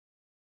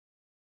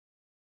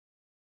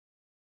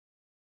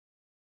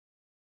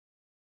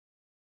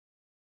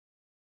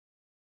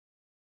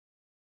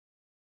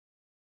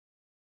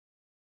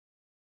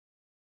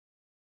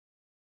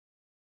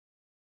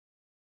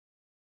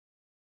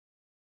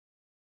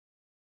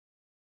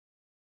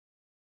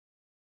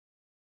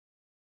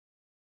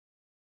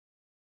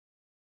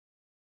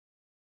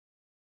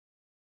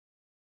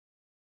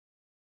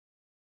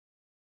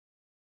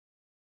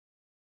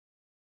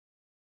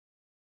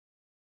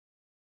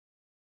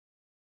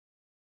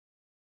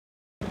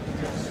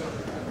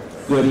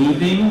Good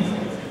evening.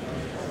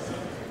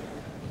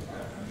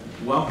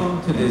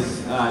 Welcome to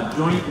this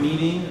joint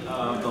meeting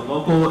of the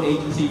Local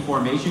Agency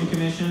Formation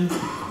Commission,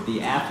 the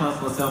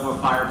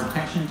Aptos-LaSelva Fire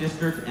Protection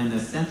District, and the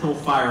Central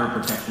Fire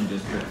Protection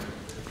District.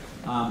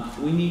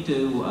 We need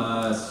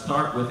to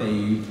start with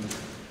we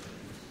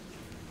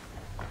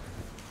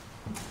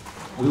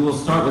will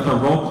start with a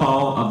roll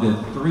call of the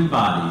three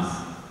bodies.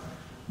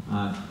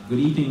 Good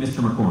evening,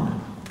 Mr. McCormick.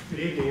 Good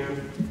evening.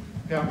 I'm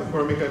Pat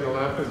McCormick, I'm the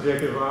LAFCO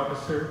Executive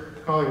Officer.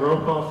 Calling roll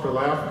call for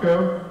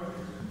LAFCO.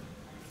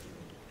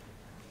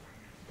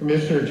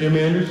 Commissioner Jim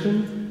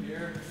Anderson.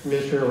 Here.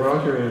 Commissioner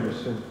Roger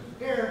Anderson.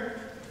 Here.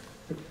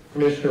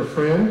 Commissioner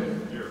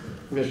Friend. Here.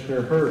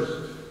 Commissioner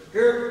Hurst.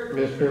 Here.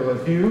 Commissioner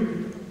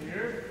LaHue.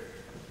 Here.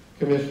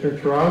 Commissioner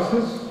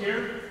Terrasas.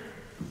 Here.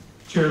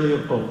 Chair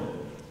Leopold.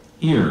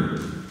 Here.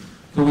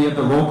 So we have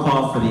the roll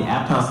call for the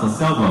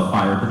Aptos-LaSelva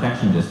Fire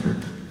Protection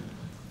District.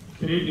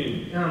 Good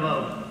evening. Aaron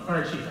Lowe,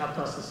 Fire Chief,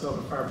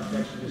 Aptos-LaSelva Fire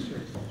Protection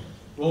District.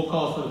 Roll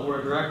call for the Board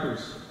of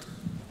Directors.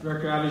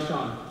 Director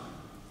Abishon,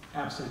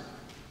 absent.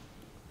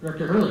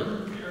 Director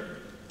Hurley. Here.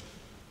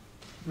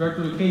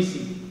 Director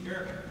Lucchese.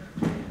 Here.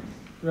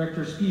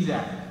 Director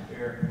Spizak.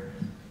 Here.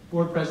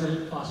 Board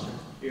President Foster.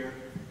 Here.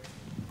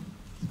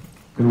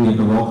 Could we have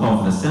the roll call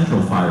for the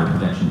Central Fire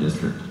Protection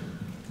District?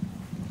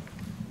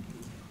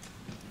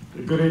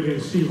 Good evening,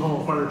 Steve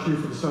Hall, Fire Chief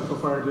of the Central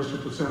Fire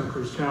District of Santa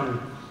Cruz County.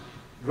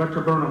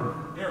 Director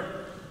Burnham.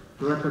 Here.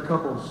 Director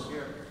Couples.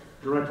 Here.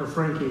 Director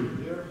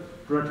Frankie. Here.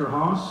 Director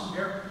Haas.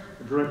 Here.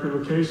 Director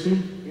Lucchese.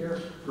 Here.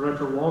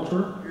 Director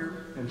Walter.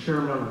 Here. And Chair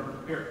Miller.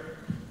 Here.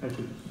 Thank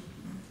you.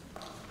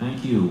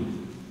 Thank you.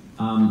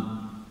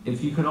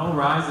 If you could all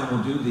rise and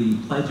we'll do the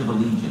Pledge of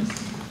Allegiance.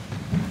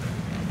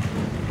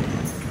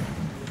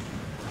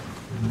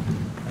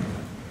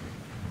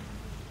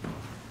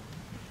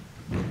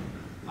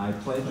 I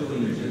pledge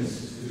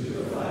allegiance to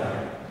the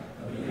flag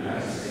of the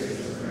United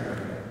States of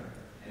America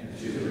and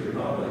to the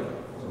republic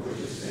for which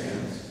it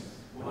stands,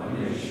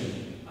 one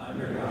nation,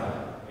 under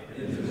God,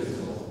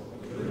 indivisible,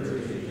 with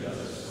liberty and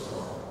justice for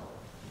all.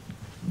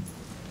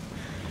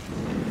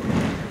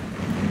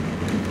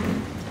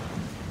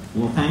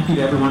 Well, thank you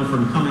to everyone for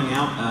coming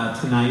out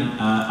tonight.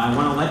 I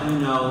want to let you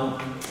know,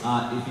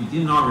 if you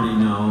didn't already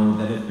know,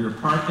 that if you're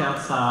parked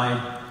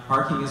outside,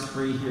 parking is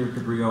free here at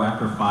Cabrillo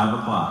after 5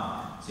 o'clock.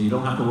 So you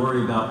don't have to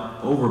worry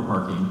about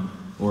over-parking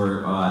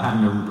or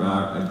having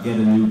to get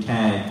a new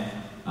tag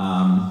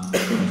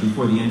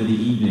before the end of the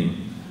evening.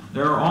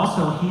 There are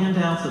also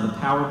handouts of the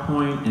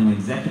PowerPoint and the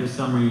executive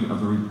summary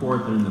of the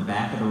report that are in the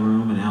back of the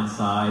room and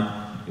outside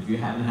if you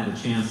haven't had a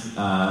chance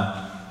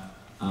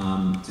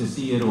to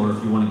see it, or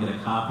if you want to get a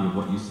copy of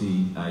what you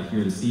see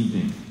here this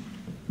evening.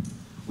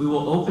 We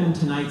will open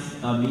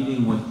tonight's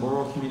meeting with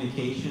oral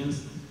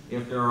communications.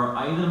 If there are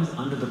items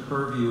under the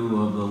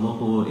purview of the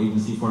Local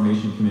Agency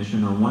Formation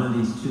Commission or one of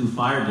these two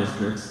fire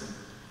districts,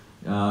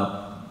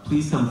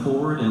 please come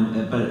forward,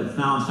 but it's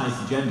not on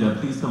tonight's agenda.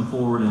 Please come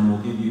forward and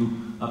we'll give you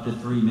up to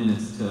 3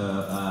 minutes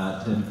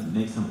to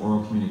make some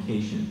oral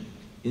communication.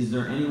 Is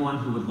there anyone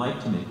who would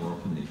like to make oral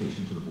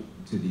communication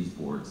to these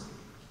boards?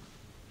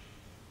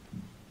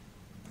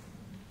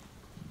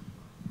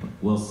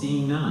 Well,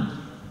 seeing none.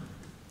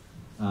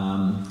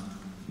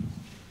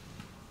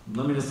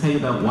 Let me just tell you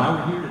about why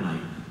we're here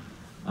tonight.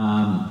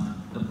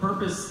 The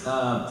purpose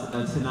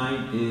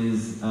tonight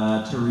is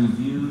to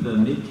review the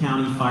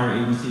Mid-County Fire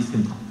Agency's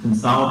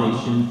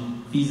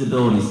Consolidation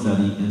Feasibility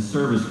Study and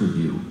Service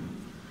Review.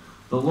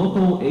 The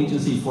Local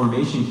Agency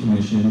Formation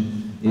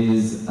Commission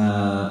is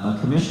a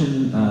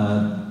commission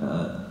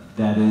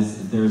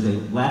there's a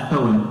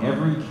LAFCO in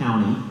every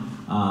county,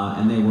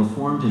 and they were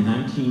formed in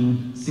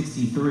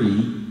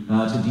 1963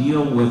 to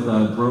deal with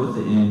growth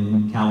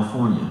in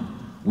California.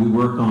 We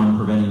work on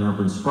preventing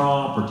urban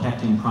sprawl,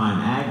 protecting prime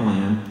ag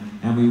land,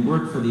 and we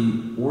work for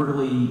the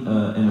orderly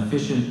and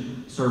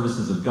efficient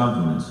services of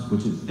government,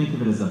 which is, think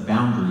of it as a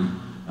boundary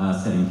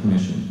setting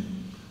commission.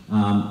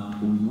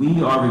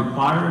 We are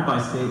required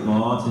by state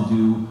law to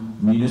do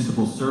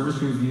municipal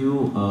service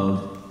review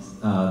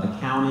of the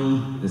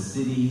county, the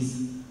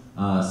cities,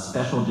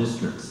 special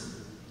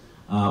districts.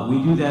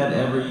 We do that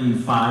every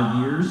 5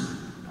 years,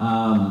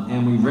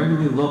 and we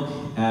regularly look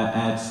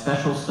at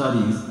special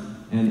studies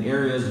and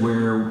areas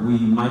where we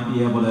might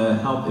be able to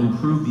help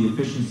improve the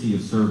efficiency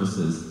of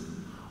services.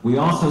 We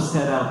also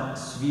set out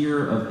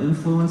sphere of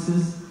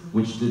influences,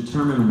 which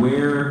determine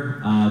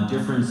where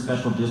different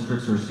special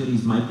districts or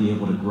cities might be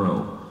able to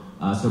grow.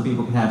 So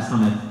people can have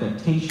some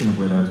expectation of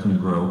where that's going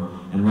to grow,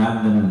 and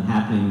rather than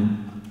happening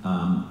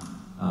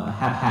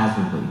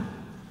haphazardly.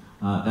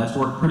 That's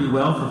worked pretty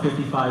well for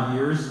 55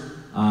 years.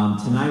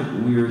 Tonight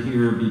we are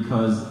here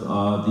because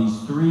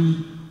these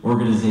three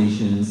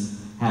organizations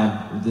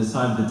have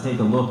decided to take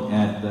a look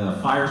at the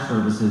fire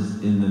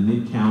services in the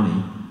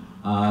Mid-County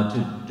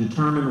to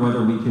determine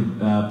whether we could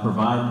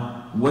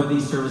what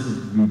these services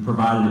could be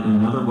provided in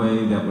another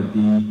way that would be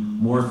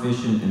more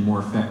efficient and more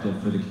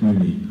effective for the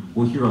community.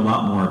 We'll hear a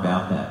lot more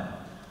about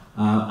that.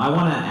 I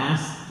want to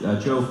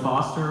ask Joe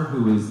Foster,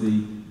 who is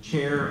the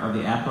chair of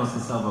the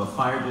Aptos-LaSelva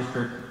Fire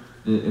District,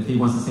 if he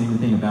wants to say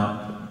anything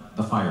about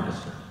the fire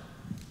district.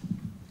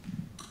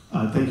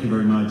 Thank you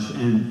very much.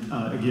 And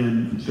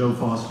again, Joe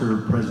Foster,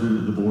 President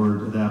of the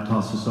Board of the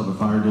Aptos-LaSelva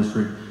Fire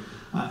District.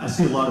 I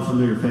see a lot of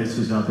familiar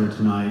faces out there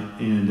tonight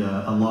and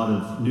a lot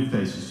of new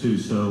faces too.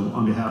 So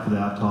on behalf of the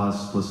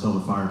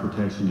Aptos-LaSelva Fire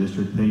Protection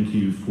District, thank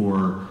you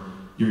for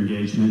your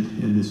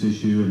engagement in this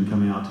issue and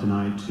coming out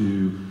tonight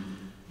to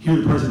hear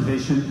the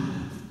presentation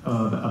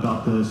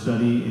about the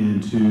study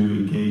and to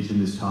engage in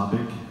this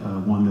topic,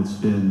 one that's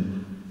been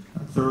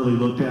thoroughly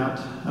looked at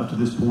up to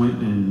this point,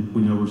 and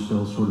we know we're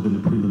still sort of in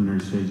the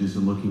preliminary stages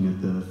of looking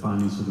at the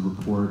findings of the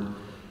report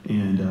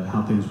and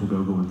how things will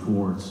go going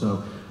forward.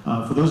 So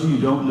for those of you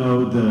who don't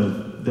know,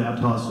 the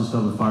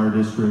Aptos-LaSelva Fire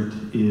District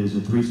is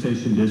a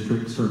 3-station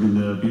district serving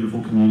the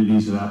beautiful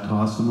communities of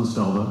Aptos and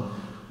LaSelva.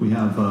 We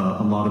have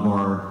a lot of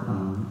our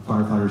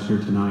firefighters here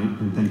tonight,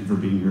 and thank you for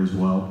being here as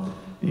well.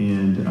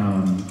 And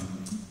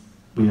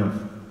we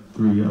have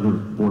 3 other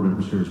board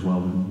members here as well,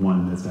 and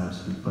 1 that's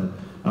absent. But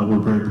we're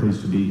very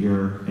pleased to be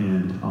here,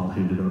 and I'll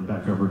hand it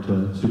back over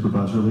to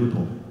Supervisor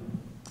Leopold.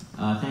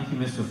 Thank you,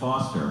 Mr.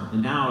 Foster.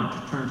 And now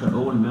to turn to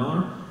Owen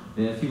Miller,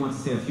 if he wants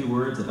to say a few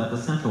words about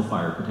the Central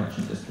Fire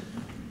Protection District.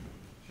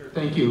 Sure,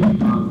 thank you.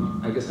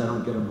 I guess I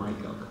don't get a mic.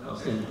 I'll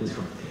stand at this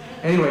one.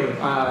 Anyway,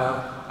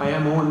 I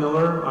am Owen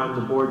Miller. I'm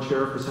the board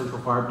chair for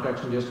Central Fire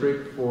Protection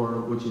District,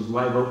 which is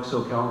Live Oak,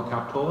 SoCal, and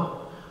Capitola.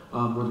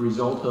 With the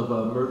result of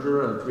a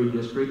merger of 3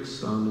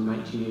 districts in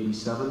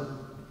 1987.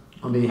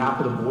 On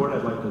behalf of the board,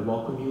 I'd like to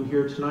welcome you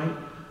here tonight.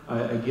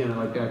 Again, I'd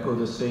like to echo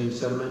the same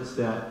sentiments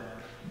that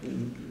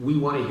we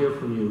want to hear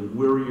from you.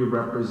 We're your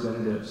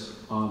representatives.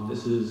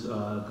 This is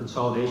a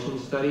consolidation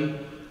study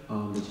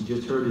that you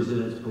just heard is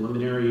in its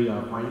preliminary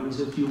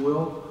findings, if you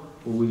will.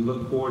 We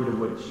look forward to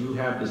what you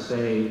have to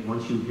say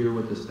once you hear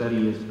what the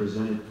study is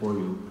presented for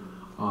you.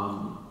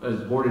 As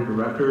board of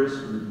directors,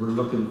 we're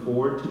looking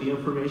forward to the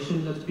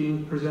information that's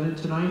being presented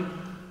tonight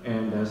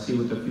and see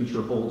what the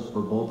future holds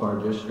for both our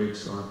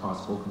districts on a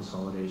possible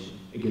consolidation.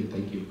 Again,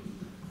 thank you.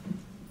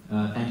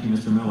 Thank you,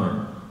 Mr.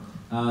 Miller.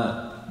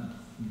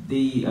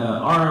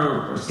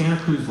 Our Santa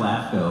Cruz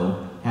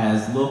LAFCO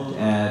has looked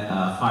at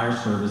fire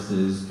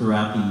services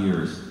throughout the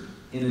years.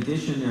 In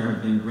addition, there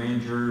have been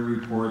grand jury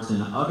reports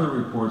and other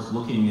reports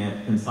looking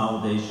at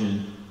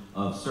consolidation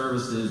of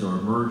services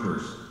or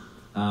mergers.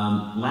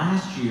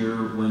 Last year,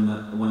 when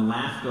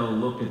LAFCO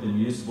looked at the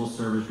municipal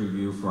service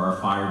review for our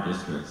fire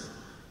districts,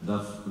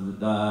 the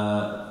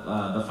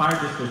fire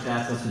districts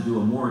asked us to do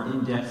a more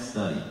in-depth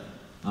study.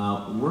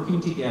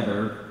 Working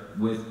together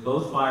with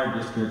both fire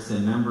districts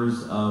and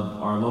members of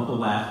our local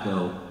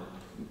LAFCO,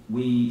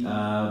 we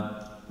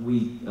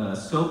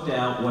scoped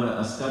out what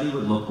a study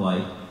would look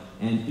like,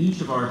 and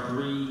each of our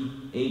 3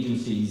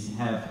 agencies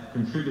have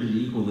contributed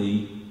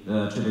equally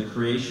to the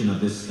creation of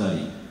this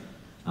study.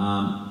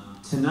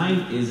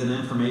 Tonight is an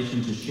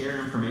information to share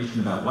information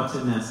about what's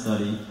in that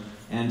study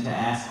and to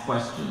ask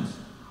questions.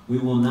 We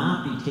will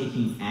not be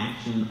taking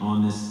action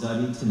on this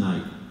study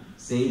tonight,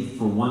 save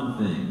for one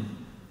thing.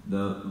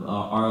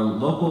 Our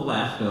local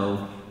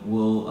LAFCO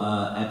will,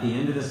 at the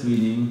end of this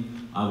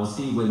meeting, I will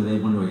see whether they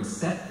want to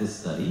accept this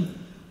study.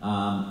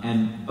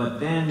 But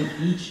then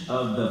each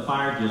of the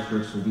fire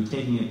districts will be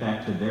taking it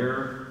back to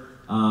their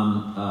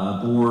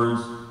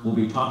boards. We'll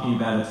be talking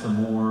about it some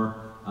more.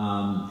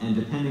 And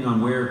depending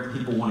on where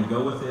people want to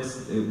go with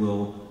this, it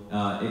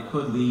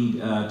could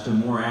lead to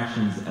more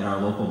actions at our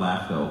local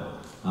LAFCO.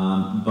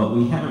 But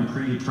we haven't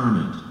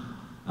predetermined.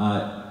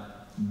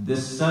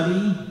 This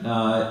study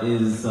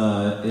is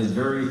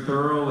very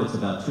thorough. It's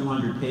about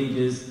 200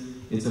 pages.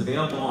 It's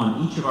available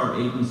on each of our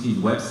agency's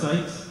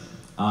websites,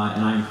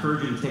 and I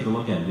encourage you to take a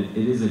look at it.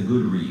 It is a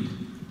good read.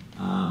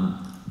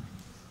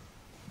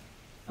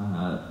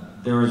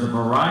 There is a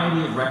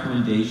variety of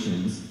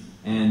recommendations,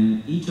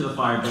 and each of the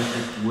fire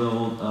districts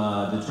will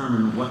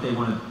determine what they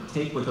want to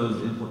take with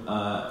those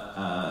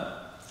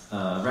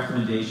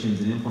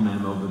recommendations and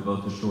implement them over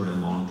both the short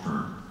and long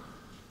term.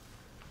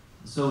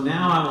 So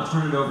now I will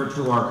turn it over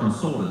to our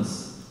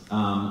consultants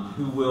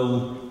who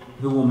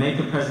will make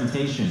a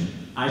presentation.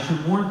 I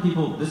should warn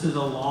people, this is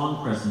a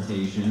long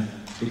presentation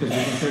because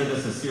we consider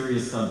this a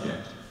serious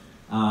subject.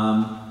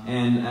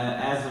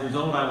 As a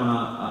result, I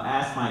want to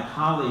ask my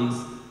colleagues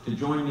to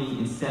join me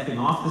in stepping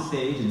off the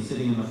stage and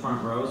sitting in the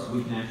front row so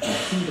we can actually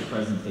see the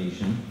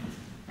presentation.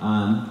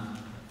 And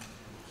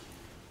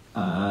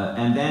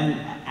then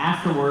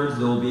afterwards,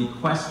 there will be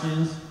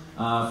questions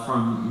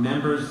from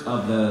members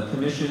of the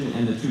commission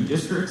and the 2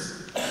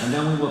 districts, and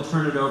then we will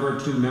turn it over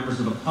to members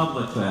of the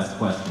public to ask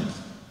questions.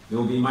 There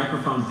will be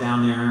microphones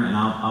down there, and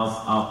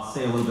I'll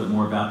say a little bit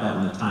more about that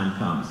when the time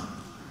comes.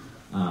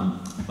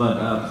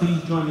 But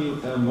please join me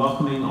in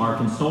welcoming our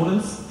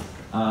consultants,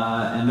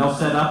 and they'll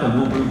set up and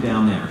we'll move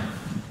down there.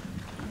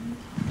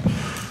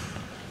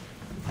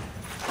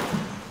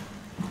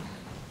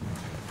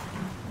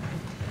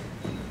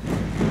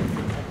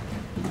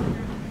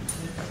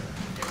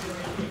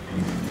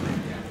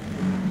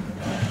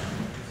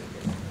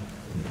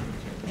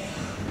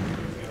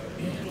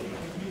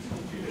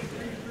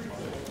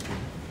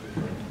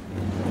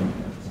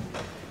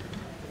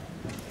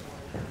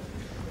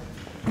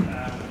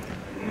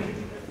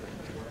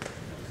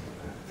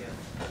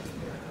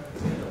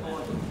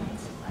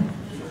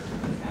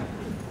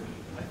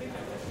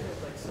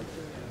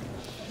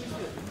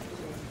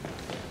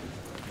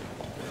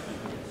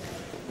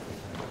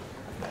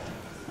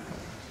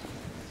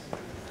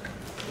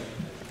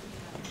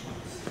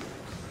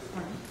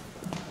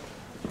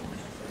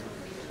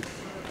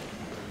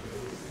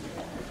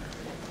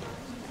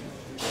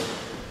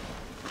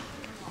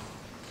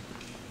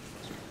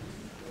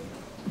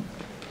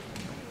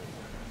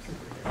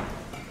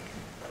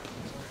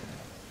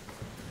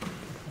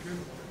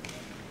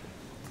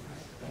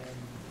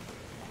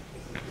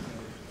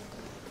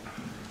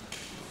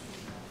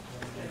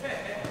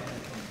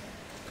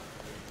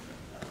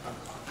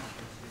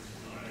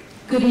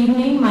 Good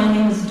evening. My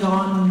name is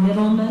Dawn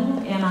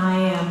Middleman, and I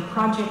am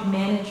Project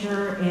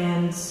Manager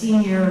and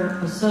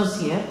Senior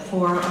Associate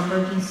for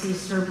Emergency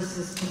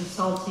Services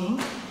Consulting.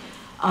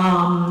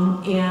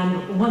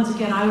 And once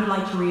again, I would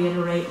like to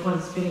reiterate what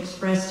has been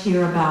expressed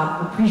here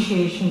about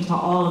appreciation to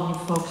all of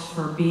you folks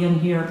for being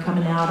here,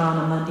 coming out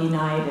on a Monday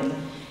night,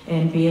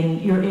 and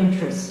being your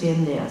interest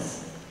in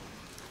this.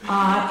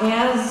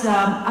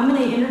 I'm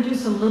going to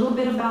introduce a little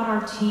bit about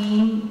our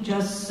team,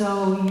 just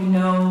so you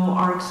know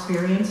our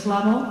experience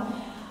level.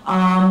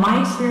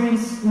 My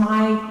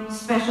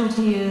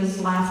specialty is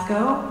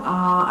LAFCO.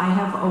 I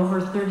have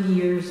over 30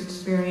 years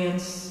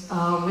experience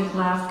with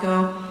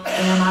LAFCO,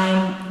 and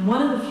I'm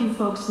one of the few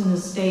folks in the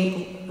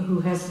state who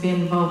has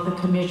been both a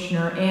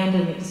commissioner and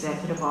an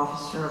executive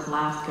officer of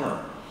LAFCO.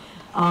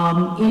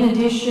 In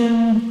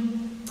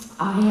addition,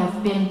 I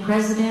have been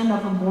president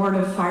of a board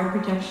of fire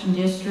protection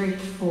district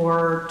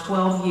for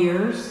 12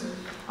 years.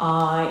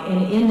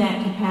 And in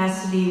that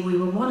capacity, we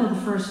were one of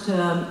the first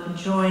to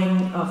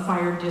join a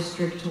fire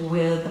district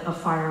with a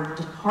fire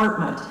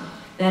department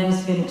that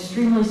has been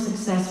extremely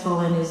successful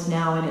and is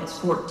now in its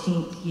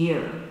 14th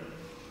year.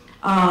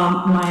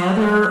 My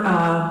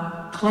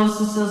other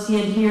close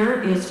associate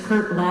here is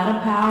Kurt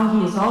Ladapow.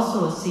 He is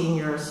also a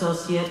senior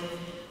associate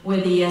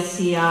with the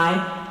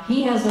SCI.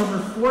 He has over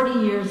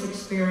 40 years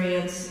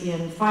experience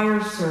in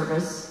fire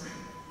service,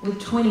 with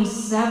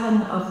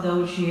 27 of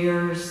those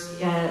years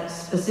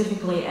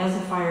specifically as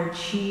a fire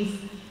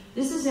chief.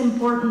 This is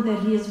important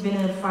that he has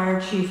been a fire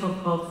chief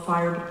of both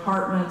fire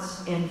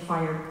departments and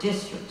fire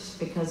districts,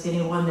 because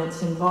anyone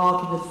that's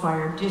involved with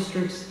fire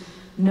districts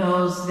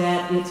knows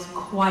that it's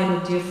quite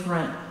a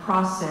different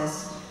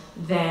process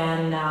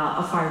than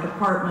a fire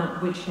department,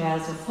 which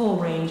has a full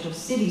range of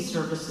city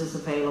services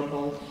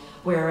available,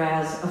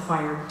 whereas a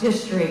fire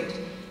district,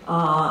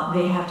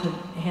 they have to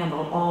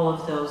handle all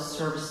of those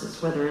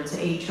services, whether it's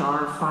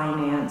HR,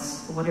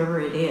 finance,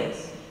 whatever it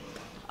is.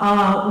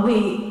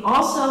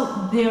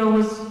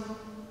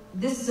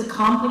 This is a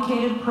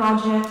complicated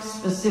project,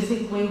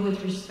 specifically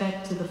with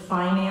respect to the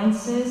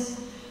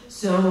finances.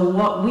 So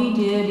what we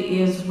did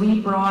is we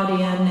brought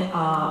in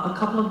a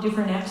couple of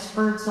different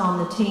experts on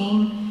the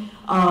team.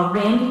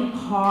 Randy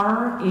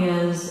Parr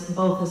is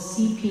both a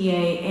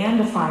CPA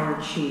and a fire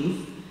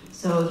chief.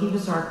 So he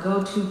was our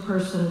go-to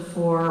person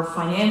for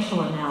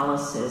financial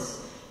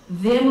analysis.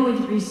 Then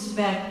with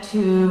respect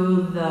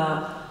to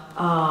the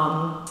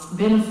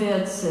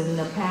benefits and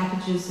the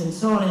packages and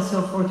so on and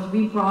so forth,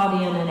 we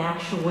brought in an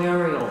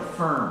actuarial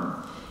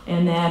firm,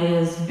 and that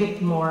is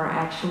Bickmore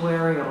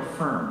Actuarial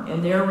Firm.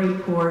 And their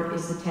report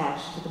is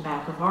attached to the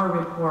back of our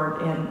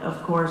report, and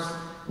of course,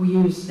 we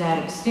used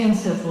that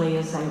extensively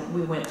as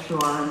we went through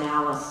our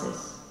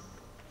analysis.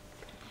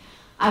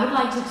 I would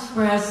like to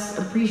express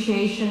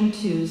appreciation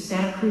to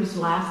Santa Cruz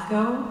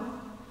LAFCO,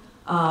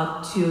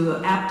 to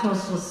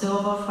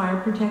Aptos-LaSelva Fire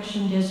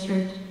Protection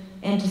District,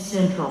 and to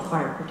Central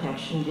Fire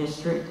Protection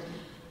District.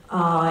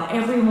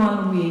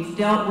 Everyone we've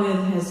dealt with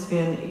has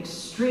been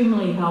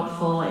extremely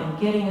helpful in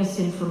getting us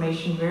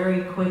information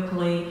very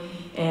quickly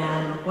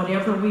and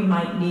whatever we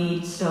might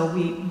need, so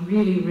we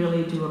really,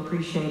 really do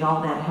appreciate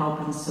all that help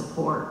and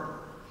support.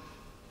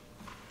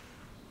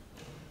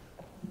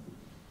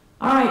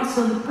 All right,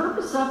 so the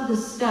purpose of the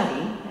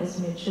study, as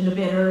mentioned a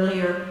bit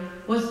earlier,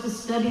 was to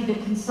study the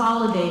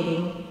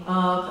consolidating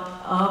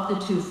of the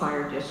two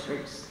fire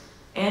districts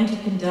and to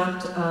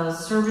conduct a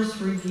service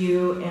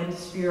review and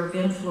sphere of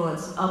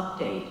influence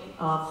update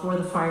for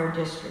the fire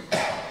district.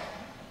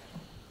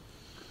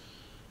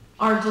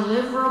 Our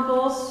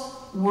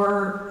deliverables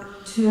were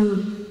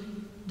to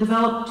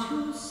develop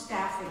two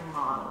staffing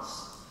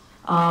models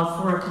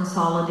for a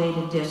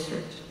consolidated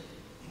district,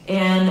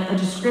 and a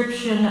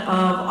description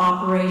of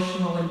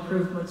operational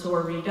improvements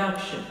or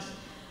reductions.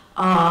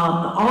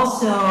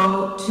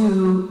 Also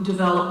to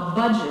develop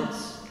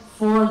budgets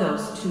for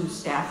those two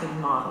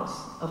staffing models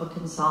of a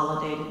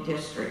consolidated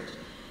district.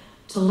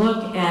 To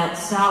look at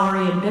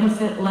salary and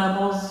benefit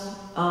levels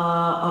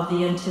of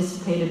the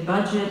anticipated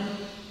budget,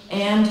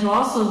 and to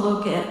also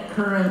look at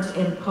current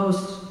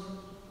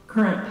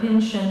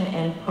pension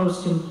and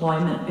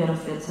post-employment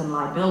benefits and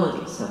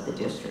liabilities of the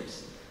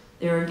districts.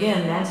 There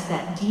again, that's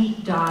that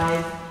deep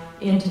dive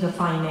into the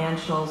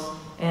financials,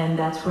 and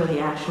that's where the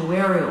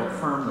actuarial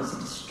firm was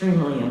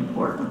extremely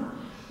important.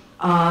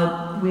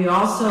 We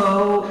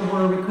also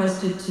were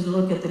requested to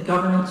look at the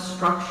governance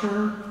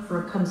structure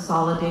for a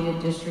consolidated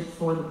district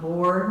for the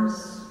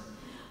boards,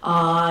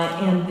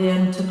 and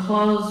then to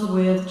close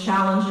with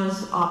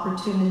challenges,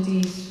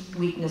 opportunities,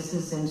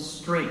 weaknesses, and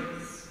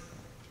strengths.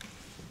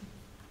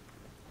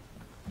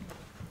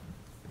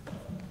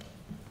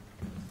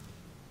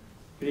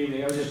 Good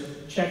evening. I was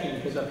just checking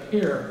because up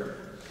here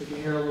we can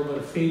hear a little bit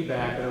of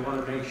feedback, but I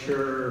want to make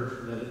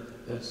sure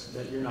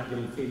that you're not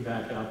getting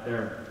feedback out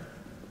there.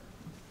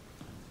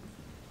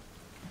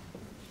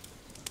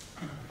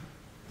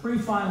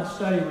 Pre-final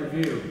study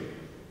review.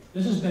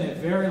 This has been a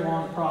very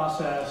long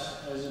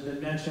process, as has been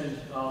mentioned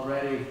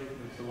already.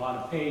 It's a lot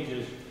of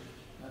pages.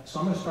 So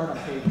I'm going to start on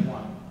page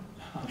 1.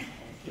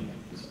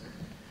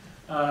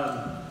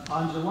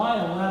 On July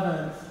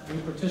 11th,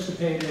 we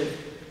participated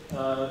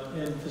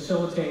in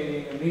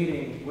facilitating a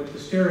meeting with the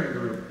steering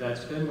group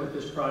that's been with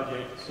this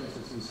project since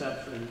its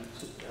inception,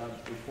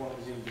 before it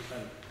was even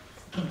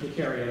decided to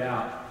carry it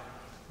out.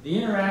 The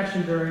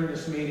interaction during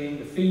this meeting,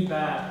 the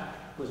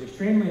feedback was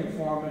extremely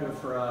informative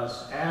for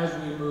us as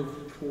we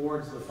moved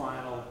towards the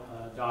final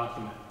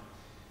document.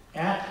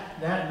 At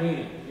that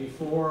meeting,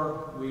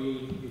 before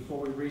we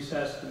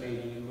recessed the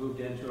meeting and moved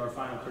into our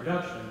final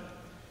production,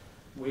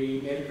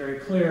 we made it very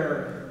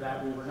clear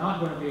that we were not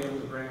going to be able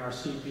to bring our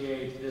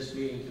CPA to this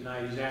meeting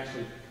tonight. He's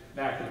actually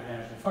back at the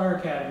National Fire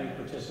Academy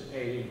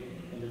participating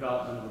in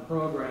development of the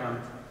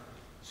program.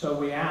 So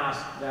we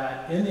asked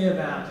that in the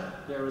event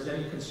there was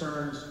any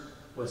concerns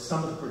with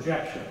some of the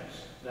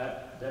projections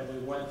that we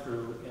went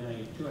through in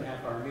a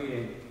 2.5-hour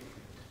meeting,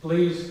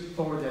 please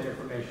forward that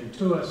information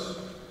to us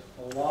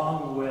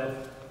along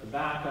with the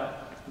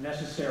backup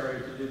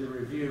necessary to do the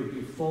review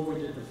before we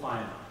did the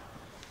final.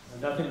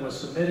 Nothing was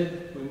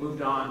submitted. We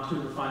moved on to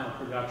the final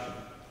production.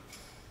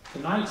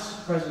 Tonight's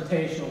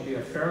presentation will be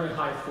a fairly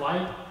high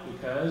flight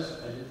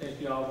because I didn't think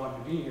you all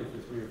wanted to be here for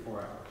 3 or 4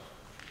 hours.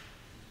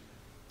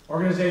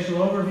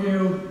 Organizational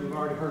overview. We've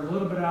already heard a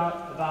little bit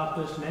about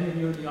this. Many of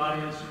you in the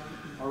audience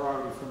are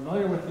already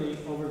familiar with the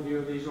overview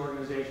of these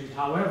organizations.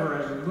 However,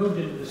 as we moved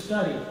into the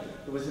study,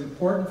 it was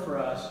important for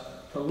us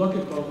to look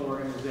at both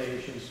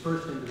organizations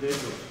first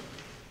individually.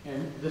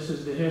 And this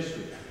is the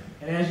history.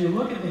 And as you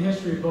look at the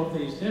history of both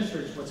these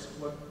districts,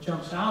 what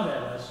jumps out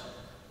at us,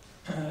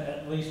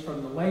 at least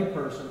from the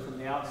layperson from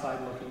the outside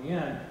looking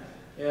in,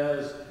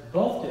 is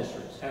both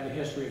districts have a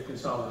history of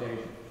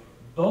consolidation.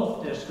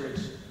 Both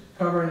districts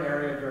cover an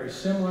area very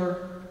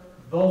similar.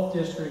 Both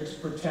districts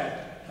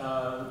protect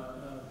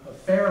a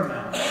fair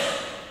amount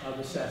of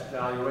assessed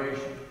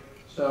valuation.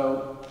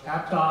 So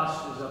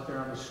Aptos is up there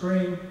on the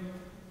screen.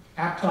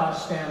 Aptos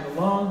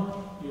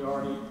standalone.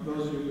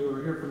 Those of you who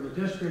are here from the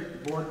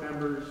district, the board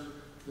members,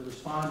 the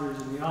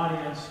responders in the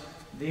audience,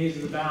 these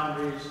are the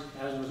boundaries.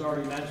 As was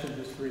already mentioned,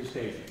 there's 3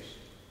 stations.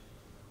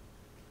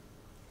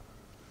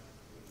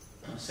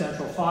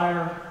 Central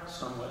Fire,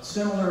 somewhat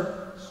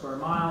similar, square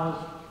miles,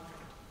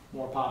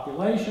 more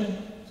population,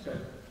 it's got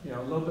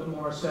a little bit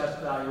more assessed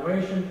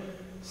valuation.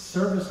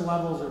 Service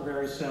levels are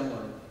very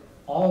similar.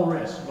 All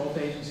risk, both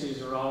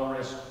agencies are all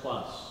risk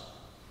plus.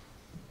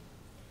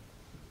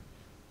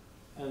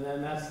 And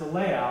then that's the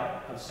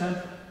layout of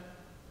Central.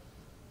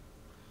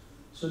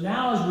 So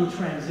now as we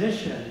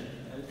transition,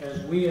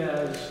 as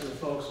the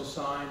folks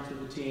assigned to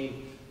the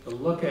team to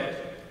look at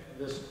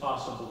this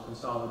possible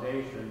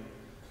consolidation,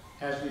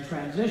 as we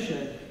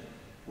transition,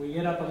 we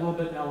get up a little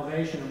bit in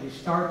elevation and we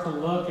start to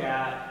look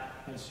at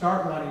and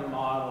start running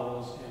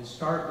models and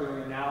start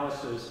doing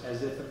analysis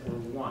as if it were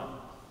one.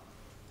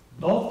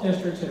 Both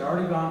districts had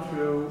already gone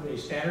through a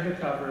standard of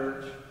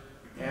coverage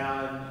and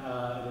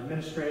an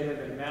administrative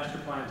and master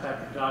plan type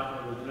of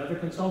document with another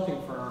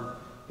consulting firm.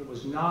 It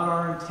was not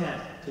our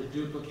intent to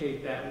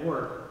duplicate that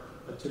work,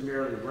 but to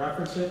merely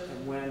reference it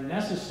and, when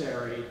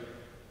necessary,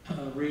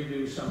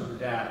 redo some of the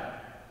data.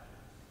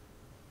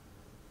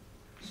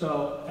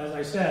 So, as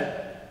I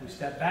said, we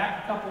step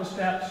back a couple of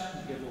steps,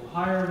 we get a little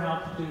higher in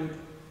altitude,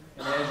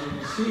 and as you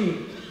can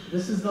see,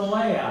 this is the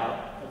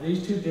layout of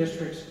these 2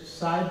 districts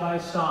side by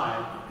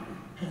side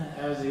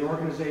as the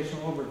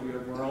organizational overview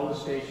of where all the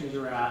stations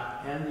are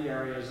at and the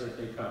areas that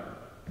they cover.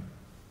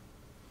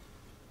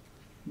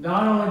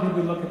 Not only did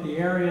we look at the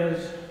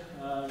areas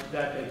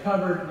that they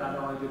covered, not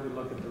only did we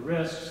look at the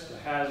risks, the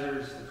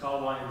hazards, the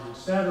call volumes,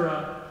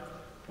 etc.,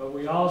 but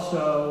we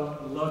also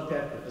looked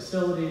at the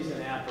facilities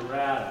and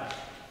apparatus.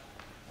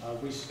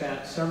 We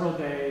spent several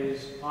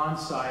days on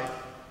site,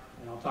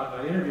 and I'll talk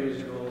about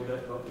interviews in a little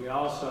bit, but we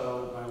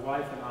also, my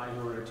wife and I,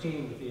 who are a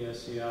team with the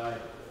SCI,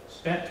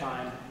 spent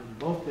time in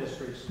both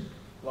districts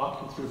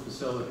walking through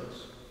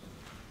facilities.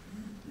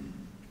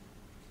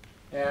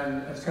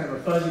 And that's kind of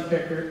a fuzzy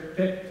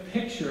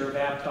picture of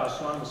Aptos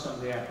 1 with some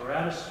of the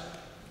apparatus.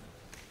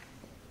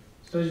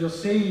 So as you'll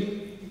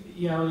see,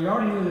 you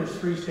already knew there's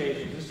 3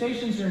 stations. The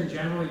stations are in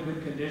generally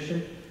good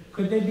condition.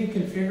 Could they be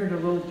configured a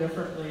little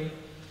differently?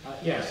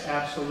 Yes,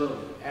 absolutely,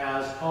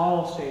 as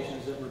all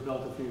stations that were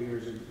built a few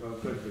years ago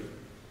could be.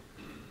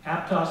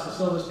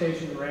 Aptos-LaSelva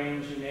station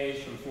ranged in age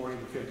from 40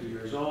 to 50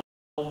 years old.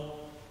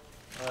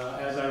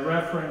 As I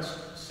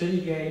referenced,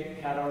 Citygate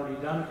had already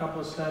done a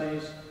couple of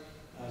studies.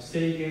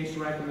 Citygate's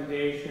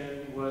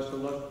recommendation was to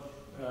look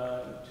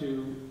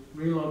to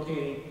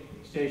relocating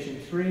Station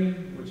 3,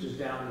 which is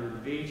down near the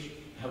beach.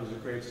 That was a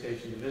great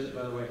station to visit,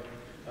 by the way,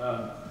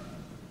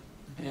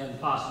 and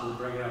possibly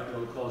bring it up a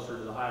little closer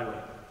to the highway.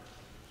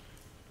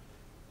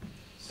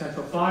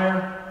 Central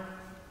Fire,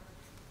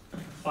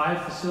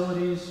 5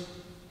 facilities,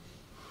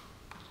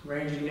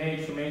 ranging in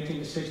age from 18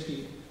 to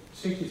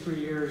 63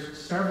 years.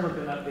 Several have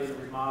been updated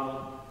and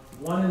remodeled.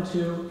 1 and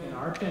 2, in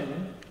our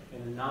opinion,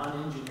 in a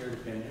non-engineered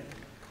opinion,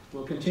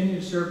 will continue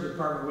to serve the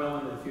department well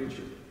into the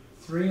future.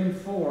 3 and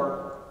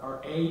 4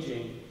 are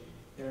aging.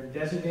 They're in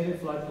designated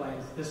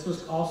floodplains. This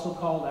was also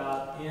called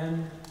out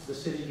in the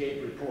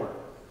Citygate report.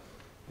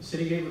 The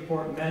City Gate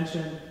report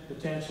mentioned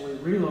potentially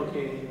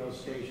relocating those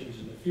stations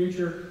in the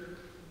future.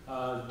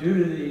 Due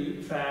to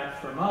the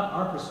fact, from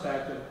our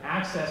perspective,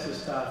 access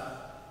is tough,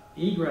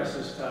 egress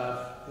is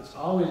tough, it's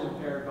always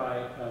impaired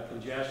by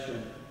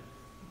congestion.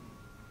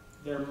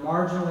 They're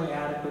marginally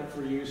adequate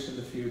for use in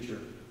the future.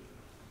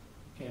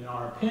 In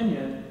our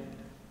opinion,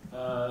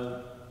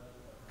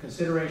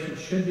 consideration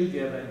should be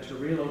given to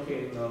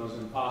relocating those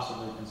and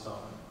possibly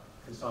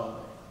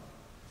consolidating.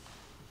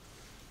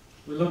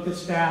 We looked at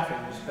staffing.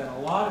 We spent a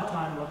lot of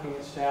time looking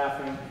at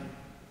staffing,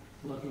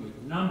 looking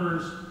at the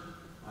numbers.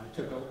 I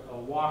took a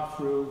walk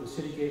through the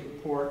City Gate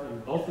report in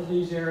both of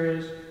these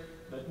areas,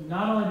 but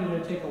not only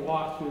did I take a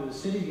walk through the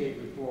City Gate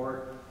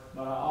report,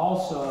 but I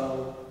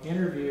also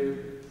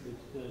interviewed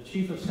the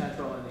Chief of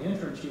Central and the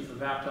Interim Chief of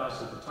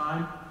Aptos at the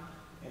time.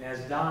 And as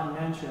Don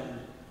mentioned,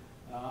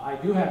 I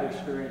do have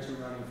experience in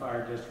running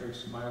fire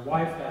districts. My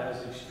wife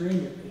has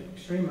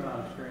extreme amount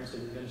of experience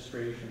in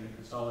administration and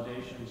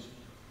consolidations.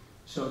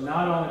 So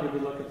not only did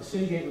we look at the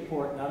City Gate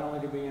report, not only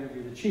did we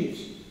interview the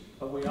chiefs,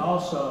 but we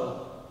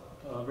also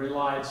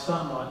relied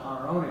somewhat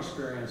on our own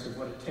experience of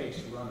what it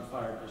takes to run a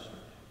fire district.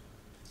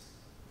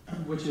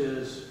 Which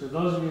is, for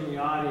those of you in the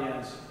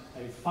audience,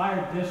 a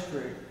fire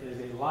district is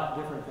a lot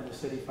different than a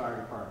city fire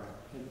department.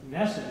 In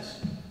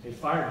essence, a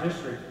fire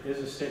district is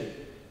a city.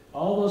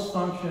 All those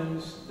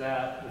functions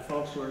that the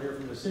folks who are here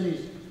from the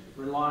cities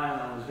rely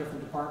on those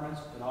different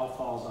departments, it all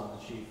falls on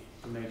the chief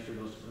to make sure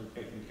those are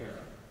taken care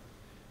of.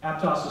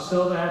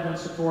 Aptos-LaSelva admin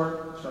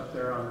support, it's up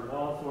there on the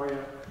wall for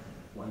you.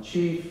 One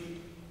chief,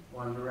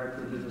 one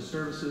director of business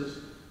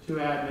services, 2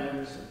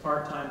 admins, a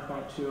part-time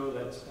 .2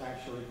 that's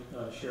actually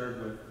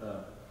shared with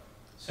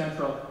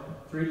Central,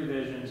 3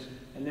 divisions,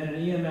 and then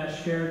an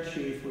EMS shared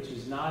chief, which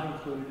is not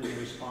included in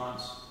the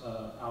response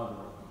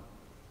algorithm.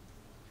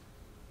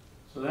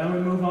 So then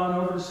we move on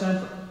over to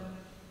Central.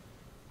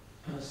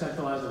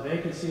 Central has a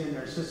vacancy in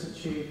their assistant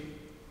chief,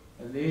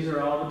 and these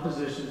are all the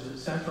positions that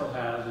Central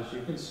has, as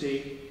you can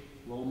see,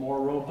 a little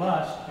more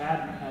robust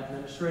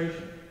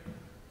administration.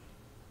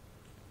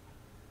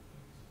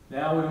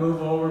 Now we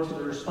move over to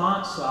the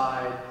response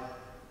side,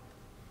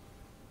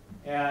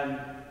 and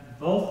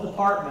both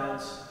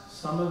departments,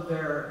 some of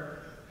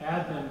their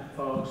admin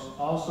folks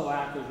also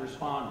act as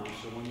responders.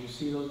 So when you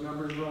see those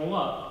numbers roll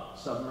up,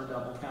 some of them are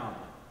double counted.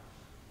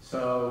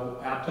 So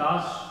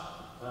Aptos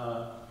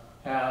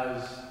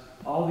has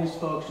all these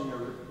folks in the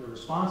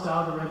response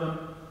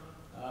algorithm,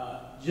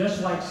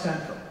 just like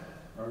Central,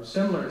 or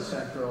similar to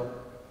Central.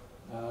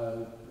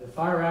 The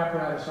fire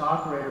apparatus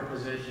operator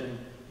position,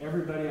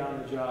 everybody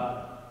on the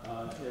job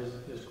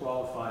is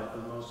qualified for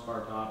the most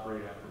part to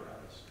operate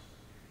apparatus.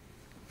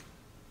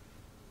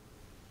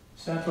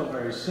 Central,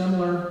 very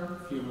similar,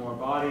 a few more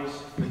bodies,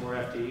 a few more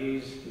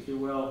FTEs, if you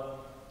will,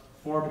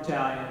 4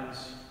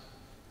 battalions,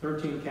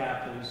 13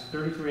 captains,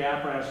 33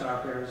 apparatus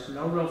operators,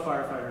 no real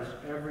firefighters.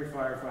 Every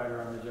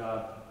firefighter on the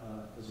job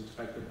is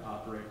expected to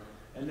operate.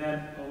 And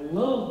then a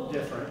little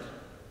different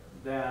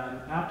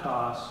than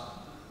Aptos,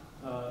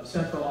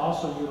 Central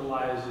also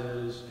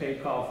utilizes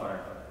paid call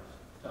firefighters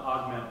to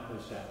augment their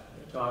staff,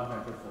 to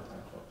augment their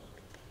full-time folks.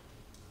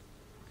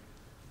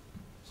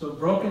 So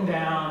broken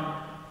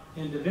down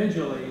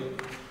individually,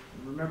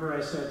 remember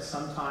I said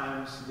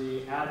sometimes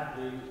the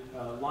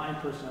line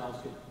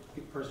personnel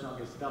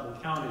gets double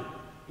counted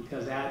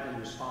because admin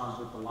responds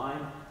with the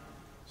line.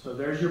 So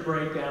there's your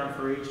breakdown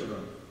for each of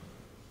them.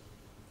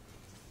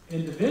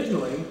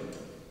 Individually,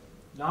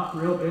 not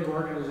real big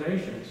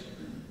organizations.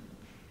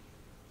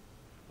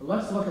 But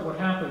let's look at what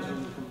happens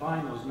when you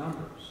combine those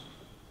numbers.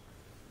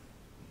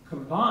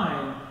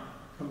 Combined,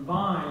 the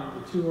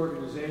 2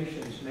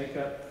 organizations make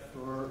up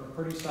for a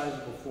pretty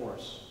sizable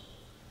force.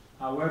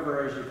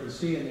 However, as you can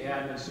see in the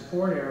admin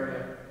support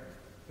area,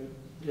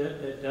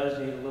 it does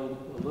need a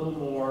little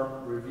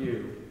more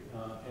review.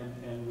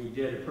 And we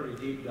did a pretty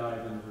deep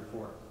dive in the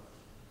report.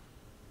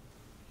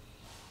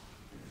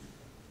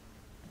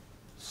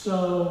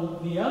 So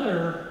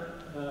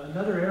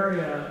another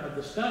area of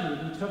the study,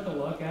 we took a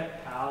look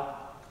at how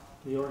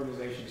the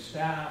organization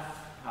staff,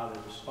 how they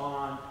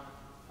respond,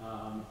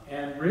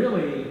 and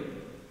really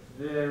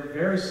they're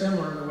very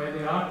similar in the way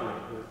they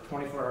operate. They're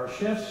 24-hour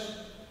shifts,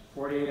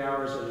 48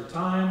 hours at a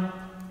time.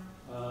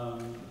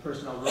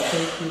 Personnel rotate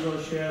through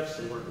those shifts.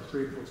 They work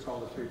with what's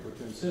called a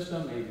 3-platoon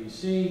system,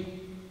 ABC.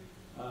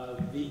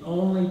 The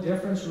only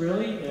difference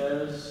really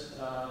is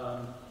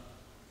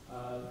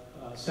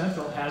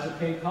Central has a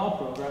paid call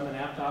program and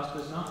Aptos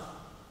does not.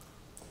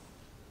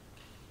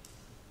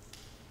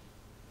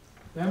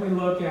 Then we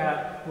look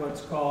at we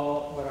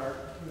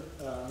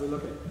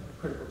look at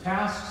critical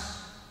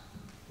tasks,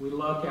 we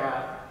look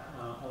at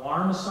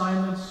alarm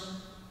assignments,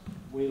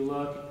 we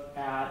look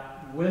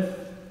at,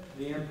 with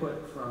the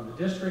input from the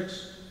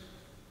districts,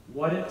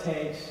 what it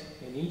takes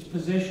in each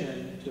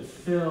position to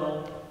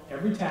fill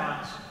every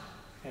task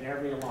and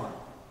every alarm.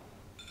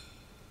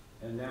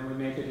 And then we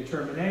make a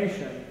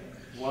determination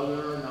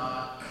whether or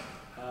not,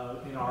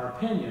 in our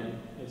opinion,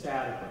 it's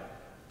adequate.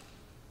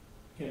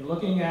 In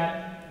looking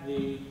at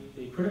the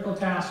critical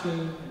tasking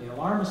and the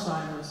alarm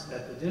assignments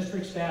that the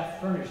district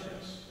staff furnished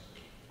us,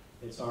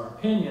 It's our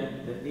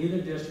opinion that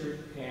neither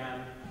district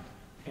can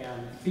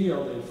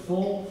field a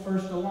full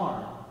first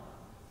alarm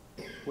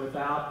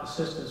without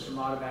assistance from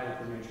automatic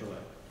or mutual aid.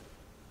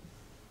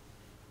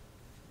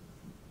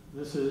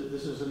 This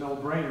is a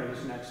no-brainer,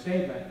 this next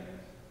statement.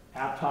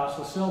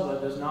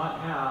 Aptos-LaSelva does not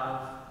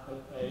have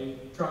a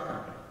truck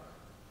company.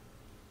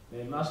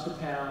 They must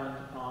depend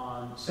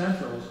on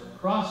Central's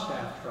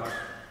cross-staff truck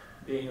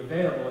being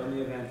available in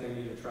the event they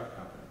need a truck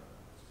company.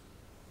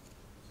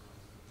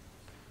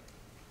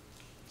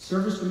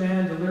 Service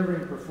demand, delivery,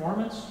 and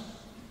performance.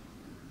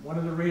 One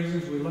of the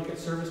reasons we look at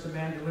service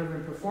demand, delivery,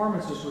 and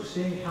performance is we're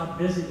seeing how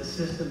busy the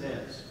system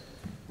is.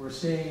 We're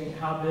seeing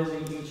how busy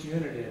each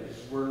unit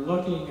is. We're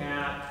looking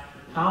at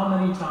how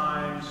many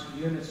times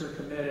units are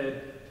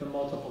committed to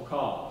multiple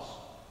calls.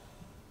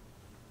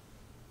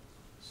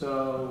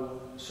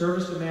 So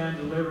service demand,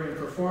 delivery, and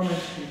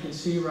performance, you can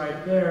see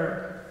right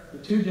there, the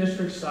two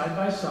districts side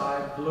by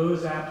side. Blue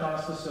is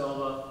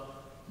Aptos-LaSelva,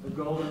 the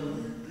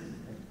golden,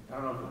 I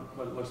don't know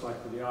what it looks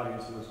like for the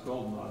audience, it looks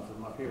golden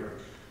from up here.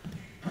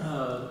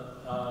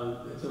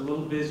 It's a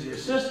little busier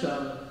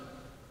system,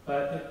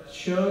 but it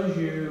shows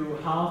you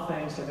how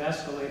things have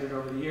escalated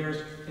over the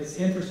years. It's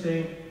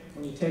interesting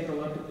when you take a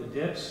look at the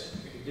dips.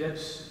 The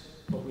dips,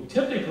 what we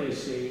typically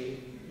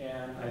see,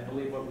 and I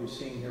believe what we've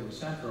seen here with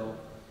Central,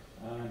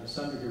 to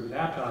some degree with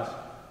Aptos,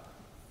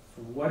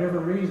 for whatever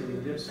reason,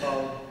 the dips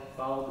followed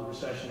the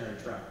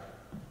recessionary track.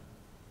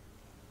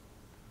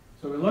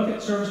 So we look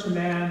at service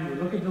demand, we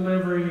look at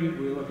delivery,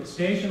 we look at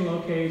station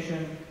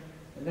location,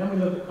 and then we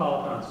look at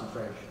call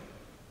concentration.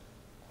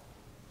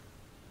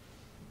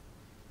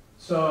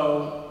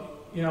 So,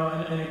 you know,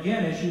 and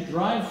again, as you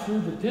drive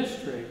through the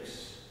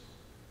districts,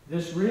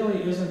 this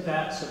really isn't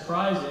that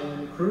surprising,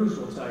 and Cruz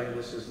will tell you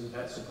this isn't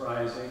that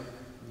surprising.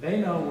 They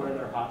know where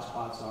their hot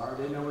spots are,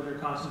 they know where their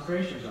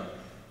concentrations are.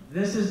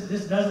 This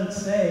doesn't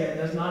say, it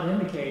does not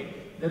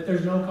indicate that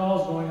there's no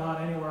calls going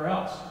on anywhere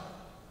else.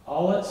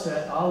 All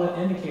it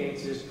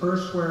indicates is per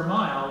square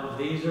mile,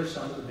 these are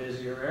some of the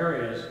busier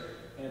areas.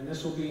 And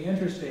this will be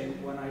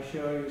interesting when I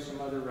show you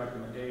some other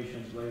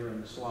recommendations later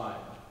in the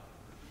slide.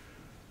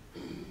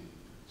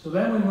 So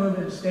then we move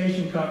into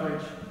station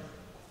coverage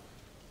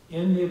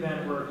in the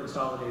event we're a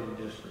consolidated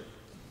district.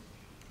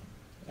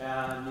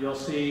 And you'll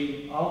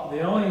see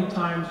the only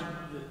times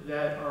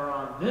that are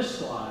on this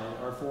slide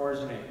are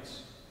 4s and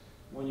 8s.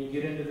 When you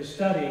get into the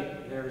study,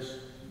 there's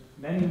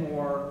many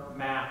more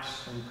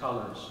maps and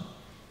colors.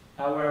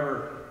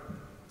 However,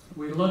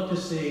 we look to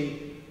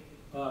see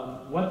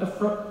what the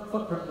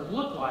footprint would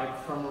look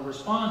like from a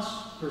response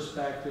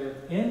perspective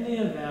in the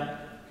event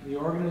the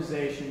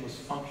organization was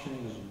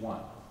functioning as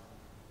one.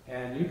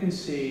 And you can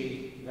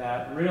see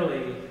that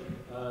really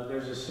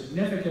there's a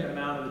significant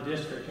amount of the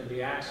district can be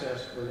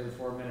accessed within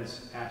 4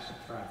 minutes absent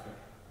traffic.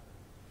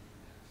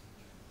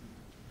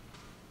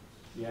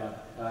 Yeah.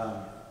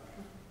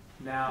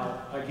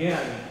 Now,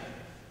 again,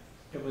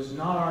 it was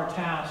not our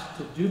task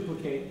to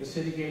duplicate the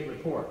Citygate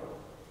report.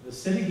 The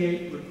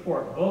Citygate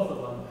report, both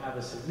of them, have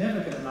a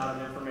significant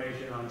amount of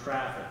information on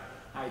traffic.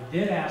 I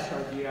did ask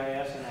our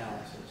GIS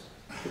analysis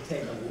to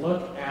take a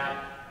look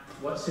at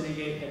what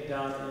Citygate had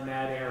done in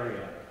that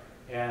area,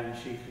 and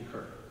she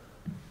concurred.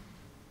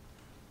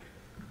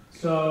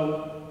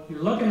 So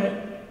you're looking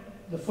at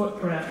the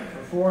footprint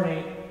for 4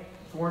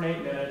 and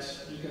 8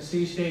 minutes. You can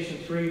see Station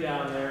 3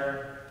 down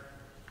there.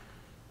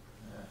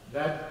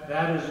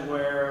 That is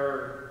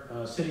where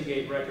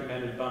Citygate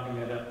recommended bumping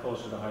it up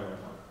closer to Highway 1.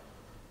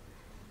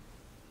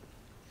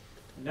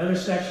 Another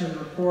section of the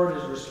report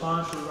is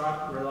response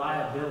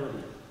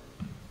reliability.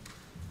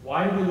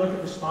 Why do we look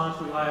at response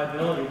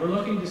reliability? We're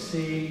looking to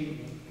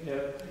see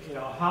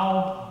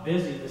how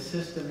busy the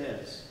system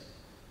is.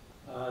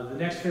 The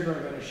next figure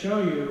I'm going to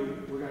show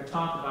you, we're going to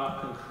talk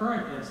about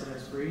concurrent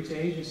incidents for each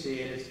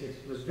agency, and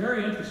it was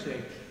very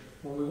interesting.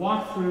 When we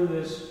walked through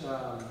this,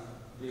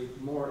 the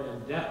more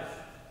in-depth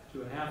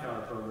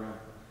 2.5-hour program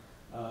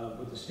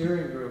with the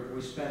steering group,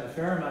 we spent a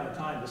fair amount of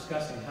time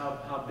discussing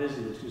how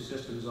busy the two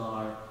systems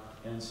are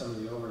and some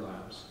of the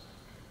overlaps.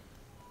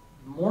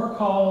 More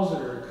calls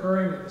that are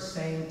occurring at the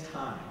same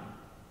time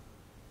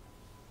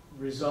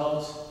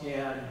results in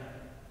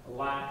a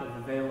lack of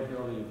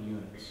availability of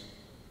units.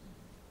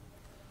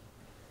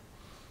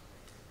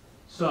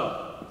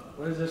 So,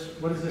 what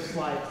does this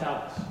slide tell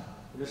us?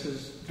 This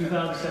is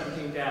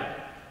 2017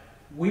 data.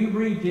 We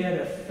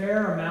redid a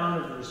fair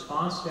amount of the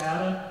response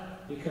data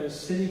because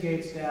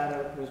Citygate's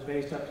data was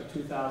based up to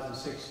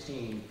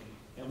 2016,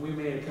 and we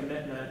made a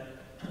commitment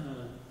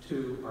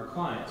to our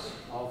clients,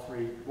 all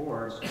 3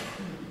 boards,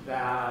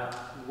 that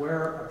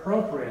where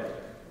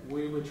appropriate,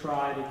 we would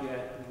try to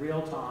get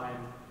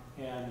real-time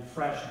and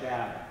fresh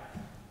data.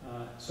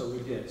 So we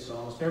did. So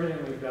almost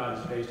everything we've got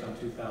is based on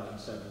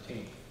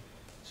 2017.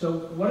 So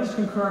what does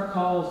concurrent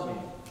calls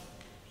mean?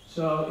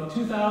 So in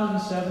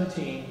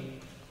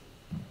 2017,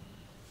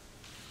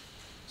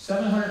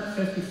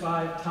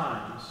 755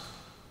 times,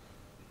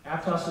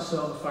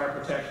 Aptos-LaSelva Fire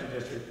Protection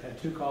District had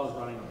 2 calls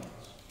running at once.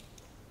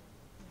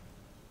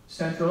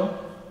 Central,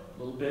 a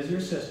little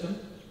busier system,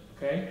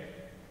 okay?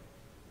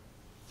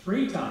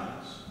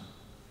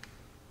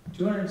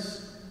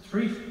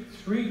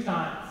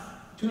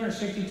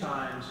 260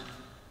 times,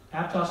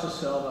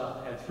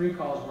 Aptos-LaSelva had 3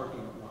 calls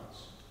working at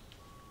once.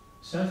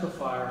 Central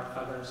Fire,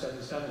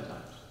 577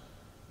 times.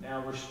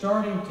 Now we're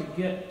starting to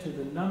get to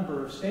the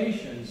number of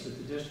stations that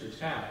the districts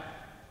have.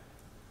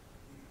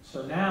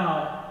 So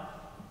now,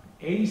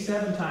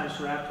 87 times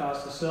for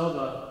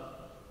Aptos-LaSelva,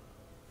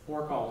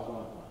 4 calls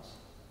going at once.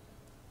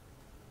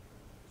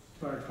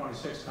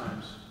 226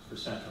 times for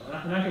Central.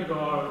 And I could go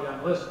all the way down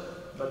the list,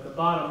 but the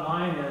bottom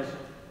line is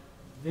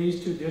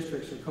these 2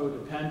 districts are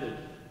codependent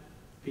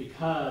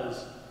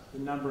because the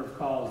number of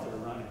calls they're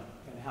running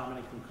and how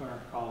many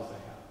concurrent calls they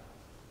have.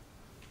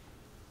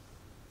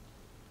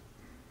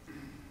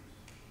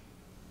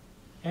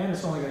 And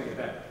it's only going to get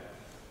better.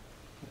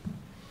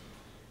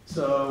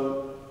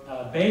 So,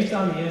 based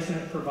on the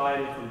incident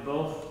provided from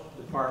both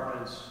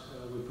departments,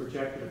 we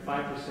projected a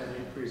 5%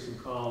 increase in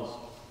calls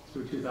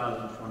through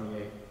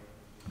 2028.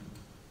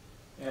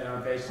 And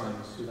our baseline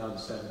was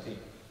 2017.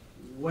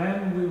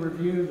 When we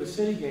reviewed the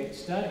Citygate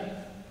study,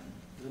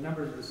 the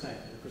numbers are the same,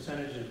 the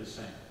percentages are the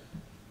same.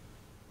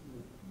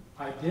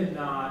 I did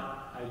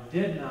not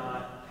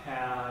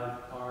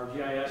have our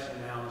GIS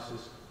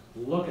analysis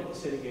look at the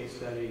Citygate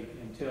study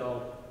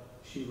until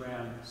she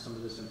ran some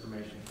of this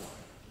information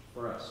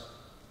for us.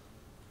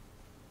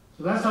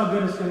 So that's how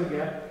good it's going to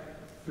get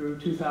through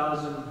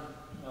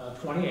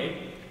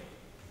 2028.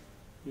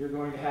 You're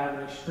going to have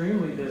an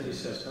extremely busy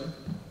system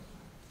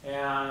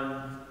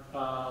and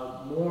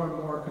more and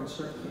more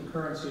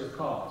concurrency of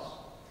calls.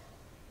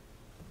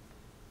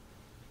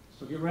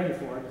 So get ready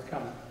for it, it's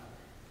coming.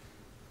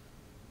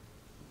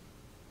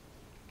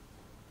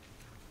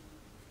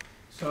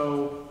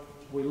 So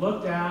we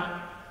looked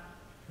at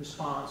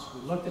response,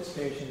 we looked at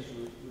stations,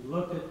 we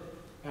looked at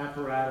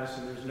apparatus,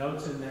 and there's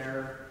notes in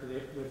there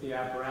with the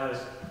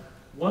apparatus.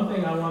 One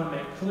thing I want to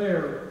make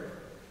clear,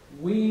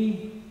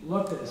 we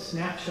looked at a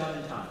snapshot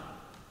in time.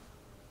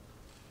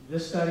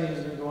 This study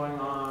has been going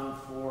on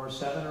for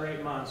 7 or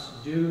 8 months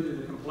due to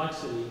the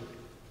complexity,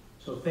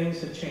 so things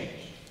have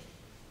changed.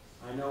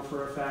 I know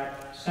for a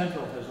fact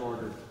Central has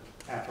ordered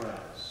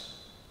apparatus.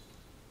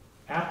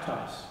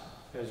 Aptos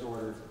has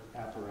ordered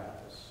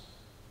apparatus.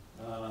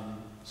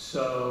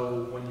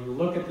 So when you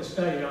look at the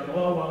study, you don't go,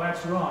 oh, well,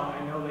 that's wrong.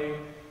 I know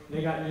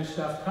they got new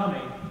stuff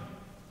coming.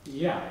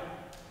 Yeah,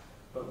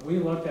 but we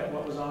looked at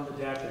what was on the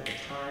deck at the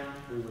time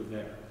we were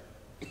there.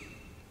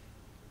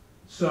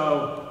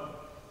 So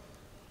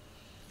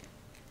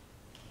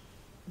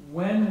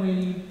when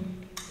we,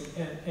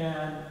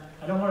 and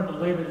I don't want to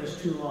belabor this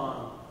too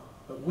long,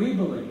 but we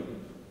believe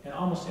in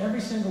almost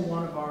every single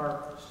one of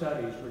our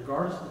studies,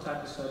 regardless of the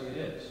type of study it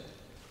is,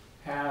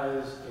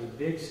 has a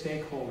big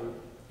stakeholder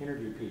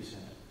interview piece in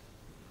it.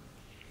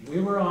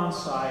 We were on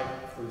site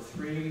for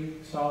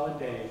 3 solid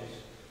days,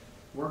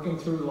 working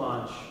through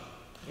lunch,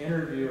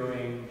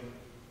 interviewing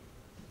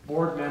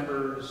board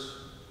members,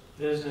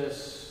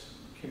 business,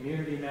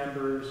 community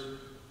members,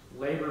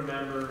 labor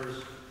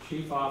members,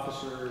 chief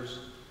officers,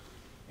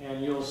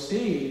 and you'll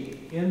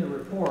see in the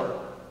report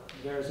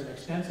there's an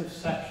extensive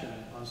section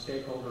on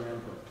stakeholder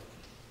input.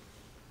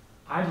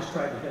 I just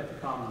tried to hit the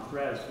common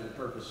threads for the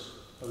purpose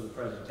of the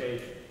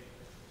presentation.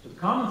 So the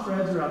common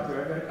threads are up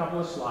there. I've got a couple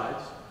of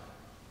slides.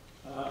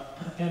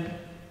 And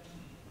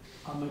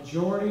a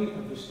majority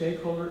of the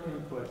stakeholder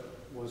input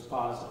was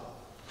positive.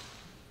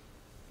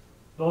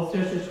 Both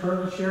districts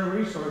currently share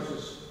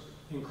resources,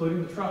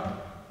 including the truck,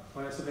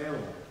 when it's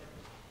available.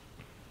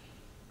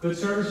 Good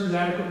services,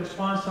 adequate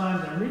response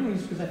times, and I'm reading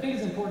these because I think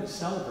it's important to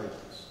celebrate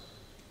this.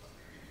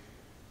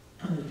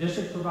 The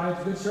district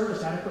provides good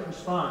service, adequate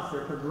response.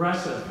 They're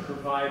progressive,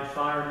 provide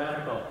fire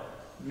medical.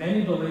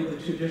 Many believe the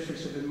 2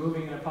 districts have been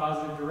moving in a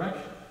positive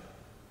direction.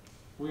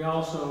 We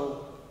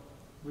also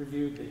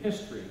reviewed the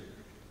history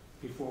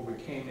before we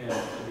came into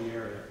the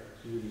area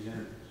to do these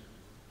interviews.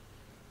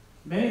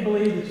 Many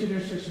believe the 2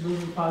 districts are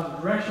moving in a positive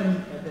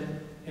direction,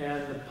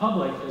 and the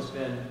public has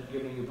been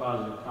giving you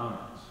positive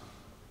comments.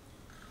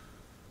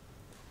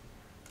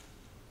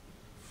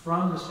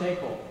 From the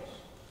stakeholders,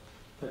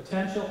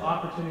 potential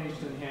opportunities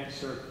to enhance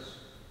service.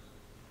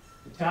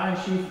 Battalion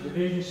chief,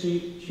 division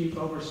chief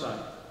oversight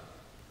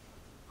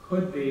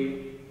could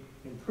be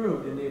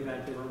improved in the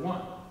event they were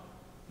won.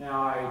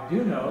 Now, I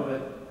do know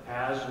that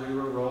as we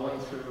were rolling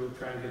through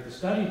trying to get the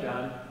study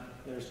done,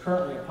 there's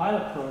currently a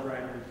pilot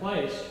program in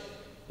place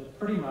that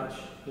pretty much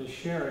is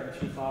sharing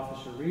chief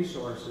officer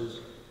resources,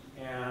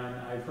 and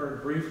I've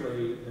heard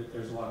briefly that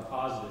there's a lot of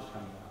positives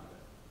coming out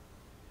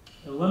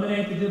of it.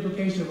 Eliminate the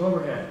duplication of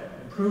overhead,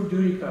 improve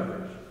duty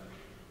coverage,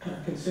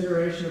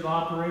 consideration of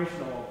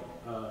operational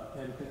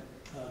and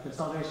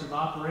consolidation of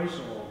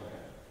operational overhead.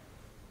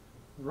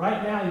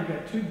 Right now, you've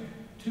got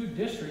two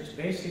districts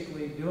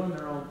basically doing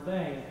their own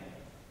thing,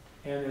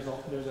 and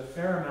there's a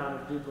fair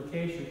amount of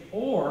duplication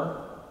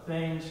or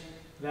things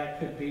that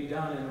could be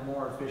done in a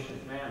more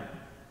efficient manner.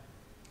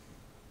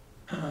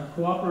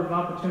 Cooperative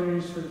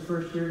opportunities for the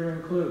first year to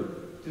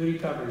include duty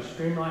coverage,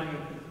 streamlining.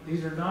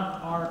 These are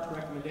not our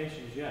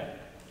recommendations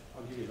yet.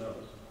 I'll give you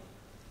those.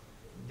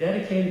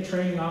 dedicated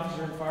training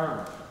officer and fire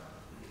marshal.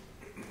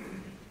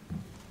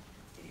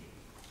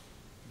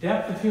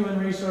 Depth of human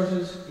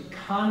resources,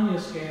 economy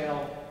of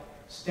scale,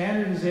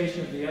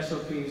 standardization of the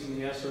SOPs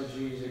and the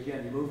SOGs,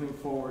 again, moving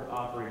forward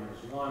operating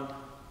as one,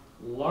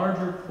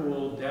 larger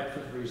pool, depth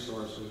of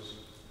resources,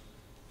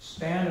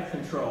 span of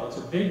control. It's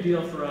a big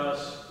deal for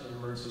us in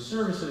emergency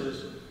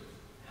services.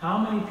 How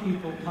many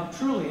people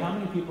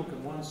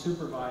can one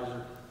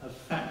supervisor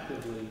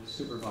effectively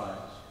supervise?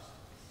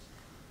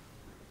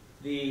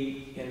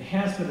 The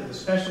enhancement of the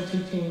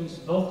specialty teams,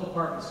 both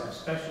departments have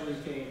specialty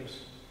teams,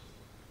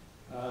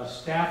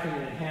 staffing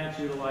and enhanced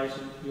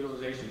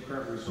utilization of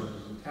current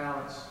resources and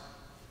talents.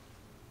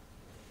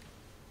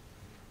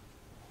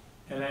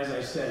 And as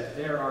I said,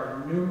 there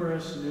are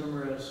numerous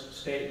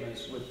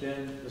statements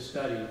within the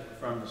study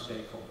from the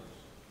stakeholders.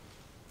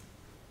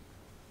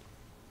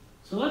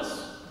 So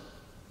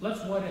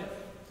let's what if?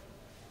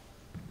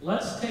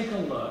 Let's take a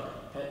look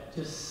at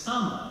just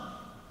some of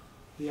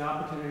the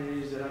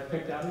opportunities that I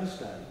picked out of the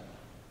study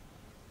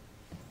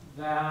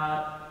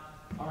that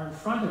are in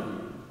front of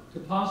you to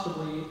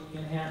possibly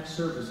enhance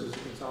services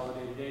of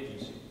consolidated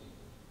agency.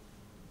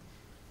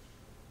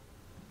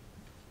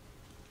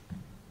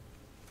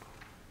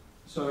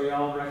 So you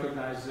all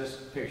recognize this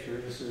picture.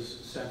 This is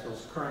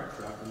Central's current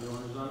truck. The new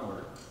one is on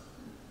order.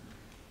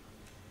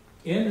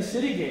 In the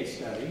Citygate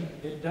study,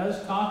 it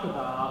does talk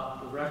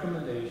about the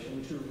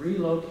recommendation to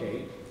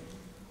relocate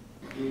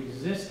the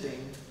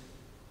existing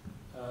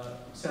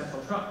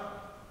Central truck.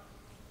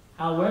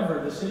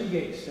 However, the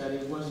Citygate study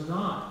was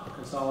not a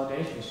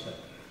consolidation study.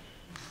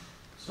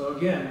 So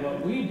again,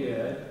 what we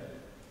did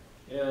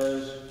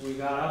is we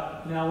got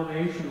up in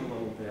elevation a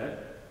little bit,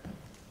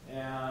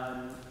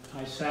 and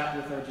I sat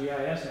with our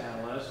GIS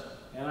analyst,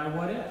 and I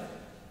what if?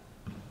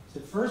 I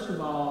said, first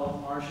of all,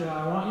 Marcia,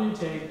 I want you to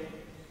take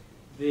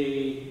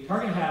the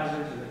target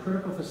hazards and the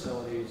critical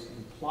facilities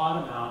and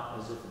plot them out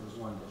as if it was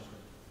one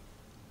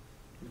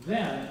district.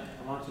 Then,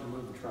 I want you to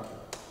move the truck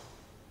up.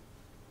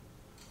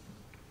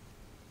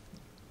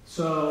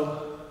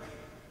 So,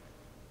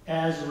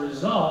 as a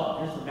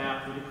result, here's the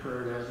map that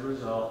occurred as a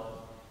result,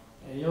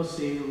 and you'll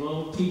see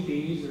little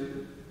teepees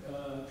or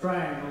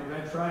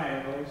red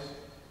triangles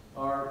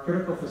are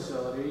critical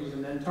facilities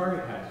and then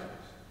target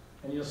hazards.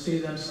 And you'll see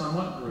them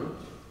somewhat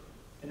grouped.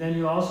 And then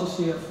you also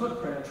see a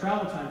footprint, a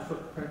travel time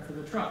footprint for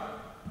the truck.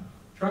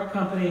 Truck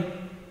company,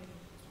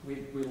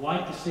 we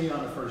like to see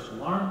on the first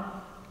alarm.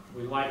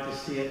 We like to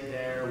see it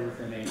there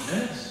within 8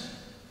 minutes.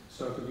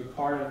 So it could be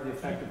part of the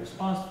effective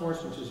response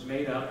force, which is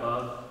made up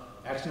of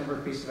X number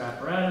of pieces of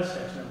apparatus,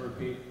 X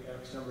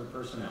number of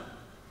personnel.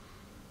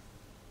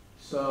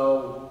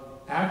 So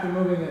after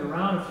moving it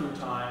around a few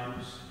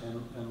times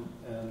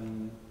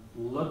and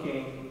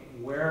looking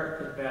where it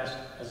could best,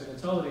 as a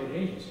consolidated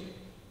agency,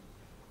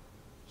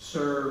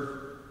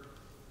 serve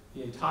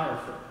the entire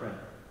footprint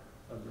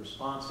of the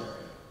response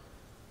area.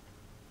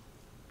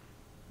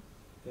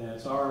 And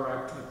it's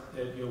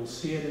you'll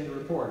see it in the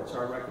report, it's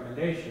our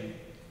recommendation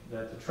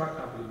that the truck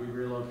company be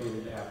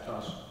relocated to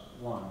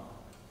Aptos-1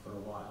 for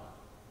a while.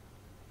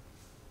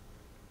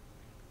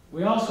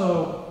 We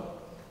also,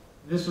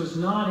 this was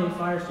not a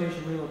fire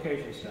station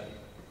relocation study.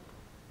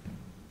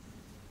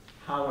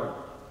 However,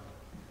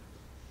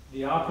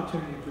 the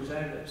opportunity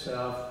presented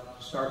itself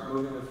to start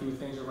moving a few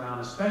things around,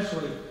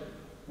 especially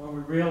when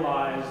we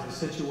realized the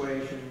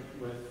situation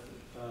with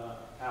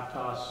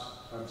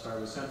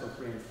with Central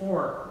 3 and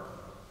 4.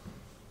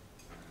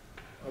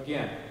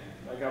 Again,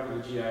 I got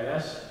with the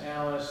GIS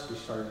analyst, we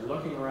started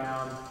looking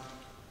around,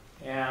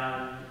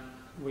 and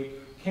we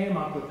came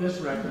up with this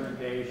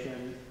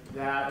recommendation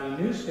that a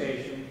new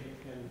station,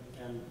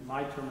 and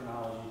my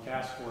terminology,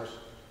 task force,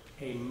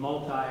 a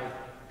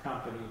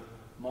multi-company,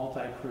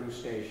 multi-crew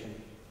station,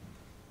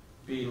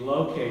 be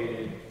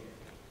located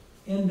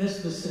in this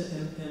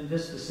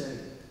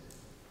vicinity.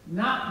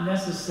 Not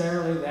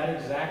necessarily that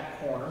exact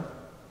corner,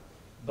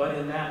 but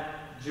in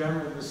that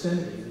general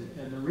vicinity.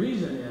 And the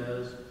reason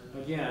is,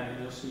 again,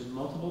 and you'll see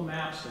multiple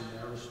maps in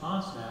there,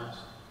 response maps,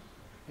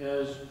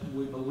 is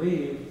we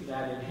believe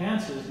that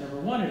enhances, number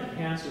one, it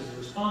enhances the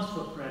response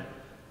footprint,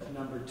 but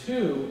number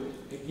two,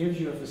 it gives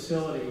you a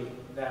facility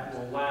that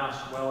will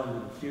last well into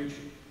the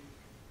future.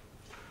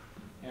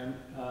 And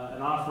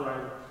an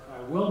offer I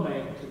will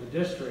make to the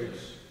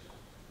districts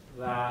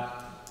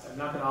that I'm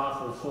not going to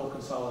offer a full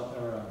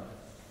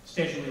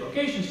station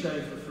relocation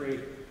study for free.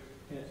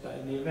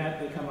 In the event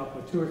they come up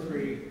with 2 or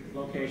 3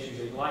 locations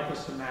they'd like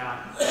us to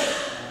map,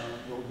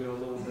 we'll do a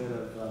little bit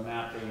of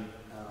mapping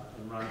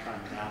and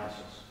runtime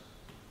analysis.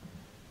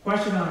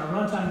 Question on a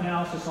runtime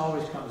analysis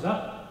always comes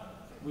up.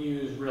 We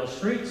use real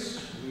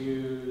streets. We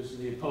use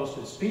the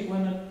posted speed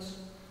limits.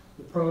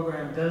 The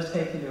program does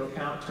take into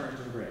account turns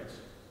and grades.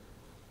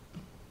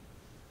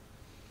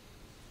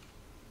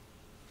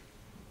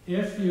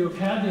 If you've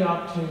had the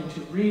opportunity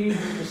to read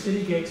the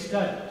Citygate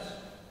studies,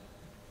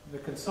 the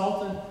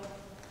consultant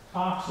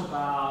talks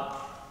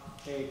about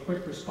a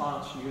quick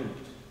response unit.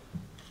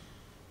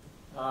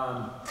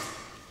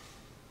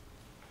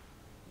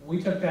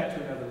 We took that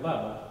to another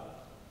level,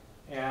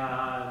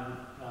 and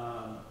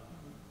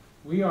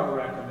we are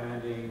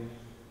recommending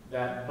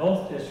that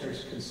both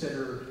districts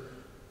consider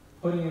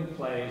putting in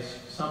place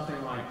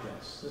something like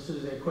this. This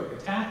is a quick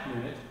attack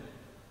unit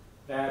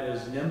that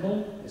is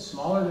nimble, it's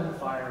smaller than a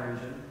fire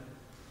engine,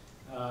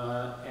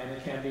 and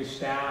it can be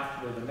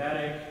staffed with a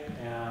medic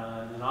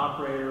and an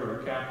operator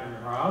or a captain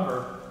or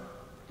however.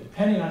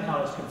 Depending on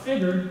how it's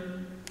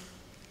configured,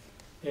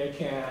 it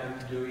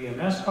can do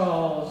EMS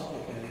calls,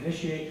 it can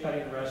initiate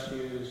cutting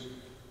rescues.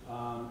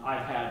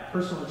 I've had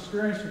personal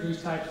experience with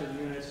these types of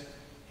units,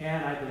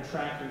 and I've been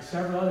tracking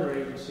several other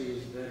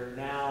agencies that are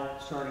now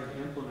starting to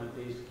implement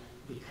these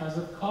because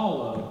of call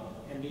load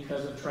and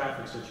because of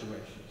traffic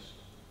situations.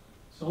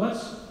 So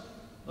let's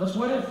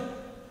what if,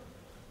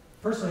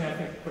 personally I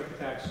think quick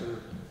attacks are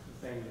the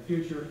thing of the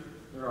future.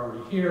 They're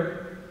already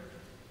here.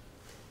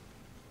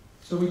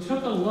 So we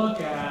took a look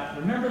at,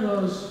 remember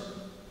those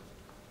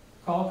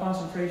call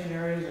concentration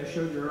areas I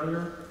showed you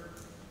earlier?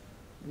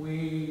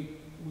 We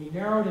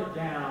narrowed it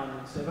down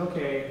and said,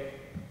 okay,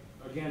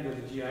 again to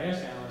the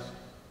GIS analyst,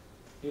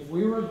 if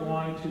we were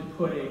going to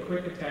put a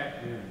quick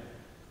attack unit,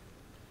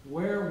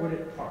 where would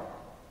it park?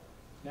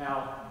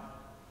 Now,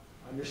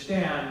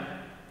 understand,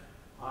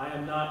 I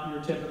am not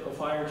your typical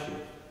fire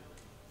chief.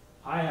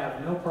 I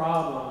have no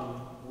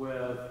problem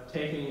with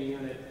taking a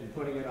unit and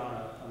putting it on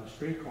a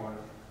street corner.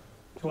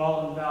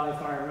 Tualatin Valley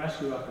Fire and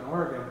Rescue up in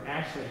Oregon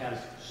actually has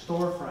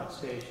storefront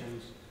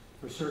stations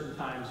for certain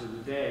times of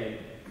the day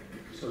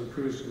so the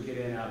crews can get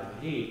in and out of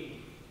the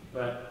heat.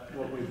 But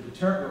what we've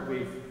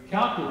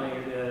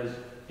calculated is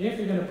if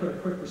you're going to put a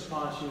quick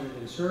response unit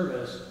in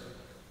service,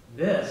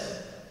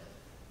 this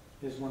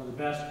is one of the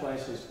best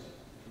places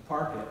to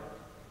park it.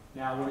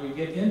 Now, when you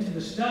get into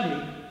the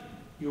study,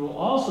 you will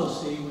also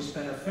see we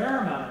spent a fair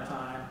amount of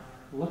time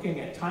looking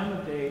at time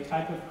of day,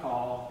 type of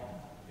call,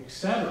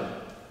 etc.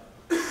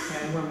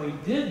 And when we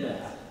did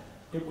that,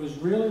 it was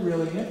really,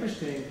 really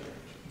interesting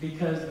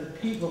because the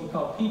peak, what we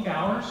call peak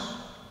hours,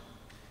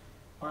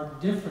 are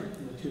different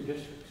in the two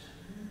districts.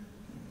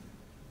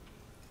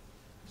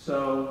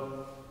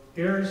 So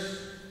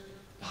here's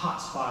the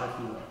hot spot, if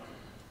you will.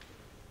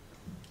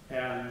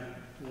 And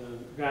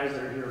the guys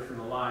that are here from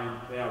the line,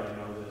 they already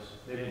know this.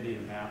 They didn't need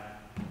a map.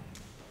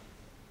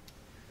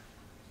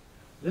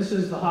 This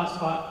is the hot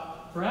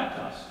spot for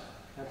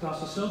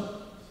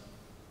Aptos-LaSelva.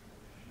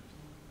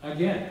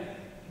 Again,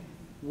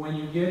 when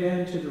you get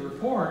into the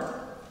report,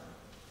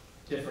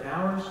 different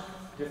hours,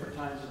 different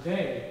times of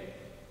day,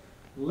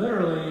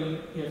 literally,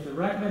 if the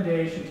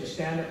recommendation to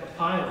stand up a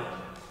pilot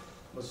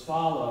was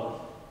followed,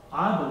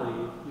 I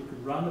believe you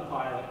could run the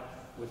pilot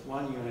with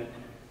one unit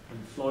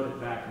and float it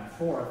back and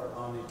forth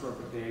on the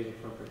appropriate days,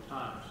 appropriate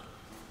times.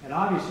 And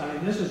obviously, I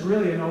mean, this is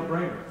really a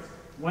no-brainer.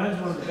 When is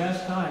one of the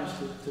best times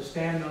to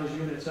stand those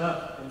units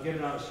up and get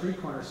it on a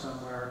street corner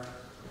somewhere?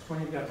 It's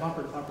when you've got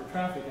bumper-to-bumper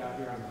traffic out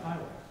here on the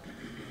highway,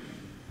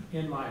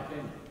 in my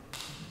opinion.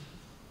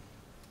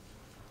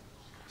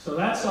 So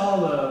that's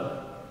all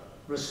the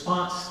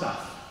response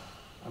stuff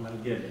I'm going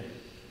to give you.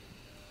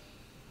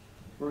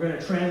 We're going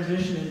to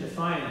transition into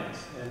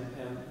finance,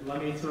 and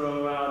let me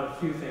throw out a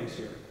few things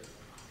here.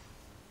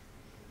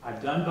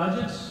 I've done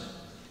budgets.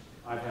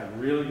 I've had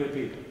really good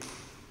people.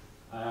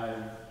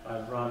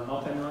 I've run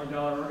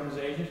multi-million-dollar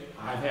organizations.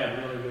 I've had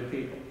really good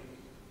people.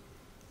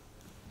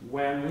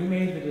 When we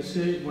made the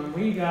decision, when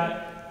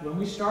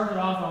we started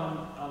off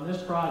on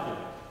this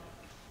project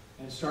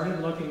and started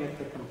looking at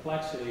the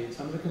complexity and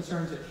some of the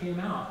concerns that came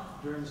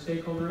out during the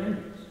stakeholder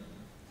interviews,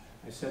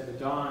 I said to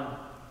Don,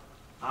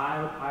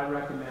 I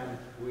recommend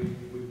we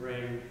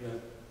bring the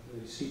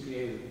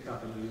CPA that the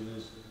company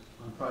uses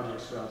on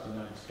projects throughout the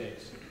United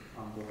States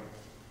on board.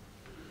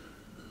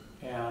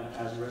 And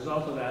as a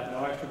result of that,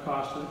 no extra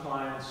cost to the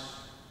clients,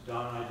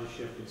 Don and I just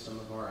shifted some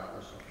of our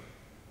hours over.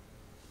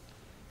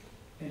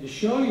 And to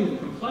show you the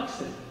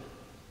complexity,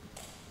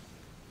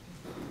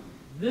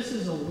 this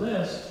is a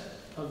list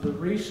of the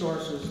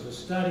resources, the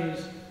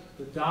studies,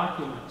 the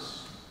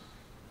documents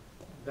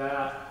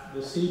that the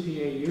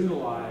CPA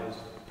utilized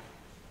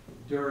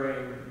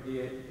during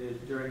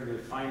the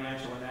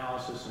financial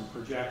analysis and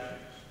projections.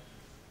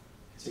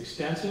 It's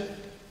extensive.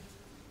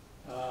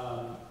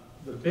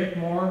 The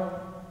Bickmore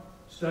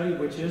study,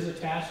 which is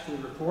attached to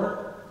the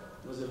report,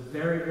 was a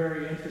very,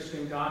 very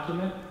interesting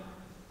document.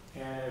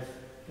 And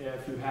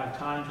if you have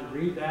time to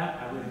read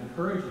that, I would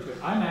encourage you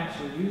to. I'm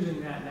actually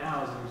using that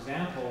now as an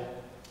example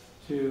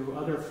to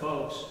other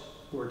folks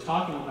who are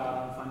talking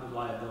about unfunded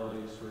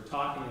liabilities, who are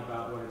talking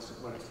about what it's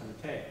going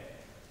to take.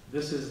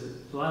 This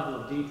is the level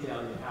of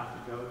detail you have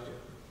to go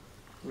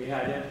to. We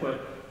had input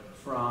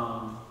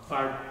from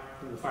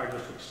the fire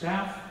district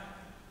staff.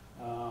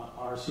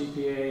 Our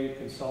CPA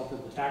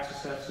consulted the tax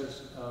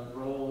assessors'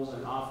 roles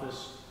and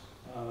office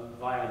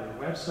via their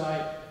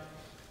website.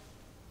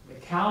 The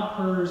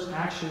CalPERS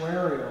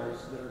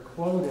actuarials that are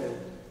quoted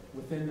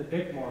within the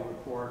Bickmore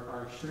report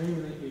are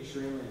extremely,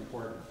 extremely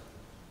important.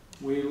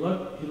 He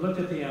looked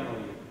at the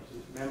MOU,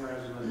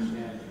 memorandum of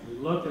understanding. We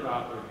looked at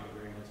operating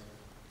agreements.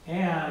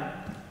 And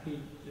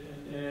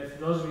if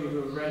those of you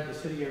who have read the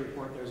CityGate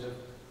report,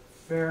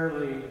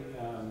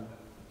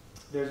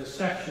 there's a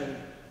section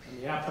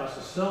in the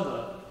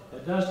Aptos-LaSelva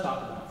that does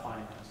talk about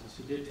finances.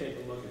 He did take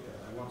a look at that.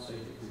 I won't say he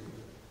agreed with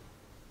it.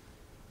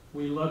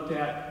 We looked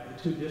at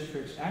the two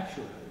districts'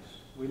 actuaries.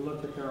 We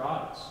looked at their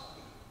audits.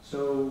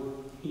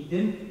 So he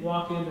didn't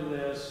walk into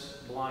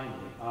this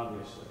blindly,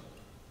 obviously.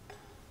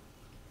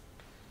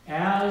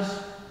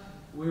 As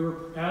he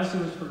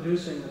was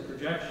producing the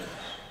projections,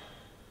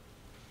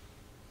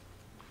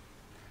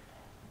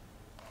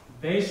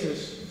 the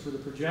basis for the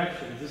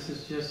projections, this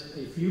is just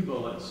a few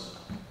bullets,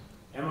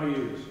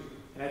 MOUs.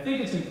 And I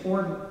think it's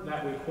important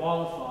that we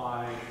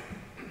qualify,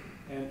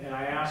 and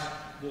I asked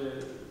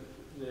the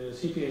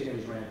CPA's name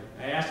is Randy.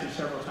 I asked him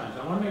several times.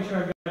 I want to make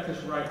sure I got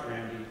this right,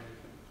 Randy.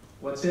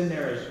 What's in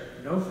there is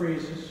no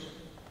freezes.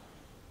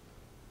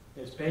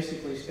 It's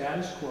basically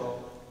status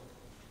quo.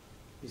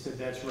 He said,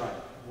 that's right.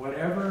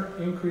 Whatever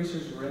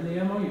increases were in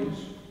the MOUs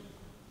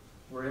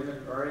are in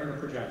the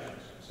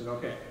projections. I said,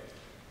 okay.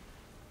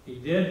 He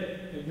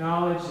did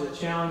acknowledge the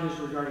challenges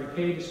regarding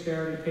pay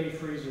disparity, pay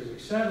freezes,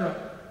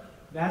 etc.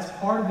 That's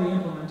part of the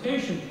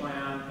implementation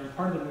plan and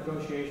part of the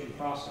negotiation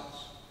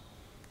process.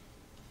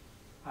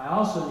 I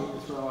also need to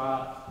throw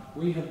out,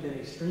 we have been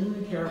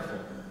extremely careful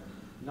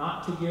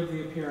not to give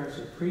the appearance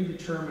of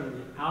predetermining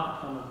the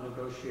outcome of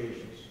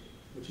negotiations,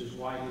 which is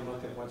why he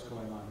looked at what's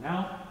going on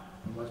now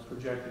and what's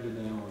projected in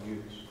the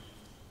MOUs.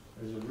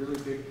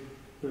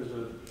 There's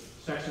a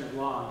section of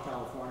law in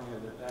California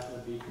that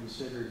would be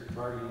considered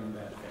bargaining in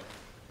bad faith.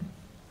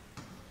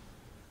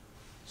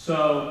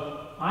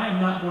 So I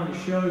am not going to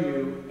show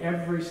you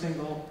every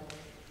single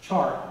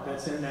chart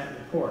that's in that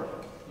report.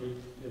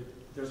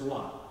 There's a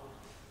lot.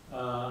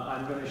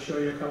 I'm going to show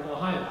you a couple of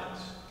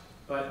highlights,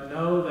 but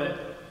know that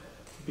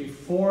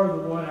before the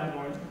ones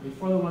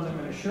I'm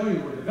going to show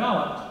you were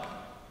developed,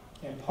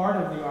 and part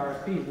of the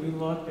RFP, we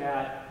looked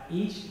at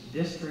each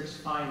district's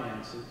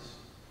finances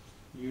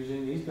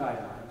using these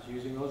guidelines,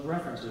 using those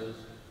references,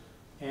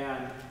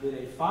 and did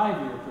a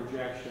 5-year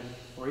projection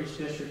for each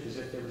district as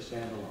if they were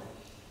standalone.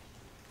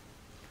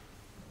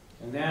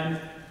 And then,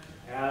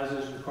 as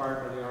is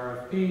required by the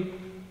RFP,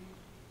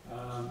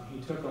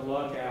 he took a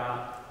look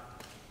at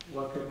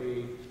what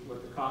the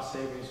cost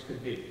savings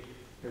could be.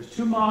 There's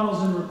 2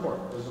 models in the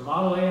report. There's a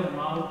Model A and a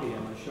Model B.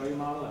 I'm going to show you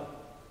Model A,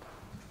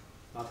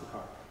 not the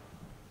car.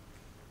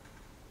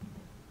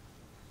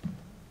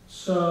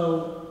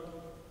 So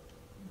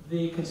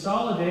the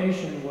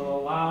consolidation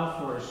will allow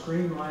for a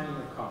streamlining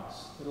of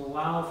costs. It'll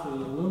allow for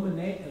the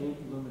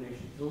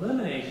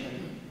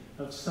elimination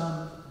of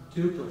some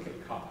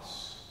duplicate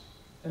costs.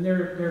 And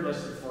they're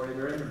listed for you.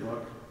 They're in the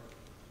book.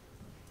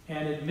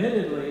 And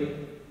admittedly,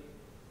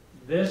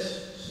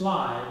 this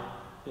slide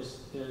is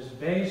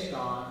based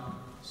on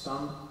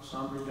some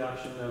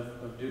reduction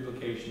of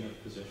duplication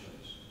of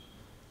positions.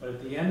 But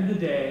at the end of the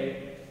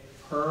day,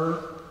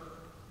 per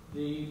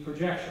the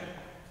projection,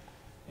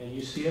 and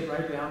you see it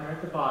right down there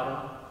at the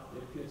bottom,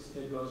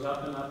 it goes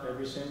up and up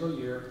every single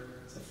year.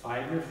 It's a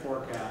 5-year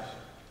forecast.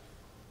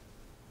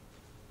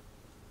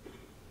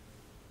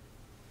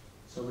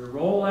 So we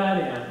roll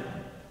that in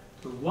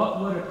to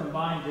what would a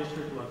combined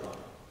district look like.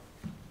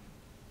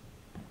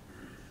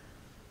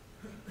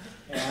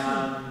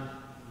 And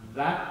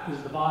that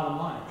is the bottom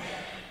line.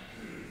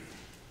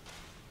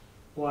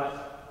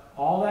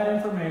 All that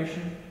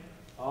information,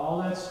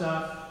 all that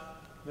stuff,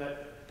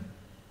 that,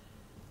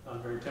 not a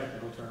very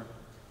technical term,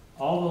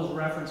 all those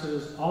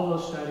references, all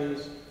those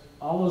studies,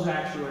 all those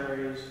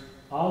actuaries,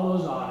 all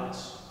those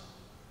audits,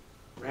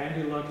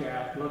 Randy looked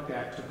at,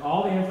 took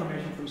all the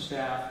information from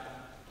staff,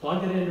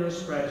 plugged it into a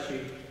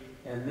spreadsheet,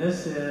 and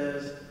this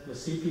is the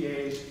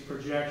CPA's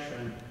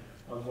projection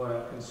of what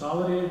a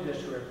consolidated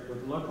district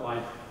would look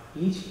like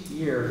each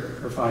year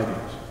for 5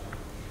 years.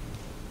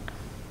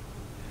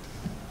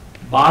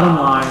 Bottom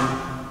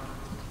line,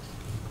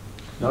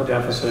 no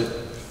deficit,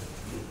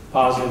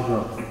 positive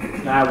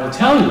growth. Now I will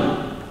tell you,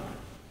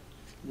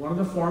 one of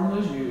the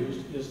formulas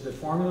used is the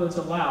formula that's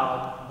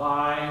allowed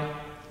by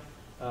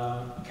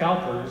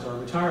CalPERS, our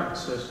retirement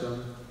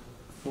system,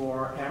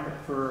 for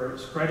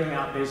spreading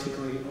out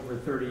basically over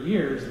 30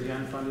 years the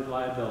unfunded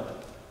liability.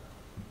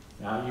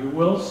 Now you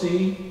will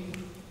see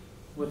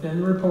within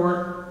the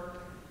report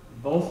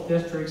both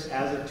districts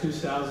as of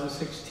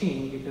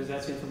 2016, because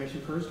that's the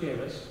information Cruz gave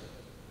us.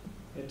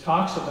 It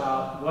talks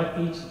about what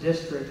each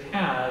district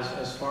has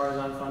as far as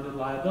unfunded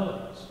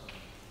liabilities.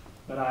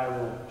 But I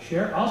will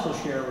also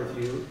share with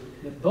you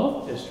that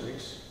both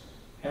districts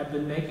have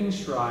been making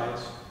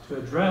strides to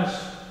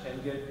address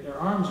and get their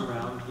arms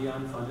around the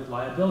unfunded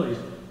liabilities.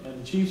 And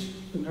the chiefs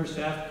and their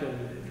staff can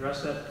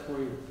address that for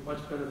you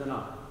much better than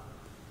I.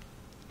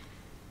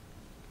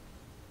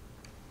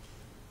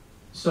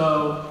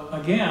 So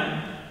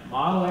again,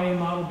 Model A,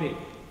 Model B,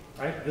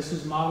 right? This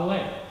is Model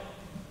A.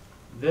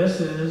 This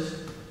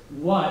is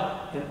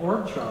what an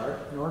org chart,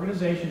 an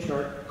organization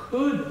chart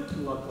could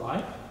look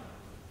like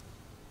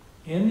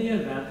in the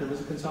event there was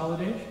a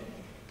consolidation.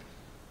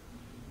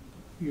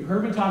 You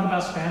heard me talk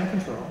about span of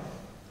control.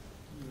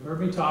 You heard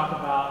me talk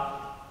about,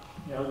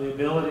 the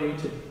ability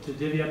to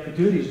divvy up the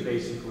duties,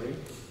 basically.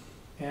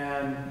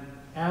 And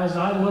as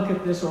I look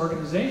at this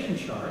organization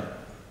chart,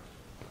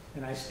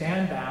 and I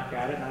stand back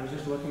at it, and I was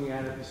just looking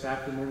at it this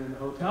afternoon in the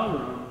hotel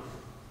room.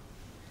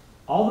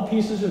 All the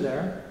pieces are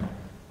there.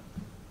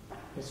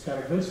 It's got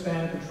a good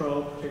span of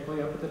control,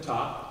 particularly up at the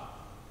top.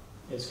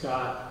 It's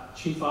got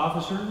chief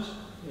officers.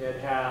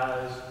 It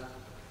has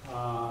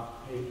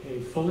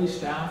a fully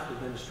staffed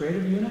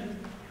administrative unit.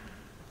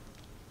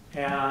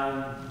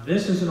 And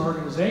this is an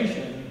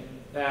organization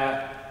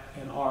that,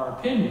 in our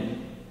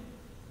opinion,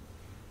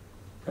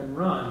 can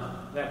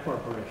run that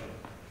corporation,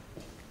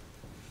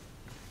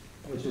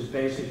 which is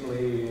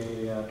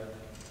basically a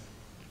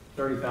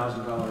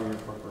 $30,000 a year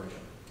corporation.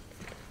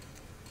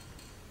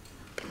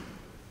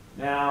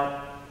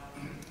 Now,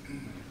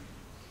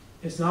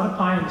 it's not a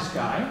pie in the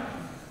sky.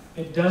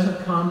 It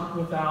doesn't come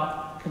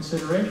without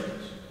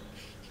considerations.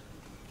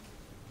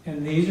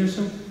 And these are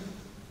some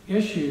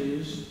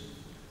issues,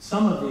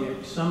 some of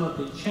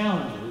the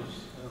challenges,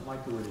 I don't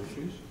like the word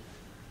issues,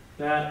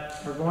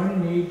 that are going to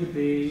need to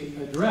be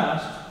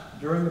addressed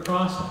during the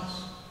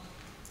process.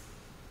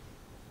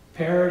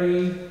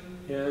 Parity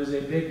is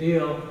a big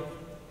deal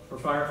for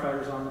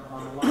firefighters on the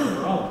line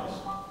for all of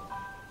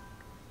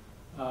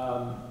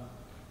us.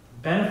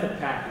 Benefit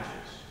packages.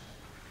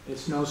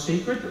 It's no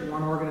secret that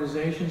one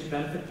organization's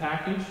benefit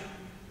package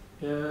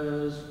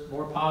is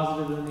more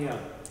positive than the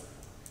other.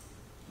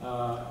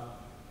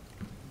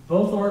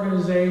 Both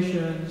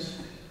organizations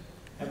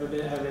we've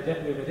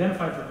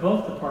identified for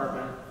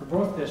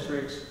both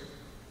districts,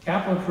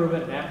 capital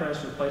improvement and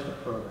apparatus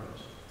replacement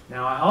programs.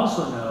 Now, I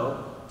also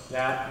know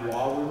that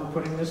while we were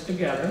putting this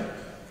together,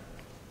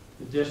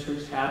 the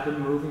districts have been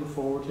moving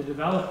forward to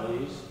develop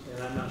these,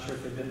 and I'm not sure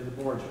if they've been to the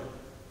board yet.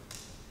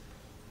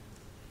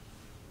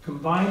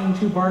 Combining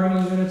two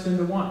bargaining units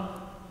into one.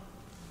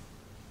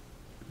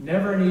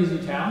 Never an easy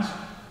task.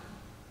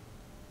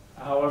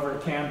 However,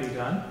 it can be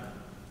done.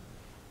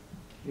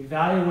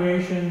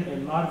 Evaluation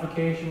and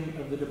modification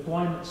of the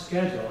deployment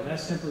schedule, and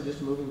that's simply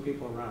just moving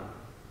people around,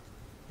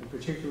 in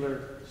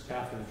particular,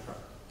 staff in the truck.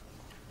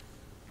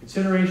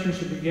 Consideration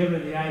should be given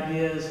to the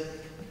ideas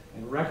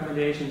and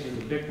recommendations in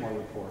the Bickmore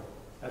report.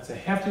 That's a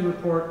hefty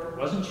report. It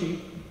wasn't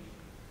cheap.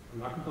 I'm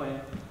not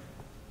complaining.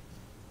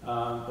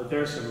 But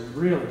there's some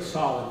really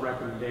solid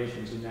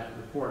recommendations in that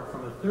report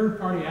from a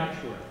third-party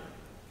actuary.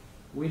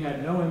 We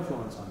had no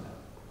influence on that.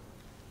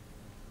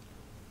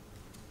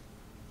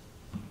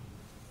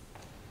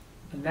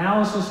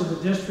 Analysis of the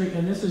district,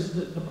 and this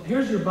is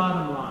here's your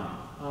bottom line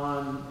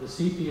on the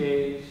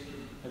CPA's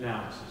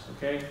analysis,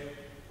 okay?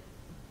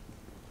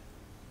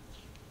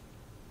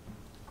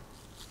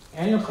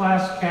 Annual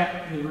class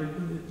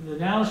the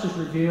analysis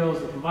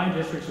reveals the combined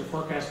districts are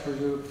forecast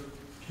to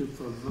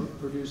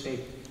produce a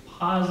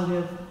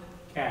positive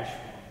cash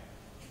flow.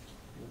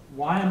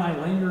 Why am I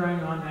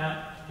lingering on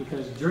that?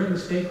 Because during the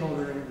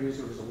stakeholder interviews,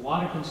 there was a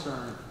lot of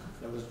concern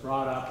that was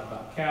brought up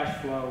about cash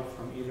flow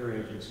from either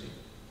agency.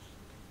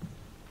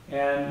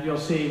 And you'll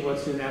see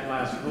what's in that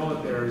last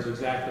bullet there is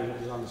exactly what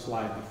was on the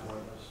slide before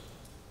this.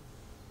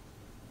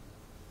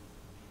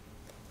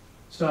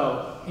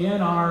 So,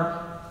 in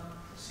our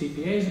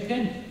CPA's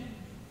opinion,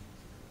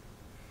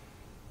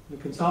 the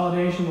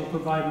consolidation will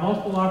provide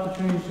multiple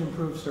opportunities to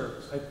improve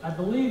service. I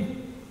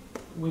believe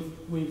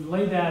we've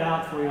laid that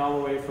out for you all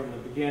the way from the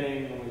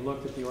beginning when we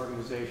looked at the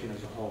organization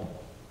as a whole.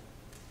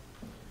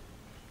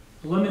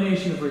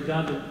 Elimination of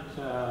redundant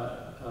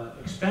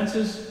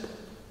expenses,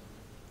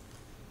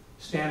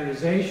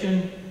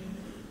 standardization,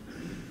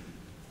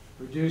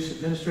 reduce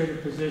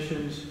administrative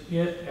positions,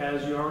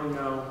 as you already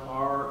know,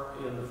 are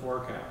in the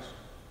forecast.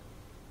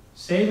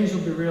 Savings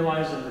will be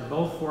realized under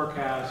both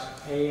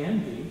forecasts, A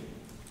and B.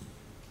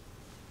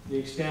 The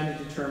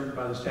extent is determined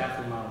by the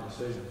staffing model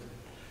decision.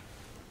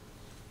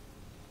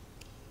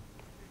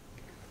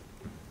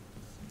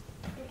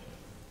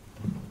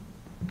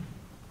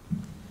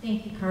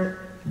 Thank you, Kurt.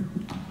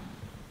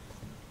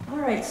 All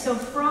right, so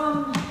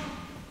from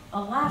a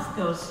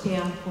LAFCO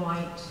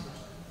standpoint,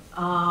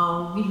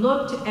 we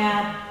looked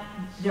at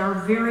there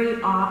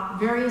are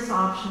various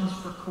options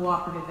for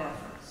cooperative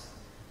efforts.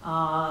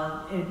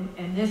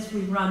 And this,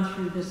 we run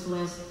through this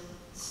list,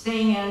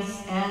 staying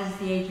as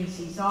the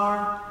agencies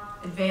are,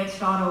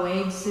 advanced auto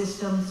aid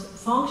systems,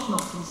 functional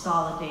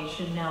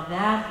consolidation. Now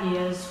that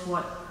is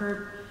what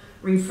Kurt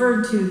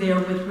referred to there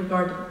with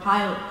regard to the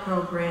pilot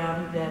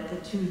program that the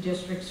two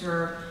districts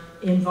are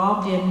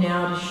involved in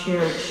now to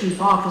share a chief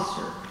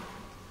officer.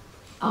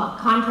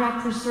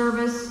 Contract for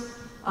service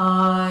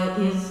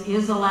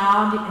is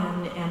allowed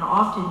and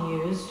often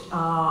used.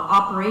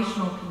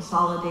 Operational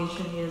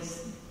consolidation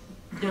is,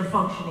 they're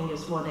functioning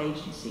as one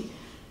agency.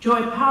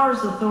 Joint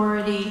Powers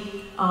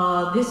Authority,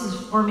 this is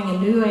forming a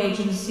new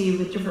agency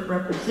with different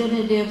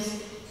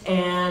representatives,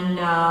 and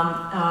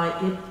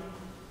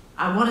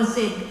I want to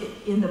say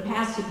in the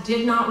past it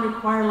did not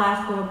require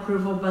LAFCO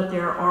approval, but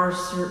there are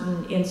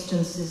certain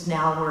instances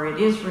now where it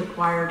is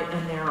required,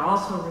 and they're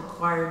also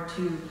required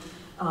to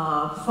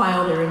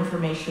file their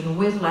information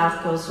with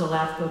LAFCO so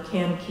LAFCO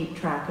can keep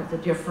track of the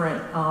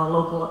different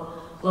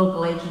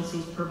local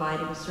agencies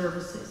providing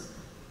services.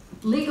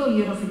 Legal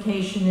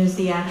unification is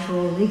the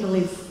actual legally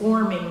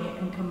forming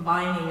and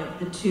combining of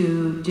the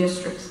two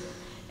districts.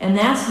 And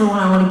that's the one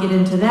I want to get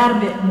into that a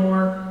bit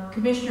more.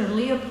 Commissioner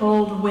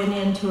Leopold went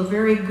into a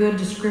very good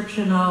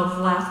description of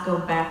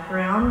LAFCO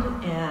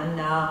background, and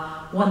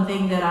one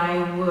thing that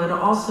I would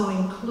also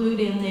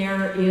include in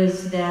there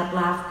is that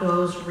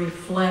LAFCOs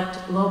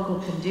reflect local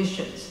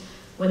conditions.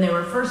 When they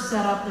were first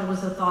set up, there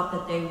was a thought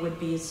that they would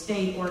be a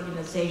state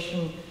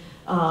organization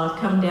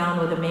come down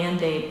with a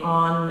mandate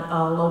on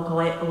local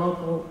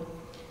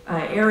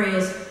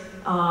areas.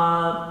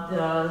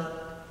 The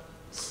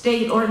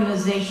state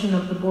organization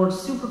of the board of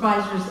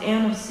supervisors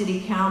and of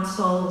city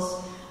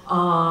councils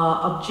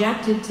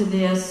objected to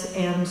this,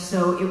 and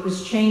so it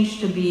was changed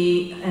to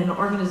be an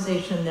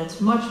organization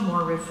that's much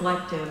more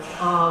reflective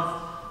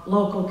of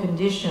local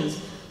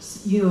conditions.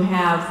 You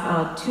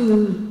have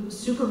two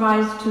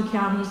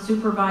county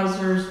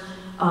supervisors,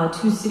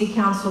 2 city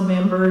council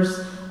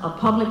members, a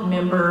public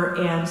member,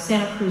 and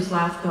Santa Cruz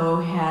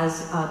LAFCO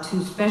has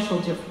 2 special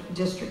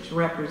district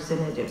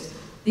representatives.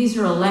 These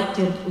are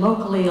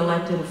locally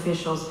elected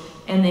officials,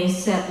 and they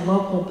set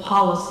local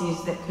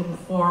policies that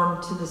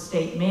conform to the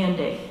state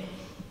mandate.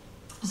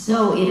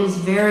 So it is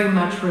very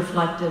much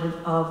reflective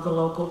of the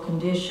local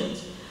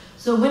conditions.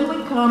 So when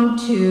we come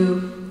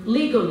to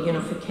legal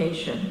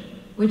unification,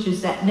 which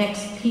is that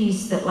next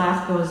piece that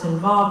LAFCO is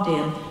involved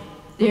in,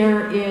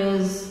 there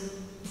is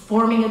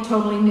forming a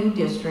totally new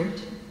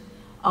district.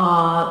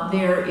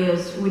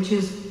 Which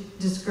is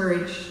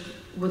discouraged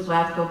with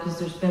LAFCO because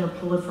there's been a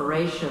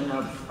proliferation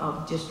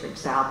of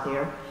districts out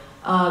there.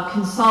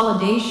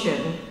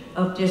 Consolidation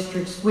of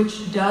districts,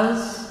 which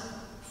does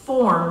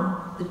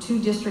form, the 2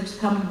 districts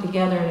coming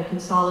together in a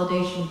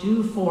consolidation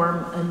do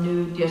form a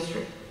new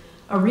district.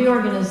 A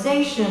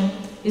reorganization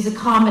is a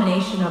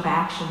combination of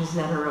actions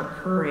that are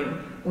occurring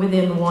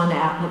within one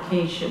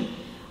application.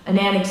 An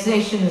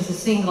annexation is a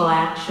single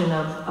action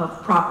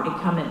of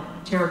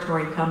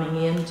territory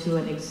coming into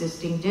an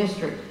existing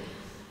district.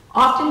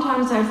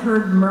 Oftentimes I've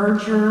heard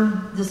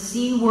merger. The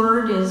C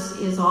word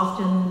is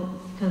often,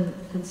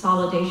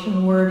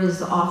 consolidation word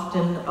is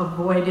often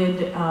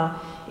avoided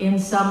in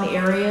some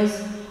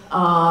areas.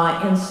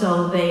 And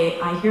so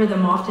I hear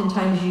them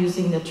oftentimes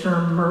using the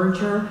term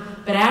merger,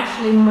 but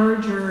actually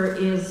merger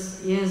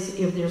is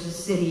if there's a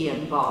city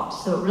involved.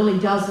 So it really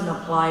doesn't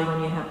apply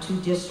when you have 2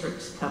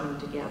 districts coming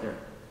together.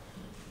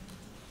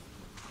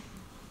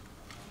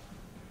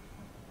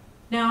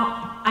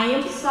 Now, I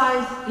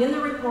emphasize in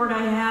the report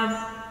I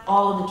have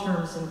all of the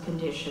terms and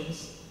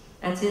conditions.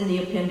 That's in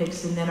the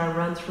appendix, and then I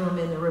run through them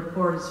in the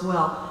report as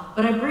well.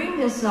 But I bring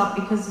this up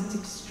because it's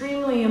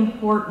extremely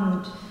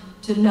important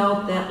to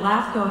note that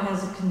LAFCO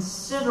has a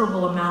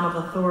considerable amount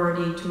of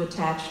authority to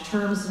attach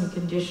terms and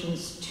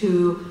conditions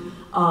to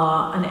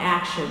an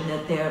action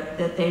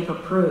that they've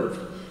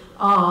approved.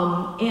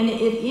 And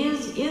it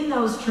is in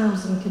those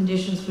terms and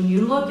conditions, when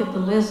you look at the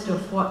list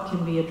of what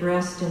can be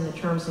addressed in the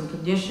terms and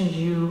conditions,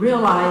 you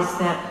realize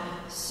that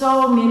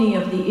so many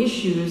of the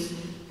issues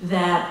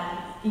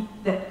that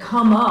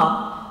come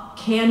up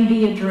can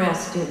be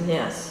addressed in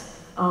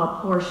this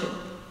portion.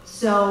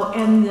 So,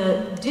 and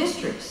the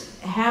districts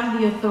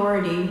have the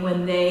authority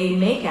when they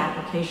make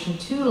application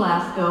to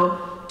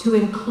LAFCO to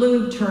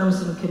include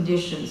terms and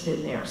conditions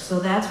in there. So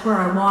that's where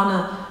I want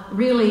to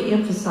really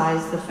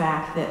emphasize the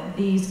fact that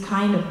these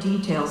kind of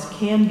details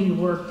can be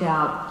worked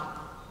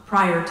out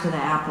prior to the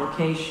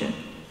application.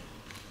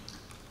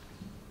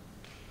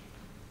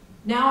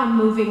 Now I'm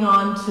moving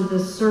on to the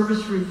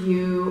service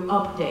review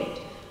update.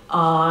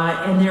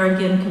 And there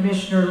again,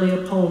 Commissioner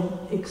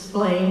Leopold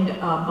explained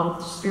both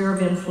the sphere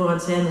of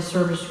influence and the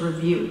service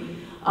review.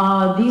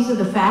 These are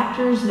the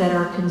factors that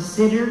are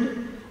considered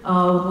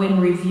when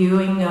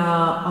reviewing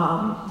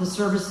the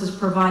services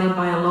provided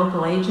by a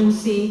local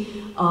agency.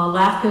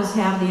 LAFCOs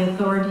have the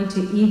authority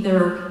to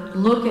either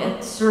look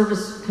at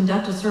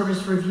conduct a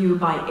service review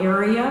by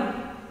area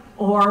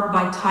or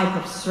by type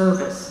of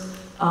service.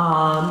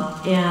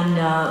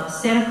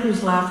 Santa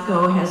Cruz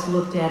LAFCO has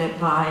looked at it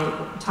by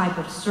type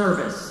of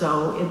service.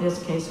 So in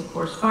this case, of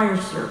course, fire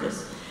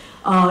service.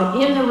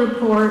 In the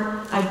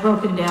report, I've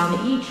broken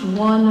down each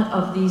one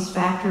of these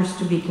factors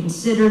to be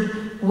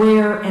considered,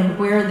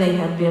 where they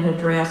have been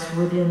addressed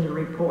within the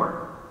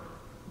report.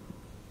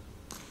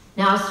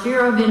 Now,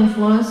 sphere of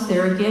influence,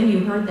 there again, you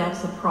heard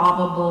that's the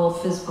probable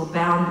physical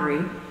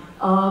boundary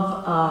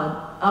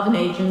of an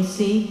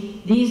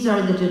agency. These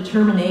are the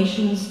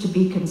determinations to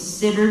be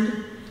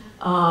considered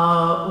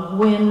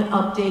when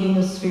updating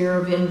a sphere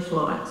of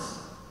influence.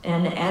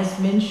 And as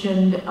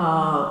mentioned,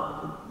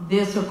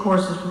 this, of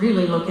course, is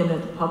really looking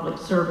at the public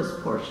service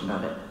portion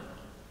of it.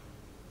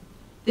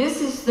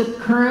 This is the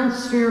current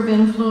sphere of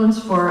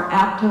influence for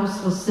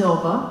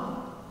Aptos-LaSelva.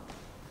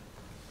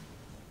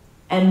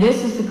 And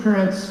this is the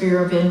current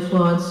sphere of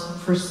influence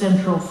for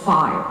Central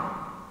Fire.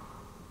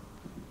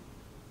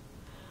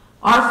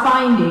 Our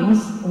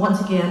findings,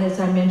 once again, as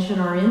I mentioned,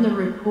 are in the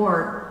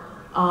report,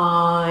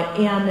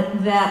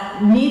 and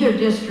that neither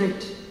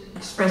district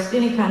expressed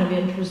any kind of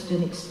interest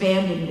in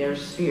expanding their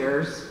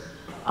spheres.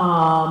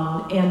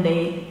 And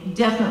they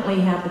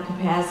definitely have the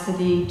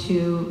capacity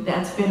to,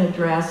 that's been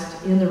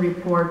addressed in the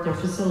report, their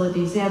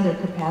facilities and their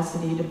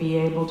capacity to be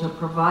able to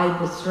provide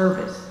the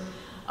service.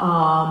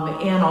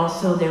 And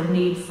also their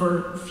need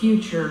for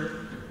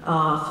future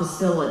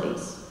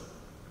facilities.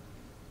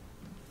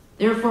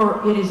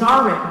 Therefore, it is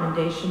our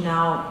recommendation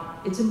now.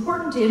 It's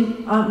important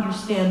to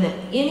understand that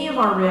any of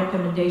our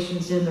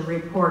recommendations in the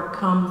report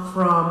come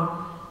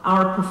from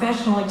our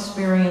professional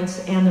experience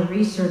and the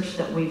research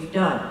that we've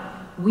done.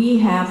 We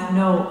have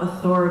no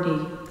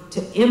authority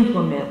to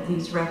implement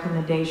these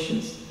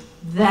recommendations.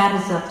 That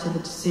is up to the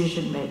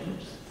decision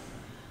makers.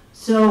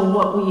 So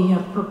what we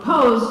have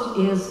proposed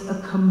is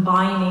a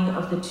combining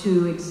of the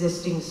two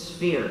existing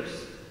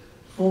spheres.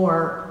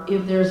 For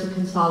if there's a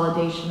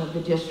consolidation of the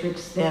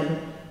districts,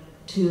 then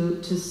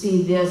to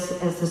see this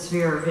as the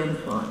sphere of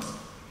influence.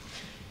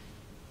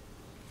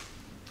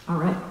 All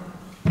right.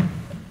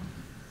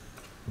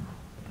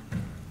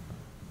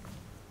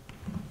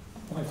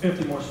 Only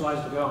 50 more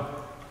slides to go.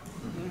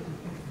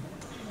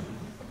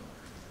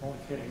 Only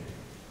kidding.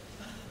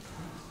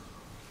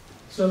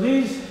 So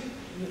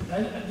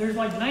there's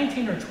like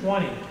 19 or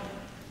 20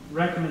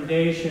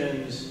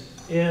 recommendations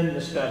in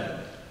the study.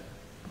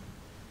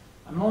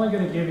 I'm only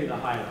going to give you the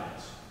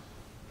highlights.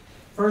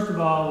 First of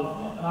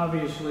all,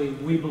 obviously,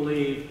 we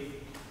believe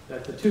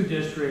that the two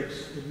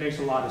districts, it makes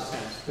a lot of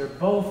sense. They're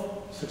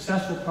both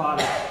successful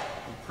products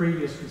of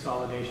previous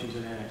consolidations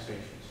and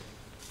annexations.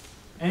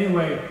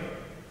 Anyway,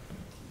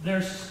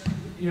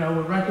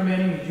 we're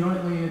recommending to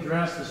jointly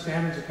address the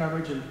standards of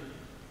coverage and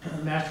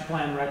master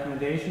plan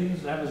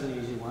recommendations. That was an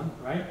easy one,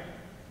 right?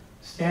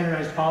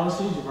 Standardized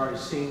policies, you've already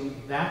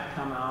seen that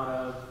come out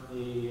of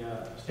the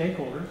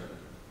stakeholders.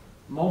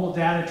 Mobile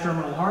data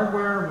terminal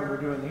hardware, when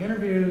we're doing the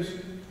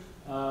interviews,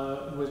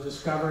 was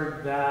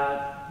discovered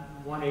that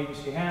one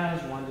agency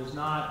has, one does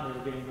not, and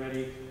they're getting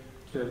ready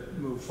to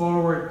move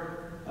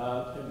forward.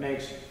 It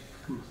makes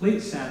complete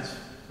sense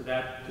for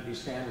that to be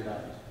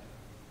standardized.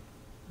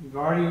 You've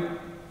already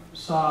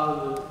saw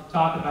the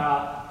talk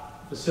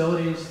about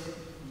facilities.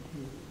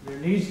 There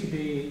needs to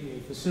be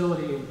a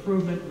facility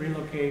improvement,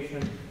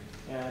 relocation,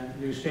 and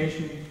new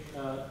station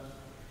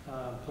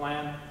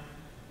plan,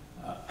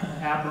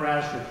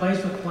 apparatus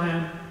replacement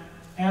plan.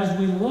 As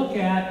we look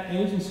at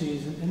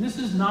agencies, and this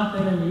is not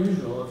that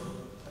unusual,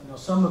 I know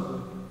some of the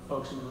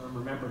folks in the room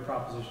remember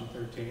Proposition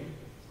 13.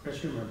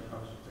 Chris, you remember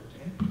Proposition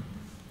 13.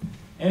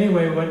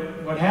 Anyway,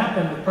 what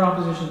happened with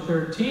Proposition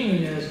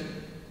 13 is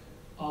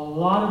a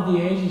lot of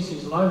the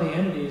agencies, a lot of the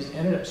entities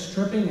ended up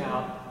stripping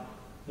out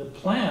the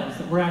plans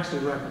that we're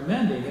actually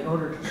recommending in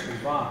order to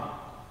survive.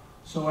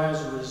 So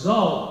as a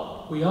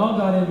result, we all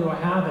got into a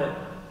habit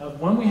of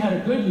when we had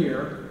a good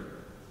year,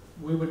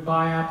 we would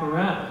buy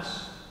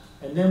apparatus.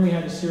 And then we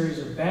had a series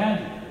of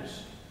bad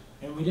years,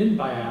 and we didn't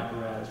buy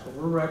apparatus. What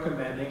we're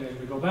recommending is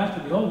we go back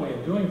to the old way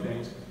of doing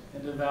things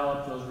and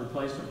develop those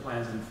replacement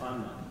plans and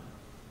fund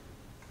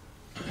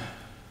them.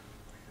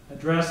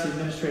 Address the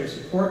administrative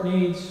support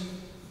needs,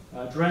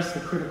 address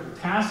the critical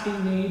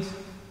tasking needs.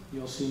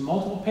 You'll see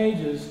multiple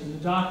pages in the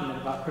document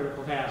about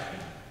critical tasking.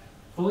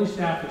 Fully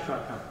staffed the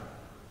truck company.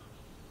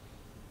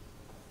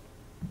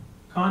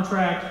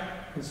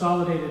 Contract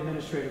consolidated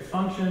administrative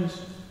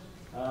functions.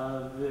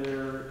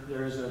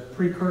 There's a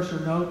precursor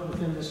note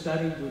within the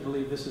study. We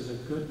believe this is a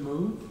good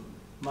move,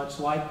 much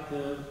like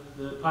the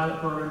pilot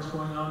programs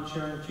going on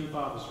sharing with chief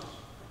officers.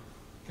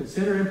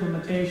 Consider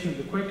implementation of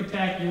the quick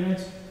attack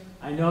units.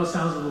 I know it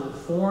sounds a little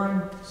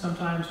foreign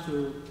sometimes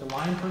to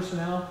line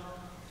personnel.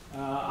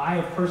 I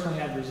have personally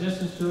had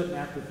resistance to it, and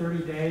after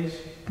 30 days,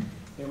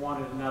 they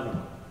wanted another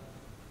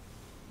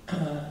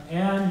one.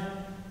 And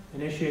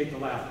initiate the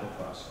LAFCO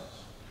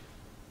process.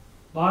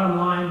 Bottom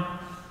line,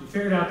 you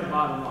figured out the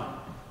bottom line.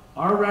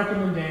 Our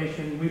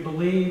recommendation, we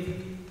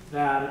believe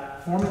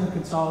that forming a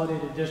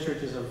consolidated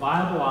district is a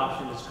viable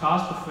option, it's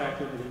cost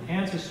effective, it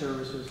enhances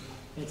services,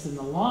 it's in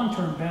the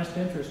long-term best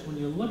interest when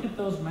you look at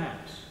those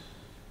maps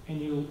and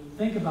you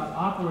think about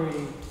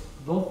operating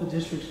both the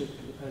districts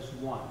as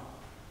one.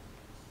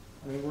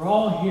 I mean, we're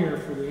all here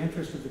for the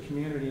interest of the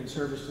community and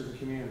service to the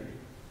community.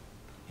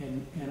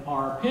 In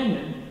our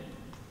opinion,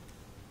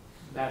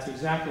 that's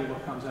exactly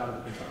what comes out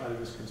of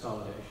this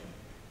consolidation.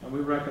 And we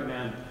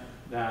recommend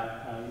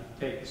that you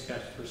take the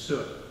steps to pursue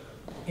it.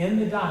 In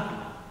the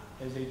document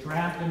is a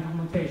draft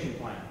implementation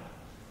plan.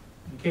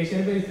 In case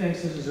anybody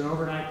thinks this is an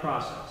overnight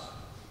process,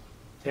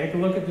 take a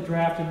look at the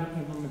draft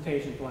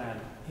implementation plan.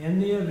 In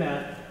the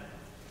event,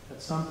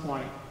 at some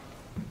point,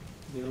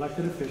 the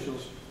elected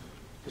officials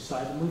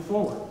decide to move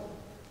forward,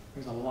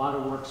 there's a lot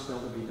of work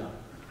still to be done.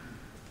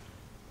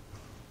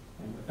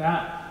 And with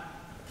that,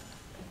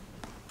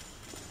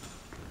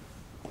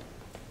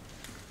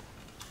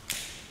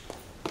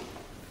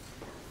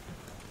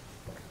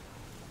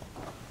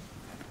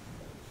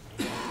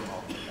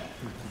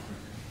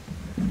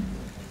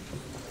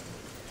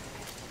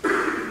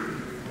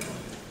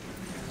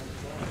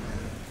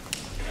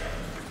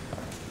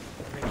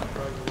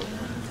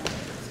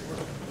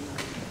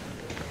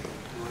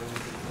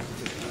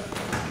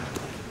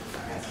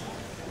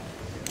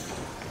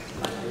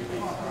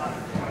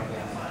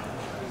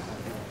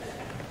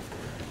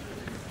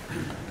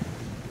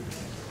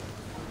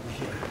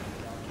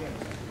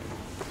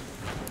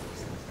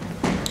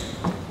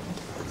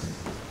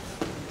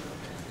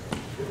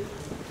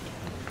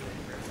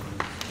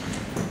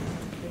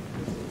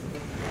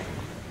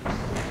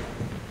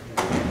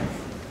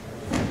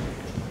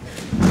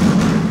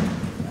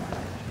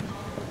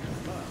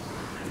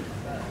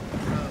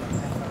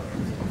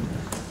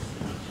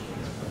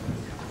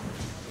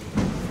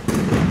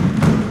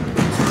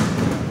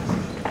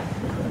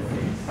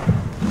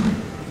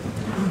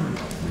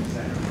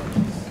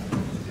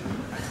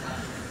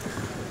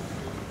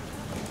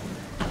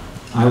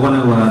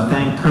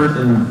 thank Kurt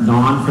and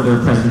Dawn for their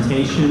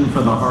presentation,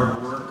 for the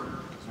hard work.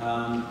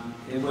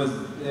 It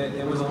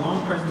was a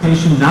long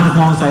presentation, not as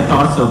long as I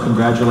thought, so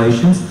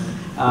congratulations.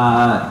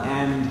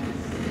 And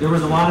there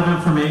was a lot of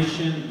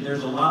information.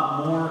 There's a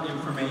lot more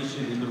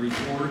information in the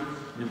report,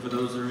 and for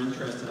those who are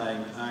interested,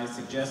 I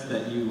suggest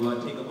that you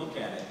take a look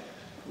at it.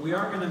 We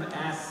are going to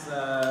ask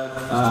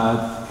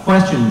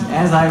questions.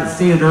 As I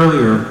stated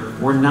earlier,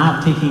 we're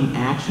not taking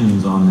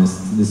actions on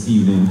this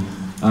evening.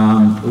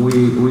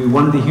 We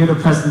wanted to hear the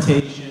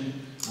presentation.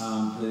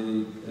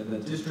 The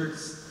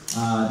districts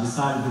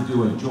decided to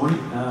do a joint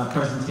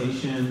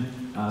presentation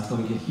so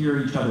we could hear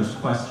each other's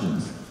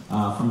questions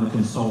from the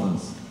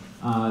consultants.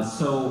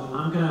 So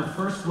I'm going to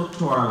first look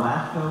to our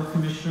LAFCO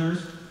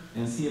commissioners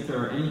and see if there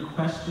are any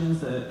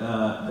questions that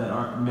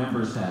our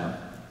members have.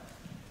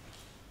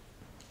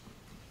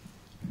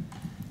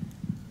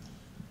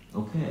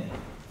 Okay.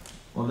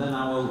 Well, then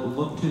I will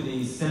look to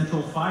the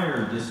Central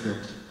Fire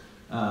District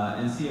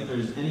and see if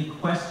there's any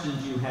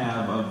questions you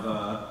have of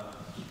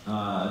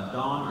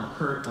Dawn or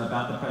Kurt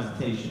about the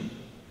presentation.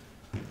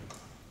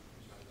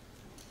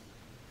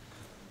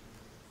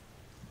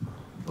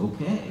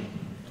 Okay.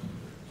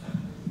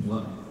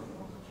 Well,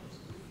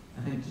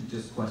 I think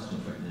just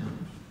questions right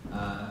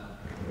now.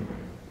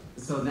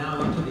 So now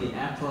look to the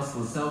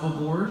Aptos-LaSelva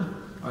board.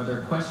 Are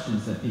there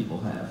questions that people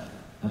have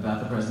about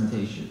the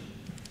presentation?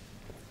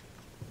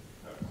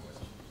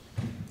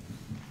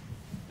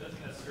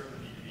 Doesn't necessarily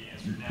need to be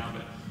answered now,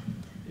 but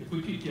if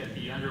we could get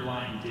the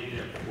underlying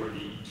data for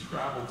the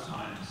travel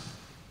times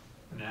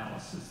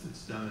analysis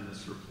that's done in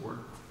this report.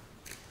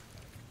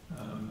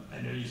 I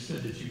know you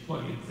said that you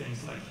plug in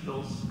things like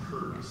hills,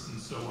 curves, and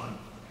so on,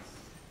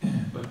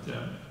 but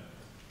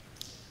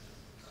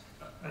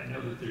I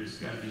know that there's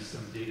got to be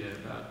some data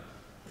about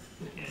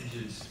the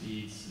engine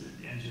speeds,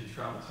 the engine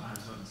travel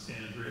times on San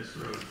Andreas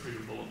Road,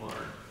 Freedom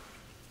Boulevard,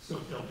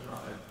 Soapdale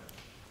Drive.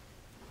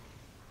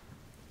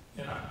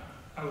 And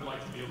I would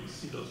like to be able to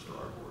see those for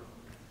our board.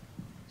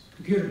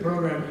 Computer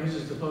program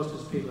uses the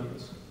posted speed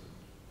limits.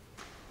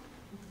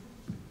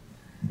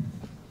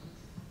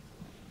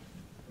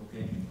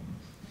 Okay.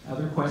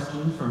 Other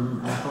questions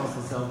from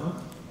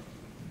Aptos-LaSelva?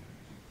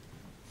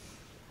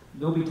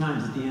 There'll be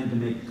times at the end to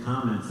make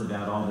comments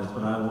about all this,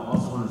 but I will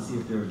also want to see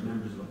if there's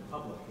members of the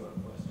public who have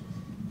questions.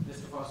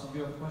 Mr. Foster, do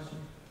you have a question?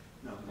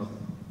 No. Okay.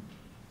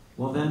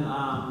 Well, then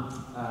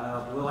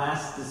we'll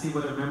ask to see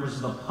whether members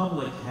of the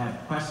public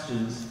have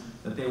questions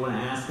that they want to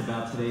ask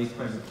about today's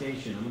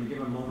presentation. I'm going to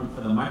give a moment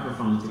for the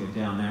microphones to get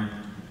down there.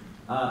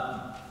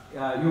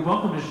 You're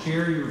welcome to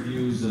share your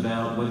views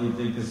about whether you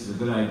think this is a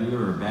good idea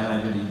or a bad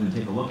idea to even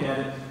take a look at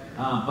it.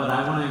 But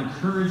I want to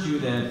encourage you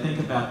to think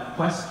about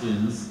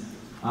questions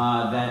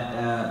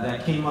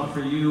that came up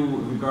for you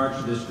in regard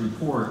to this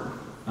report,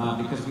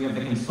 because we have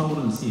the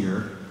consultants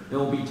here. There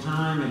will be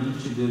time at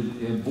each of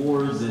the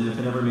boards, and if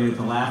it ever made it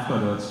to LAFCO,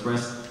 to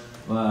express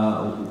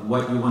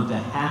what you want to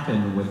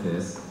happen with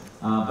this.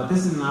 But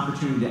this is an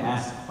opportunity to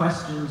ask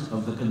questions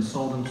of the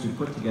consultants who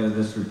put together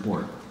this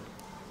report.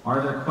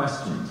 Are there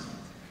questions?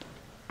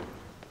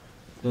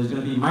 There's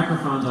going to be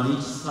microphones on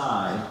each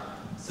side,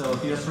 so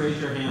if you just raise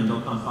your hand,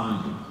 they'll come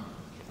find you.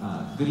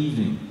 Good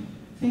evening.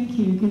 Thank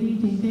you. Good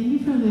evening. Thank you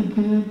for the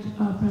good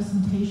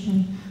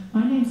presentation.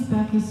 My name is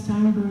Becky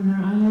Steinbruner.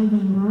 I live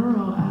in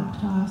rural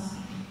Aptos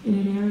in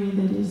an area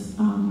that is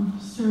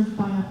served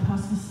by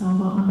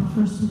Aptos-LaSelva on the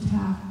first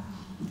attack.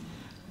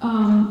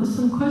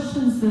 Some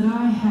questions that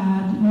I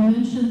had, you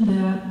mentioned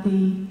that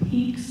the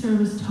peak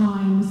service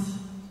times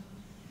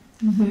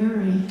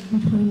vary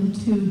between the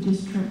two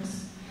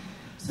districts.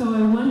 So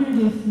I wondered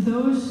if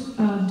those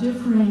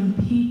differing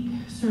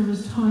peak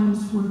service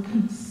times were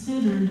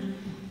considered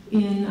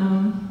in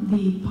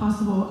the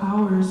possible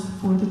hours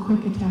for the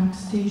quick attack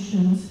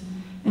stations,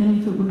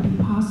 and if it would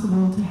be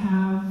possible to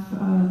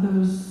have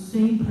those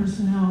same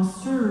personnel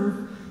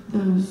serve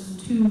those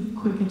two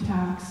quick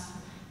attacks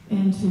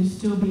and to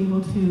still be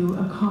able to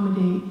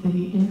accommodate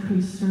the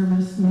increased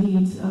service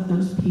needs of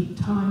those peak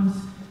times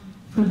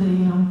for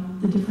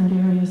the different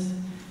areas.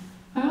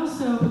 I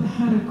also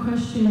had a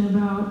question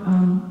about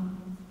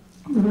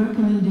the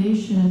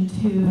recommendation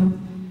to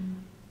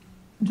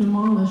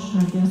demolish,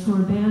 I guess,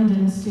 or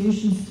abandon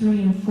stations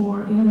 3 and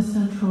 4 in the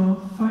Central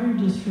Fire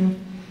District,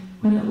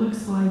 when it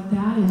looks like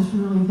that is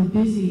really the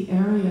busy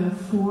area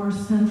for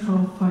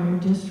Central Fire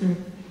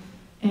District.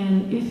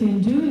 And if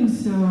in doing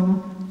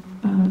so,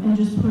 and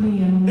just putting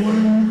in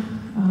one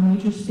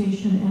major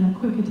station and a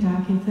quick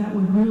attack, if that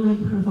would really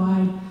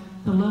provide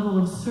the level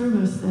of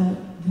service that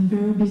the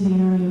very busy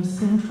area of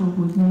Central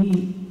would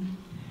need.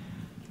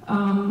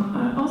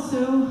 I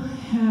also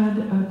had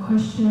a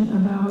question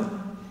about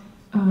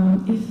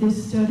if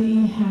this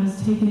study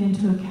has taken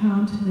into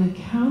account the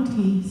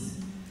county's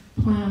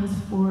plans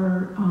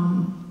for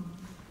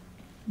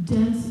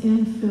dense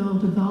infill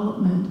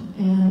development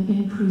and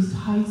increased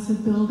heights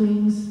of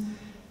buildings,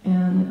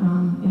 and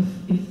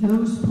if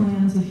those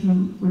plans, if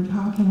you were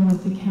talking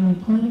with the county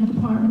planning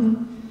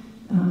department,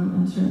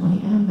 and certainly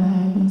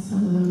AMBAG and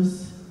some of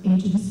those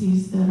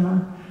agencies that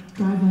are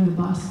driving the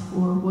bus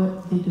for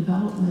what the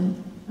development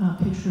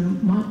picture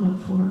might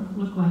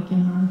look like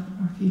in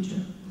our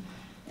future,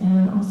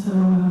 and also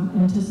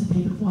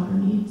anticipated water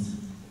needs.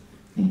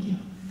 Thank you.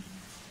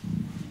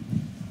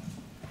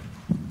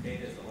 Okay,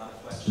 there's a lot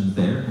of questions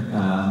there.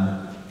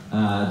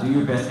 Do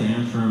your best to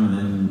answer them,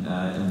 and then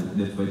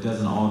and if it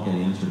doesn't all get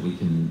answered, we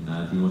can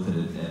deal with it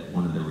at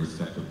one of their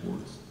respective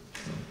boards.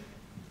 So.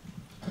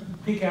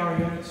 Peak hour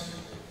units,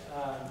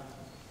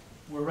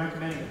 we're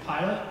recommending a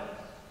pilot,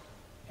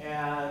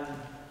 and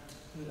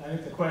I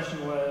think the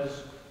question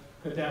was,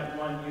 could that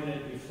one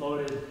unit be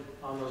floated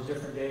on those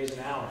different days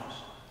and hours?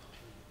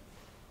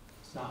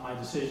 It's not my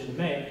decision to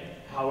make.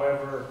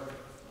 However,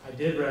 I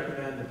did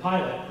recommend the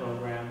pilot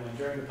program, and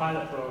during the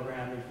pilot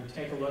program, if you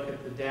take a look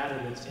at the data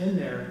that's in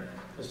there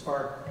as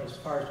far as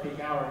peak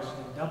hours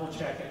and double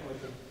check it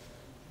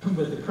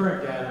with the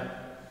current data,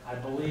 I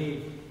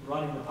believe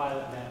running the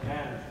pilot in that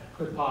manner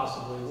could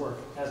possibly work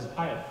as a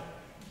pilot.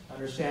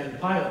 Understand the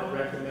pilot, we're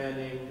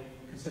recommending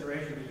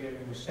consideration to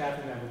giving with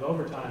staffing that with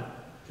overtime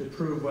to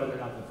prove whether or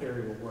not the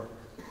theory will work.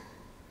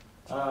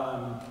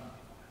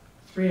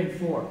 3 and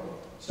 4.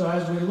 So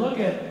as we look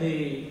at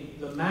the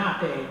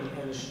mapping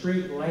and the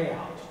street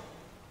layout,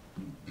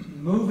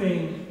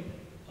 moving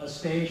a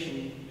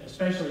station,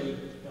 especially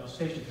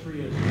Station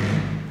 3 is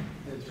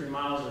within 3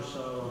 miles or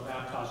so of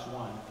Aptos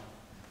 1.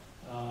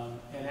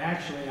 And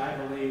actually, I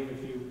believe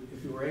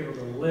if you were able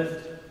to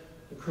lift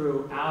the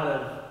crew out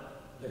of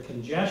the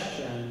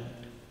congestion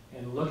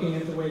and looking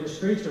at the way the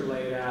streets are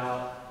laid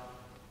out,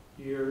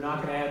 you're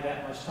not going to add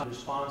that much time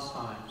response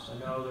times. I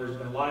know there's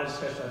been a lot of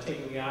discussion about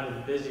taking you out of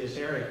the busiest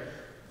area,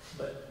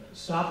 but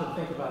stop and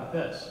think about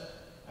this.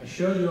 I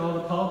showed you all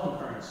the call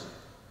concurrency.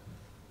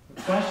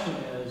 The question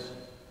is,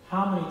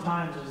 how many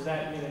times is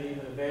that unit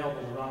even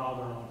available to run all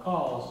their own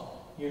calls?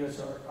 Units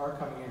are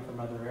coming in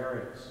from other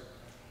areas.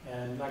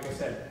 And like I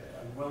said,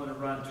 I'm willing to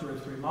run 2 or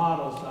 3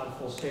 models, not a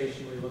full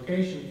station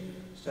relocation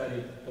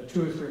study, but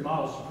 2 or 3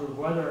 models to prove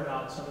whether or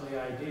not some of the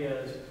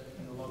ideas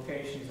and the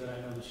locations that I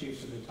know the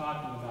chiefs have been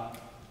talking about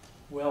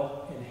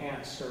will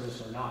enhance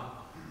service or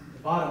not.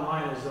 The bottom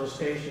line is those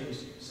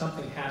stations,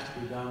 something has to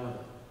be done with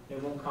it.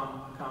 It won't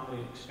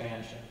accommodate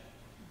expansion.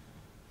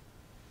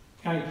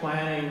 County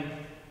planning,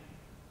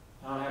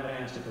 I don't have an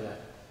answer for that.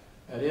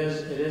 It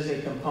is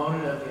a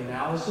component of the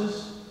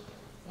analysis,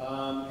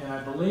 and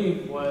I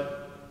believe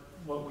what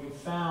we've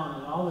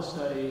found in all the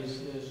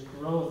studies is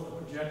growth,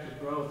 projected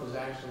growth is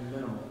actually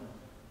minimal.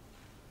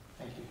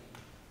 Thank you.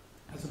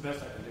 That's the best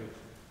I can do.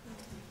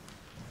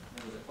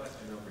 There was a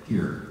question over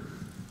here.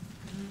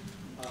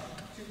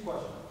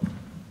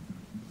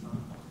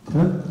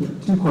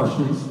 2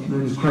 questions. My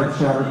name is Craig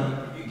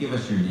Chatterton. You give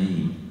us your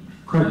name.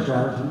 Craig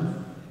Chatterton.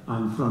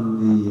 I'm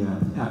from the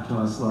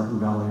Aptos-Larkin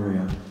Valley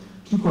area.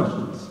 2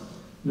 questions.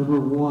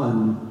 Number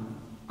 1,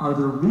 are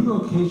there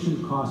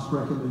relocation the costs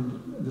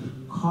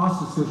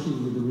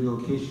associated with the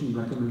relocation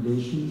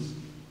recommendations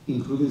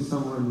included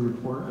somewhere in the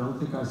report? I don't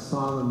think I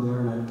saw them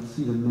there, and I didn't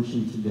see them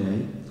mentioned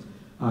today.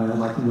 I'd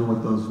like to know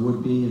what those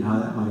would be and how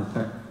that might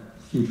affect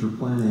future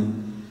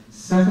planning.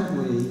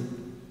 Secondly,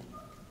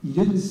 you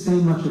didn't say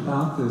much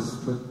about this,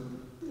 but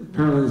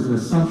apparently there's an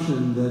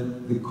assumption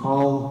that the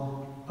call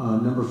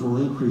numbers will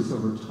increase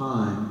over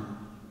time,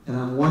 and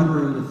I'm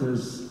wondering if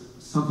there's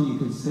something you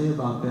can say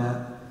about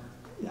that.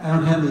 I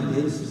don't have any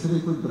data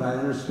specifically, but I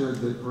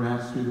understood that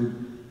perhaps due to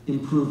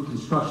improved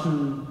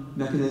construction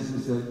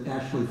mechanisms that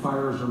actually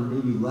fires are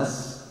maybe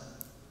less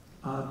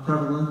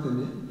prevalent,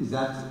 and is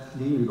that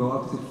continuing to go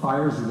up? Is it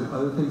fires? Is it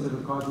other things that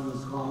are causing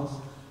those calls?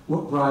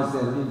 What drives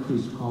that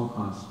increased call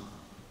cost?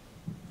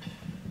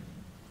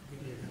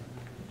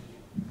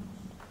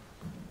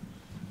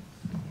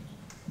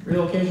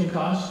 Relocation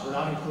costs were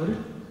not included.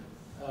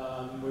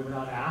 We were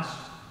not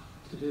asked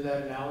to do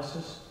that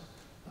analysis.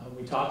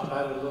 We talked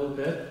about it a little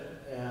bit,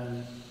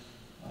 and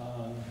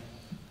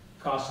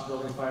cost of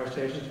building fire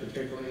stations,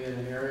 particularly in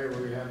an area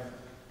where we have a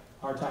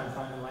hard time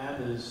finding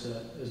land, is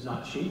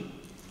not cheap.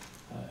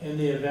 In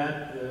the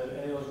event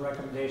any of those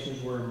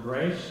recommendations were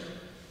embraced,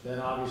 then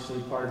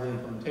obviously part of the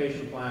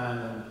implementation plan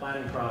and the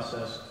planning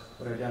process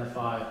would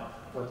identify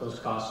what those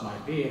costs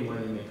might be and where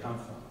they may come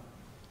from.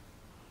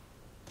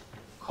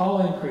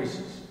 Call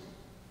increases.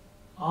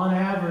 On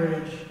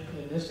average,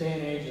 in this day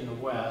and age in the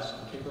West,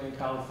 particularly in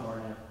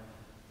California,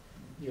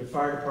 your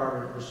fire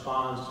department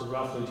responds to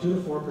roughly 2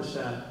 to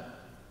 4%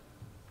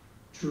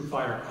 true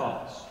fire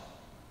calls.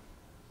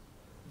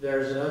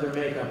 There's another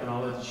makeup, and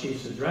I'll let the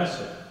chiefs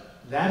address it.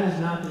 That is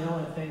not the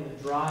only thing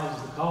that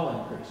drives the call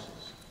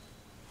increases.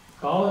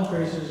 Call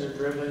increases are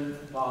driven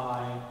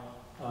by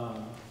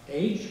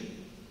age,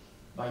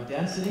 by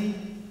density,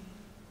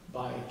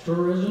 by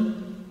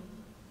tourism,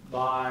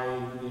 by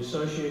the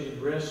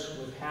associated risks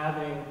with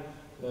having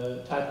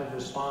the type of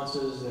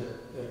responses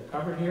that are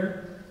covered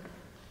here.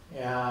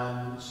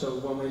 And so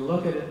when we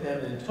look at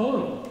them in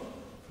total,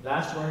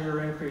 that's where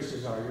your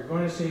increases are. You're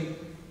going to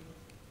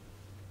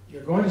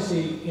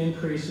see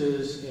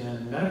increases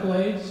in medical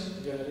aids,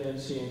 you're going to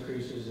see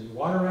increases in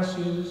water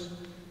rescues,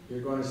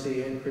 you're going to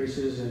see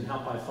increases in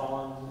help by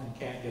fallen and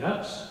can't get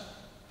ups.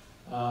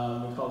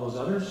 We call those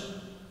others.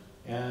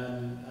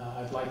 And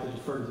I'd like to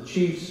defer to the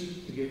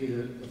chiefs to give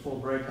you the full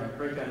breakdown. The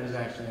breakdown is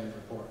actually in the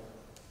report.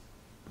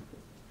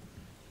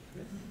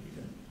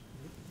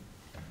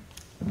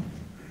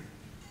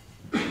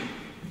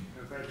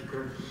 Thank you,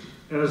 Kurt.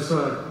 As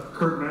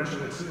Kurt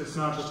mentioned, it's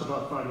not just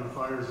about fighting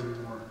fires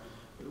anymore.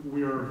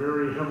 We are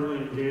very heavily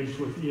engaged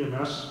with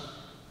EMS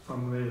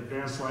from the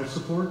advanced life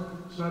support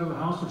side of the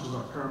house, which is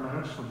our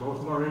paramedics from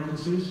both of our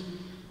agencies.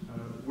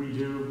 We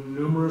do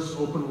numerous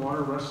open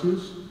water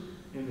rescues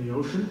in the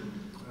ocean.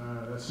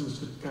 That seems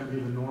to kind of be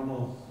the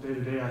normal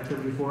day-to-day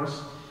activity for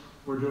us.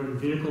 We're doing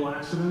vehicle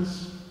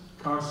accidents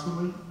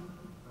constantly.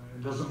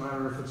 It doesn't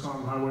matter if it's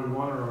on Highway 1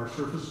 or our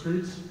surface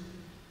streets.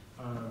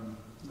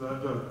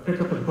 The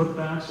pickup and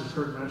putbacks, as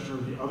Kurt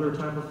mentioned, or the other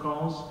type of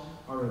calls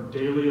are a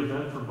daily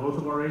event for both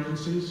of our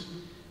agencies.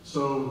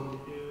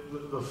 So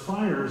the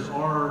fires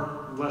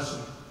are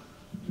lessening,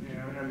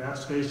 and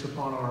that's based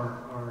upon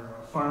our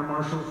fire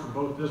marshal for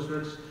both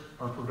districts,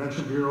 our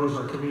prevention bureaus,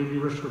 our community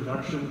risk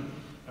reduction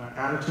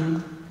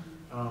attitude.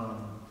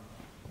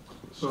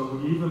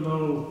 So even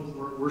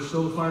though we're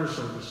still the fire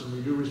service and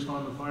we do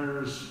respond to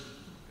fires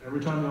every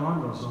time the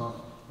alarm goes off,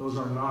 those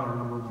are not our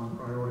number one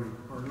priority.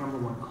 Our number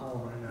one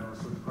call right now is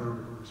the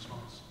priority for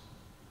response.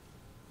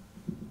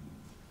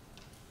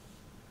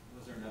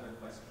 Was there another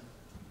question?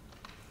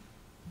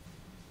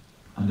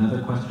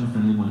 Another question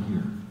from anyone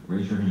here?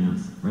 Raise your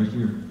hands. Right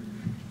here.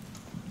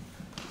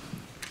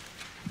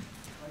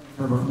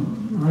 I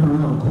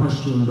don't have a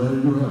question, but I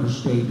do have a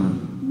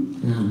statement.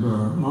 And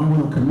I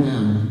want to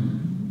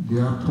commend the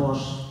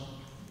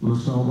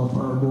Aptos-LaSelva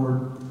Fire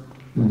Board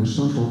and the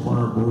Central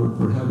Fire Board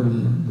for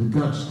having the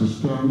guts to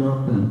stand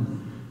up and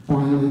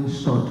finally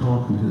start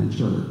talking to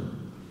each other.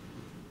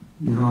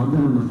 You know, I've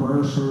been in the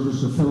fire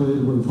service,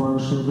 affiliated with the fire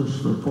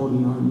service for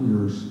 49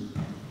 years.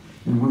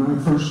 And when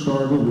I first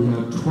started, we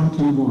had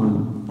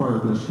 21 fire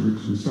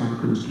districts in Santa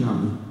Cruz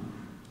County,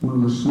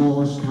 one of the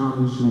smallest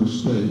counties in the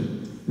state,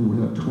 and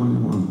we had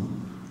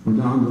 21. We're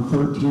down to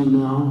 13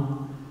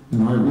 now,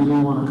 and I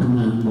really want to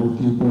commend both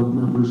you board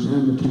members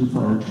and the two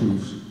fire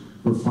chiefs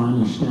for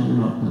finally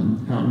standing up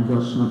and having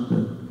guts enough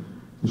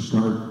to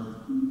start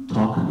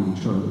talking to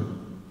each other.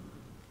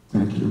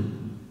 Thank you.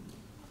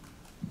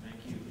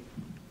 Thank you.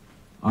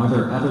 Are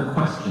there other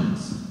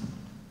questions?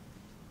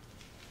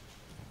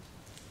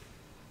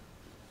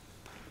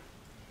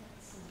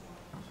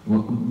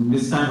 Well,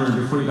 Ms. Steinberg,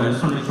 before you go, I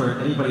just want to make sure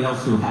anybody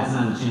else who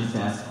hasn't had a chance to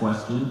ask a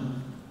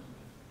question,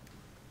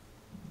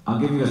 I'll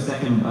give you a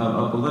second.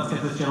 Let's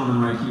get this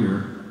gentleman right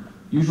here.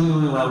 Usually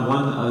only allow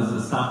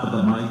one stop at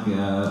the mic,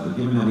 but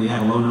given that we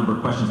have a low number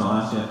of questions,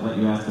 I'll let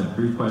you ask a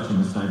brief question,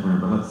 Ms. Steinberg,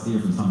 but let's hear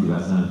from somebody who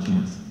hasn't had a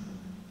chance.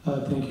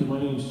 Thank you. My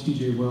name is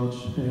TJ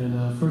Welch,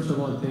 and first I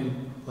want to thank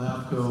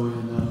LAFCO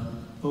and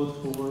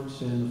both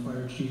boards and the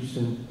fire chiefs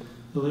and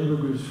the labor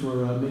groups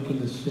for making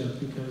this step,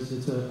 because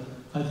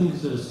I think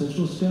it's an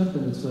essential step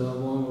and it's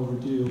long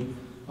overdue.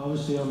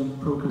 Obviously, I'm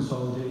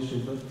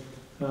pro-consolidation, but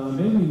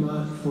maybe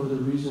not for the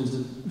reasons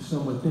that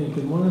some would think.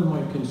 And one of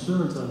my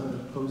concerns, I'm going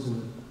to pose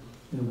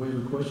in a way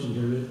of a question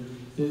here,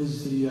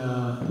 is the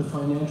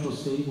financial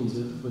savings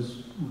that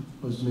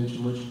was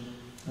mentioned, which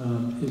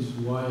is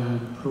why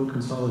I'm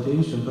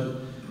pro-consolidation, but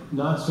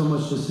not so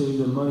much to save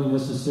the money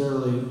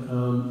necessarily,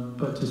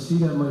 but to see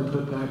that money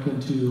put back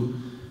into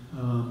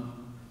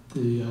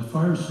the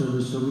fire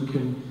service so we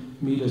can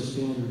meet a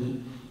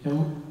standard.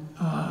 And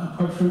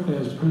quite frankly, I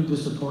was pretty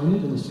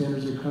disappointed in the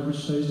standards of coverage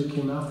studies that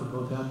came out for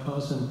both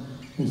Aptos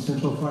and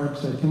Central Fire,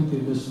 because I think they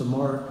missed the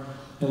mark.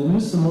 And they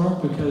missed the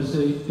mark because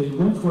they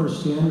went for a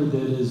standard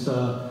that is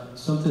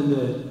something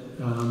that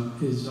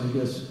is, I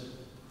guess,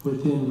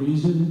 within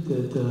reason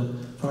that the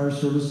fire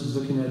service is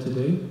looking at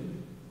today.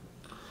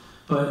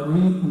 But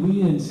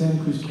we in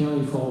Santa Cruz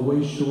County fall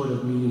way short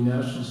of meeting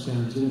national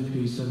standards,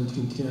 NFPA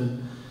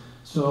 1710.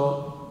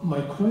 So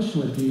my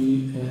question would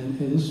be, and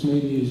this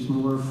maybe is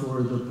more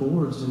for the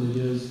boards than it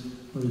is,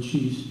 or the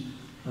chiefs,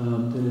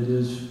 than it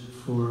is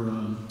for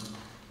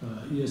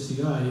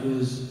ESCI,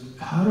 is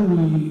how do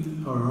we,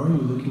 or are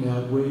you looking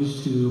at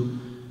ways to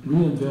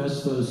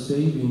reinvest those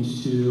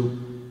savings to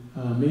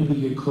maybe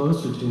get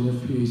closer to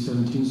NFPA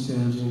 17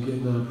 standards and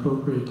get the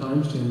appropriate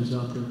time standards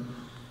out there?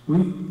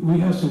 We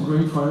have some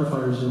great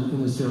firefighters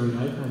in this area.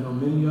 I know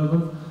many of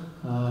them.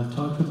 I've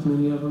talked with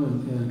many of them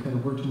and kind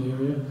of worked in the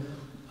area.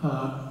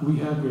 We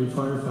have great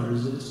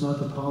firefighters. It's not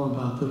the problem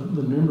about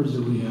the members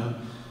that we have.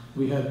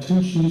 We have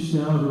two chiefs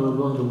now who are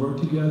willing to work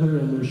together,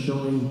 and they're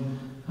showing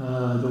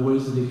the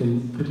ways that they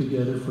can put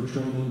together for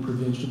training,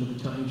 prevention. The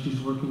battalion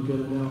chiefs working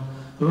together now.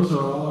 Those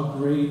are all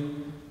great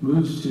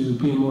moves to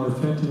being more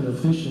effective and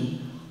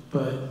efficient,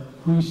 but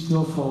we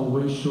still fall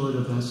way short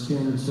of that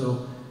standard.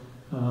 So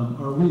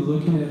are we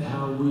looking at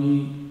how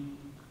we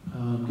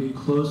get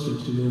closer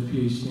to the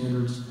NFPA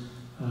standards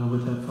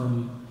with that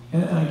funding?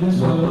 And I guess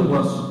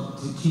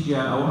TJ,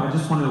 I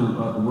just want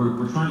to,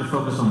 we're trying to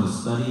focus on the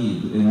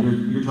study,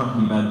 and you're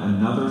talking about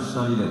another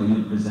study that we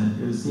didn't present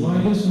here this evening. Well,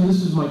 I guess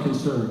this is my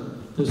concern.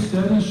 The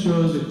study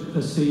shows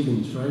a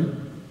savings, right?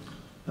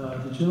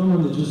 The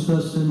gentleman that just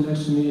sitting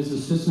next to me is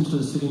assistant to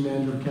the city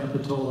manager of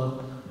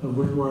Capitola,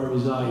 of where I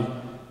reside.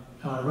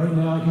 Right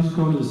now, he's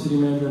going to the city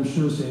manager, I'm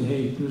sure, saying,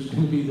 hey, there's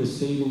going to be the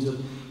savings of,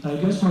 and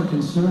I guess my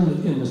concern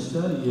in the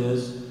study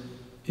is,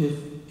 if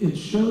it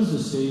shows the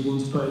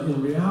savings, but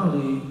in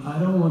reality, I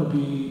don't want to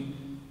be,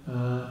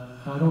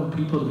 I don't want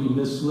people to be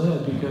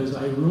misled, because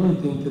I really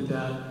think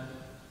that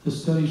the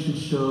study should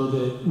show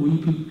that we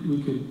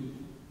could,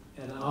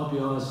 and I'll be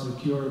honest, the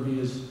QRV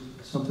is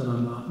something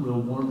I'm not real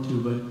warm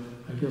to, but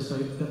I guess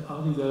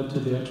I'll leave that up to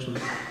the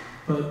experts.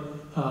 But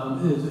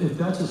if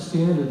that's a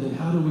standard, then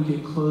how do we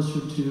get closer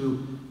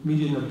to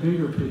meeting a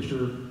bigger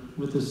picture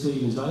with the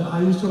savings?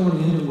 I just don't want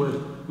to end it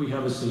with, we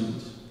have a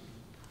savings.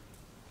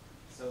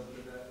 So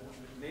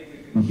maybe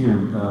we can hear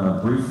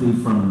briefly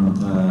from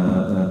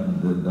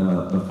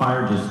the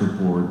fire district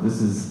board.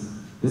 This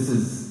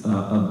is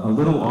a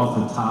little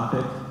off the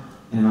topic,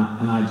 and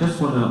I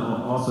just want to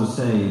also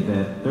say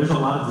that there's a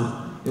lot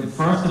of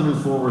for us to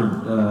move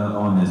forward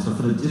on this, or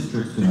for the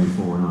districts to move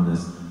forward on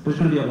this, there's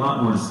going to be a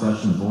lot more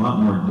discussions, a lot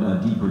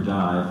more deeper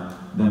dive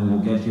than we'll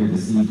get here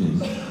this evening.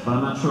 But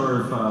I'm not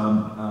sure if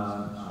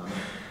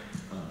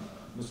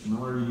Mr.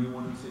 Miller, you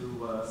wanted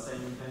to say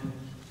anything?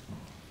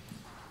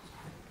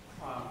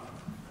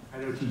 I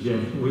know,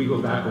 TJ, we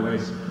go back a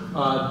ways.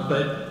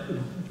 But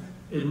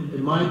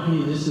in my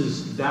opinion,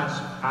 that's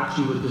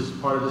actually what this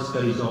part of the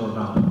study is all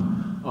about.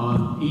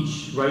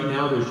 Right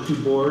now there's 2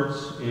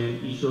 boards,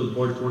 and each of those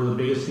boards, one of the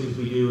biggest things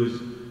we do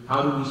is,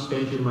 how do we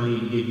spend your money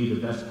to give you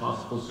the best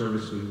possible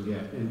service we can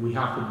get? And we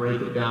have to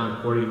break it down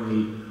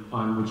accordingly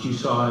on what you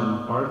saw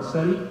in part of the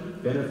study,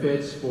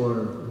 benefits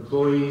for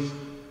employees,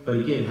 but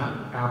again,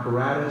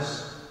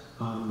 apparatus,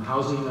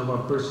 housing of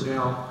our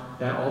personnel,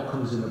 that all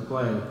comes into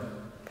play.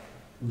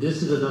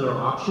 This is another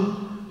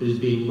option that is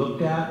being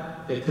looked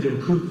at that could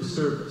improve the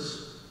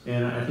service.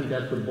 And I think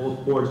that's what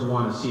both boards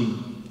want to see.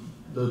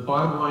 The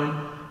bottom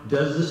line,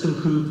 does this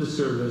improve the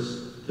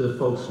service to the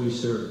folks we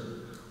serve?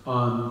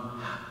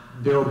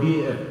 There will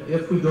be,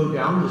 if we go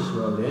down this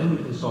road and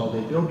we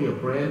consolidate, there will be a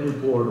brand new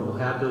board that will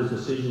have those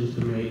decisions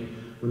to make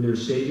when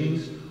there's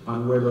savings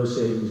on where those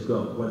savings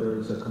go, whether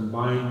it's a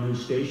combined new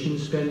station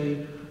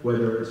spending,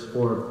 whether it's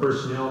for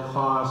personnel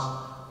costs,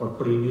 or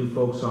putting new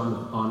folks on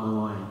the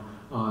line,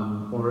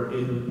 or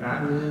in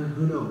admin,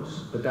 who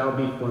knows? But that will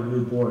be for a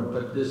new board.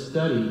 But this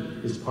study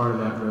is part of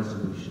that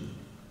resolution.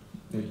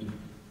 Thank you.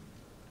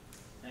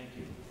 Thank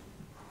you.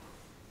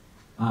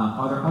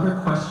 Are there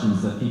other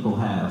questions that people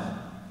have?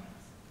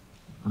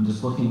 I'm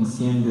just looking,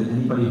 scanning that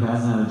anybody who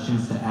hasn't had a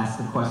chance to ask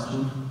a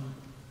question.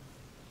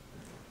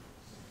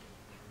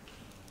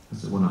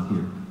 Is there one up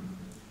here?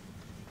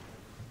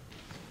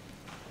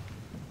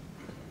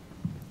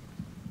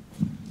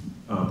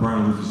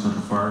 Brian Lucas,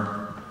 Central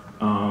Fire.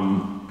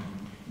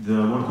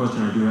 The one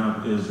question I do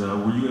have is,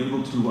 were you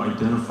able to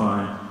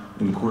identify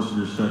in the course of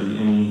your study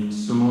any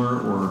similar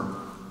or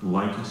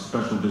like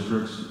special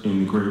districts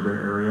in the Greater Bay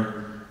Area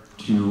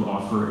to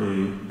offer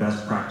a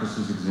best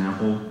practices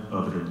example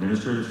of an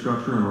administrative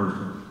structure in order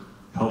to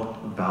help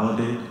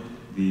validate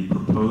the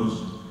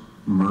proposed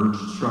merged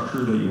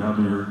structure that you have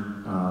in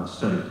your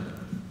study?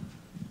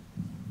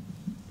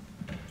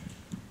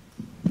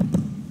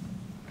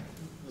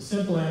 The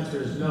simple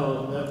answer is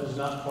no, that was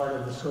not part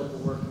of the scope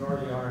of work nor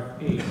the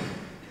RFP.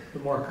 The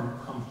more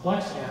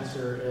complex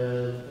answer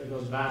is, it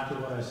goes back to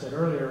what I said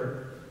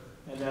earlier,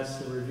 and that's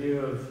the review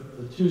of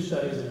the 2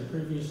 studies that have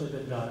previously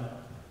been done,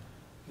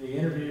 the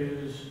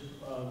interviews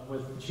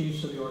with the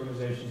chiefs of the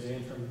organizations, the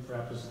interim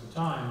reps at the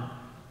time,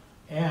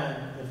 and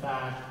the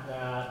fact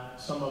that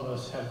some of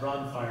us have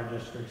run fire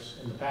districts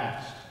in the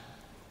past.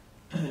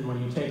 And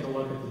when you take a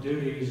look at the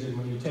duties, and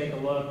when you take a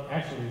look,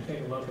 actually, when you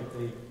take a look at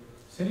the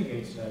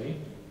Citygate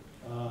study,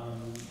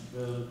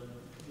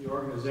 the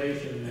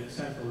organization that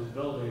Central is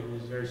building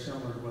is very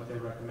similar to what they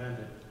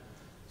recommended.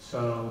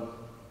 So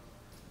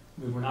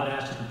we were not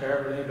asked to compare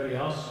it with anybody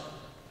else.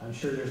 I'm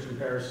sure there's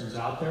comparisons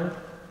out there.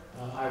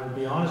 I would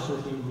be honest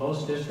with you,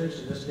 most districts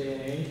in this day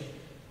and age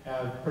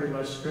have pretty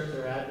much stripped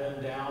their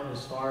admin down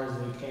as far as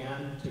they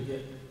can to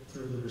get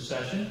through the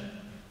recession,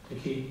 to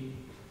keep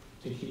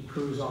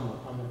Cruz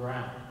on the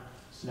ground.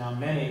 So now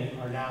many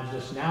are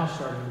just now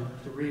starting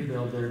to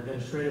rebuild their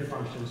administrative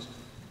functions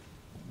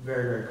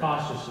very, very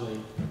cautiously,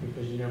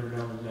 because you never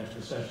know when the next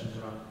recession is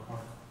around the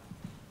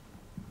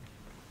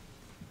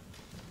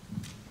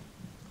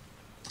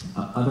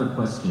corner. Other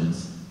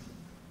questions?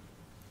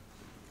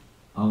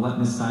 I'll let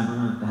Ms.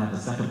 Steinberger have a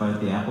second bite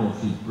at the apple if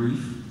she's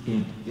brief.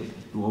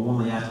 We'll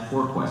only ask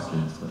 4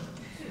 questions. But.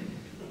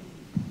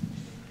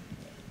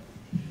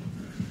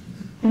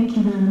 Thank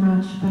you very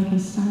much, Becky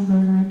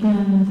Steinberger,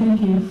 again, and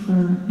thank you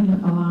for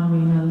allowing me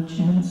another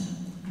chance.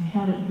 I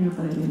had it here,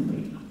 but I didn't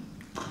read.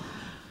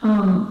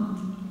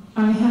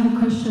 I had a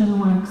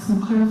question, like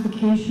some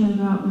clarification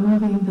about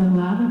moving the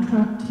ladder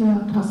truck to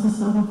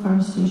Aptos-LaSelva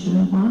Fire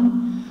Station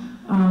 1.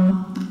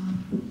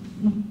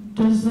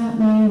 Does that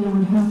mean there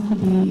would have to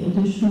be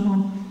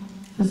additional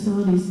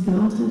facilities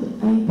built at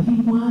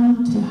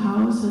AP1 to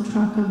house a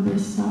truck of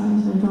this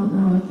size? I don't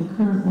know if the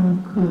current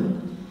one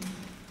could.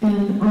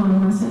 And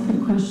my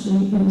second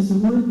question is,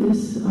 would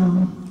this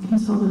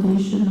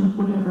consolidation or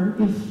whatever,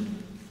 if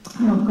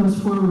how it goes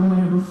forward in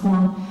whatever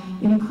form,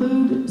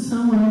 include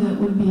someone that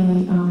would be,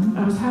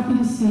 I was happy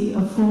to see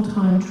a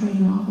full-time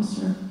training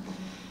officer.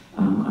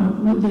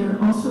 Would there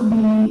also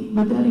be,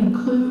 would that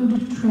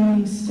include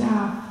training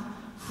staff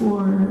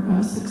for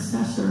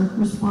successor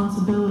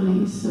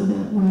responsibilities so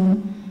that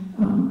when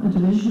a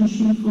division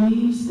chief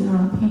leaves, there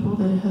are people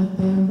that have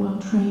been well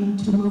trained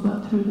to move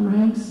up through the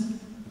ranks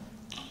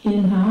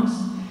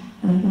in-house?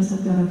 And I guess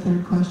I've got a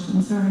third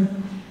question, sorry.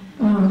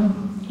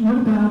 What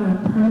about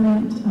a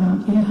permanent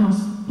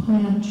in-house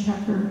plan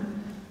checker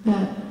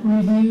that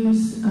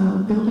reviews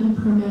building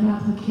permit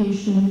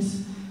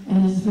applications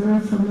and is very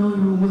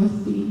familiar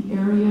with the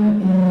area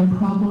and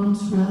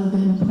problems rather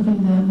than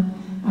putting them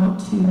out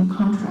to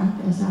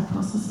contract as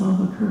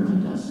Aptos-LaSelva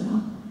currently does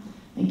now?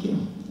 Thank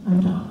you. I'm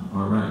done.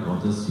 All right,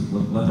 well, just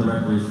let the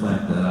record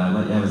reflect that I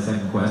let you have a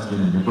second question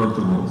and you broke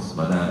the rules,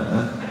 but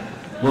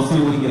we'll see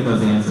if we can get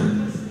those answered.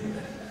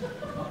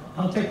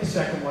 I'll take the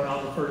second one.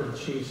 I'll defer to the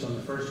chiefs on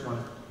the first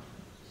one.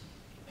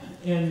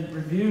 In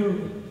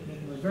review,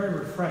 it was very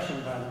refreshing,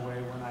 by the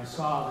way, when I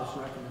saw this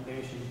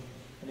recommendation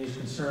and these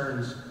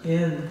concerns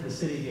in the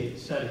Citygate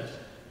studies,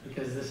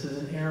 because this is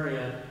an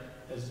area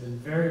that's been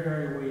very,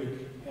 very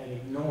weak and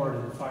ignored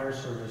in the fire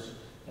service,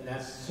 and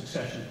that's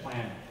succession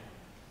planning.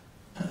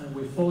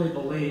 We fully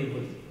believe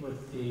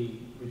with the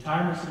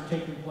retirements that are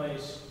taking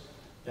place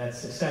that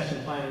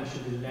succession planning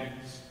should be the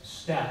next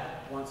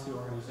step once the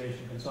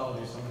organization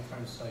consolidates. I'm not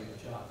trying to sell you a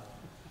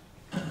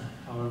job,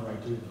 however I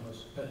do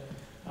those. But,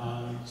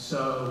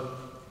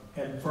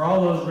 and for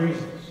all those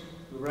reasons,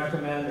 we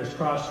recommend there's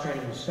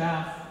cross-training with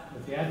staff,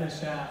 with the admin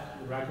staff.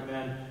 We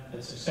recommend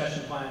that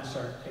succession plans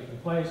start taking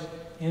place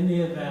in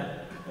the event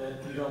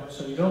that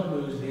you don't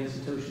lose the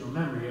institutional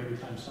memory every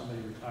time somebody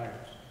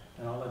retires.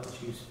 And I'll let the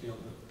chiefs field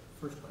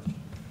the first question.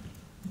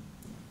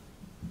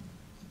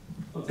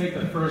 I'll take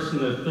the first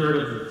and the third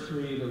of the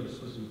three. There was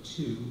supposed to be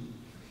two.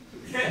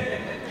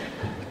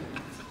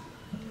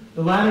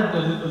 The ladder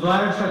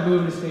truck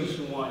moving to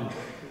Station 1.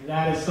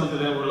 That is something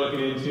that we're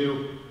looking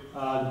into,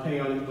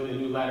 depending on when the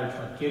new ladder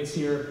truck gets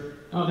here.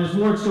 There's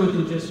more to it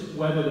than just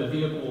whether the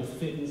vehicle will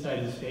fit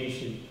inside the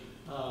station.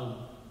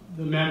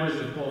 The members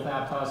of both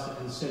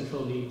Aptos and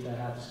Central need to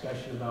have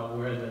discussion about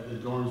where the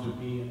dorms would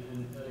be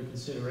and other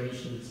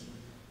considerations.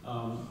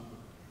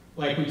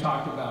 Like we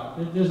talked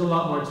about, there's a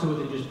lot more to it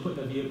than just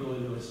putting a vehicle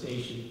into a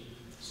station.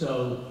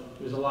 So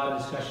there's a lot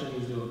of discussion that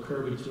needs to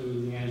occur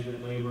between the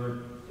management,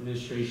 labor,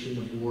 administration,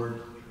 the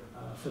board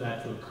for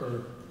that to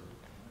occur.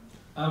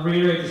 I'll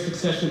reiterate the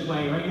succession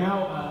planning. Right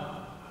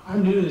now,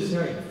 I'm new to this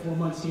area, 4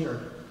 months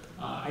here.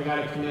 I got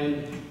to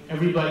commend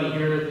everybody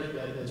here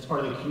that's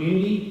part of the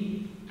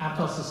community,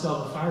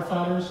 Aptos-LaSelva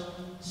firefighters,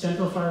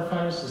 Central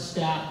firefighters, the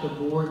staff, the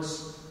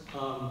boards.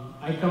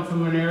 I come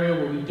from an area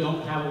where we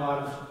don't have a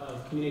lot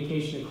of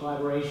communication and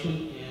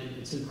collaboration, and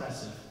it's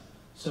impressive.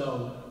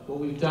 So what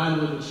we've done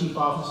with the chief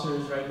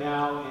officers right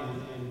now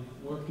and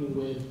working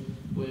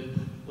with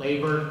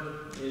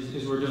labor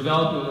is we're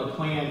developing a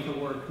plan to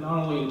work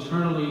not only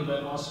internally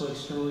but also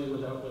externally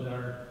with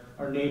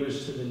our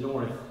neighbors to the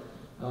north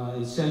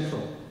in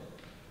Central.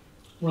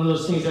 One of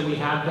those things that we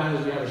have done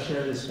is we have a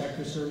shared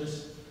inspector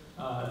service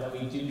that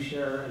we do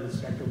share an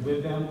inspector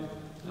with them.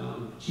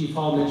 Chief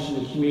Hall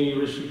mentioned the community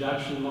risk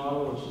reduction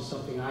model, which is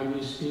something I'm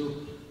used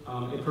to.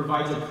 It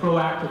provides a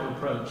proactive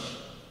approach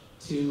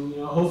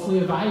to hopefully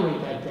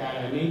evaluate that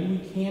data. Maybe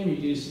we can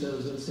reduce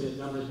those incident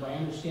numbers by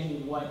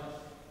understanding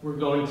what we're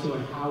going to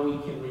and how we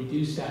can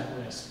reduce that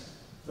risk.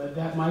 But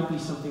that might be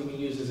something we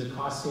use as a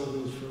cost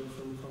savings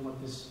from what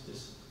this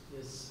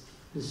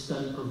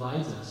study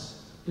provides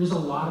us. There's a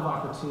lot of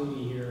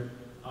opportunity here,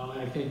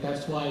 and I think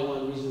that's why one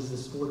of the reasons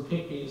this board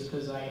picked me is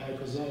because I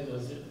presented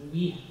those.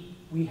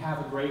 We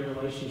have a great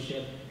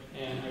relationship,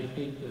 and I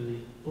think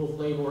both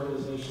labor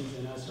organizations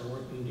and us are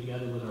working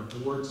together with our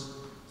boards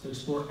to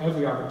explore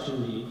every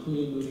opportunity,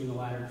 including moving the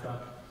ladder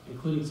truck,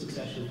 including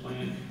succession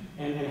plan,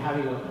 and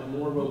having a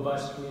more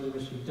robust community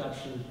risk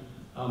reduction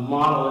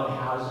model that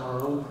has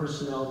our own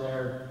personnel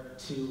there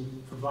to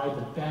provide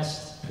the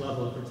best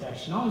level of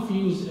protection, not only for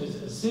you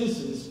as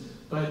citizens,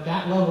 but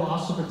that level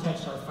also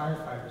protects our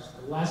firefighters.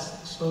 The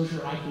less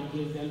exposure I can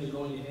give them to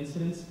going into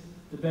incidents,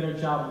 the better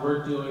job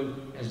we're doing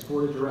as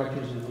board of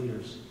directors and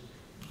leaders.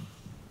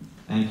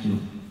 Thank you.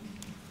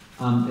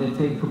 If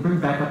they could bring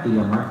back up the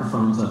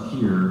microphones up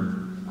here,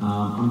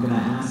 I'm going to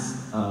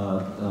ask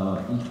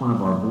each one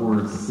of our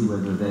boards to see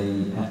whether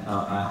they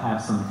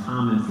have some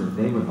comments that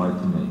they would like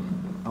to make.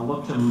 I'll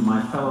look to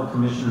my fellow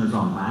commissioners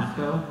on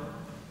LAFCO,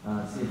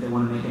 see if they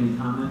want to make any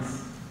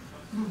comments.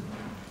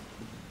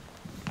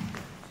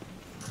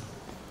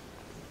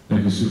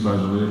 Thank you,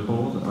 Supervisor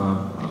Leopold.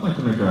 I'd like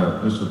to make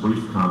just a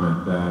brief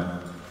comment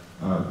that,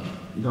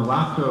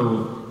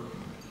 LAFCO,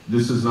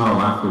 this is not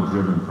a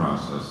LAFCO-driven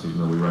process, even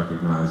though we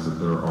recognize that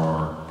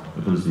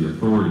there's the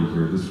authority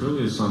here. This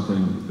really is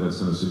something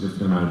that's in a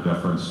significant amount of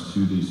deference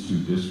to these two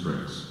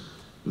districts.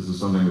 This is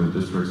something that the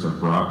districts have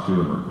brought to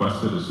and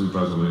requested, as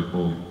Supervisor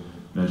Leopold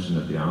mentioned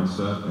at the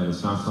onset, and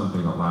it's not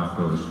something that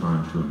LAFCO is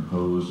trying to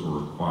impose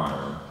or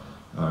require.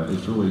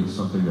 It's really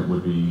something that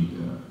would be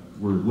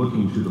we're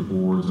looking to the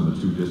boards and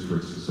the two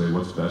districts to say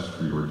what's best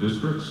for your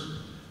districts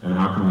and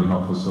how can we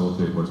help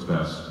facilitate what's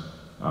best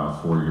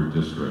for your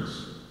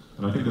districts.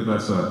 And I think that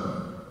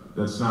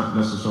that's not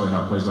necessarily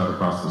how it plays out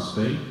across the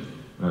state.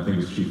 And I think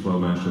as Chief Lowe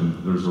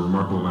mentioned, there's a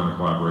remarkable amount of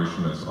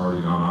collaboration that's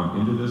already gone on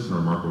into this and a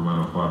remarkable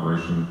amount of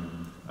collaboration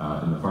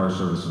in the fire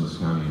service in this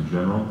county in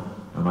general.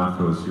 And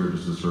LAFCO is here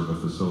just to serve a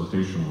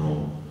facilitation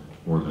role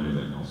more than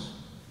anything else.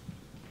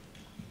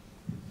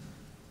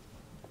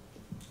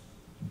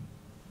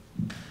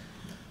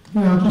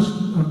 Yeah, just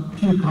a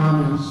few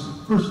comments.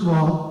 First of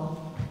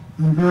all,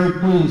 I'm very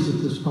pleased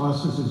that this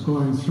process is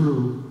going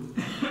through.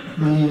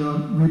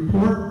 The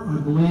report, I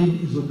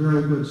believe, is a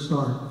very good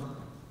start.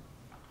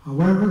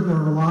 However, there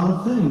are a lot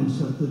of things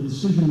that the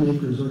decision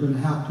makers are going to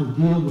have to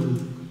deal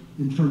with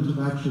in terms of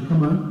actually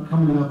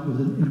coming up with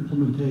an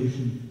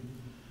implementation.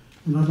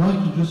 And I'd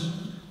like to just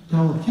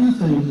tell a few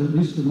things, at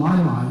least in my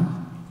mind,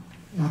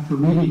 after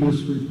reading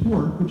this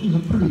report, which is a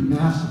pretty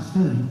massive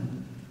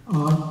thing,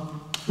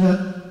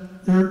 that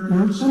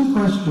there are some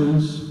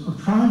questions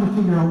of trying to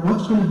figure out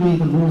what's going to be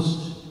the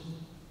most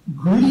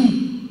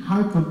gritty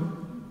type of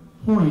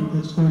point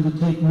that's going to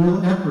take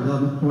real effort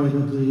on the point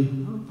of the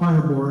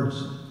fire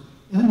boards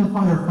and the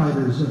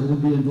firefighters that will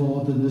be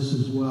involved in this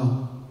as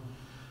well.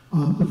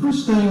 The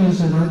first thing is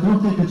that I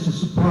don't think it's a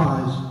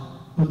surprise,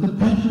 but the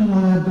pension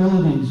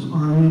liabilities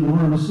are an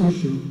enormous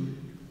issue.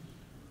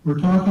 We're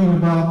talking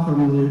about, from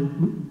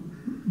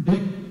the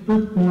Big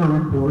Four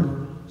report,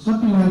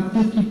 something like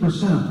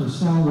 50% of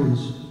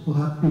salaries will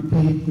have to be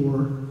paid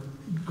for,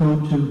 go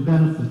to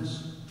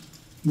benefits.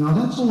 Now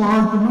that's a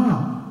large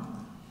amount,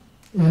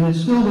 and it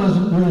still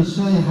doesn't really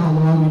say how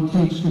long it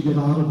takes to get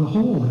out of the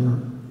hole here.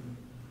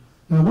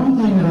 Now one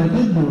thing that I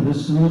did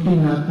notice in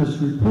looking at this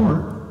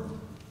report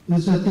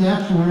is that the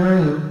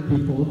actuarial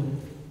people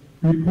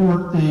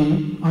report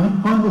the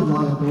unfunded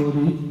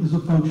liability as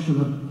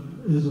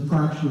a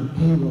fraction of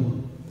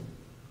payroll.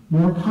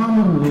 More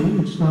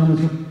commonly, it's done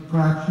as a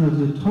fraction of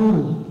the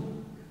total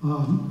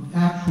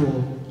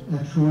actual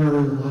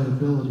actuarial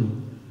liability.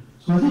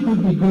 So I think it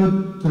would be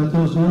good that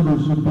those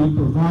numbers would be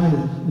provided,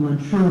 and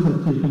I'm sure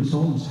that the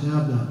consultants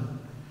have that.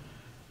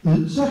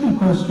 The second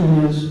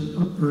question is,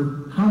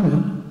 or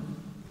comment,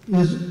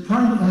 is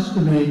trying to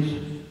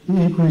estimate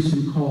the increase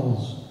in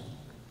calls.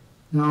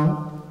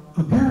 Now,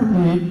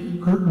 apparently,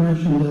 Kurt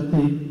mentioned that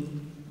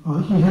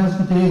he has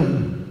the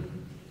data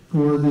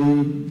for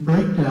the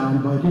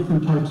breakdown by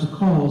different types of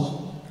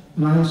calls,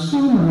 and I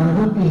assume and I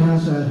hope he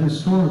has that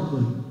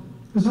historically,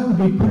 because that would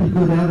be pretty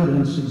good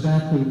evidence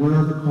exactly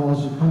where the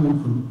calls are coming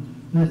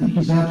from. And I think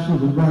he's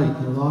absolutely right.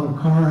 There are a lot of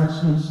car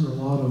accidents, there are a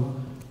lot of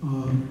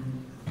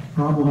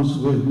problems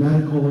with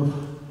medical,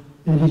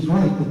 and he's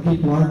right that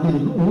people are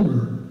getting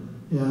older,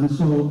 and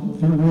so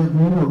we have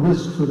more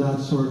risk for that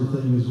sort of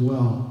thing as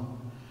well.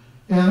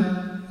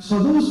 And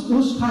so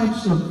those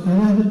types of,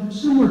 and then a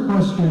similar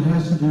question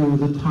has to do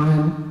with the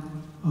time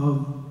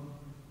of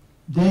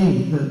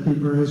day that the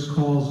various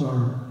calls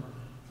are.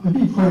 I'd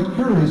be quite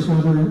curious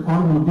whether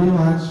automobile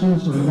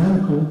accidents or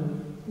medical,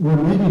 or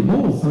maybe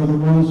both, are the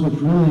ones which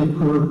really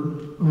occur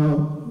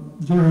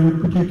during a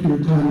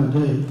particular time of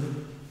day.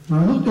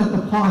 Now I looked at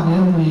the plot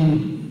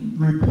in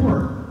the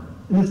report,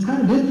 and it's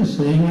kind of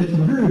interesting. It's a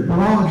very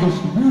broad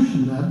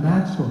distribution, that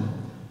maximum.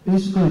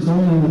 Basically, it's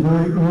only in the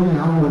very early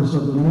hours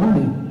of the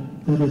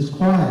morning that it's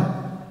quiet,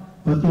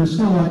 but there's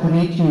still like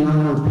an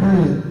 18-hour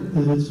period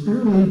that it's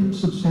fairly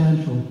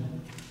substantial.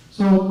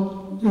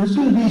 So there's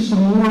going to be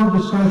some more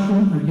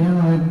discussion. Again,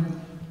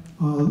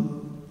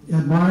 I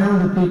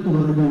admire the people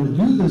that are going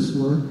to do this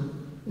work,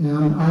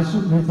 and I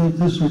certainly think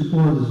this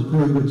report is a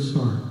very good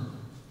start.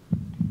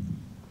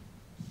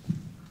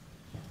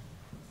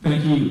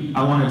 Thank you.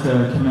 I wanted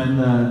to commend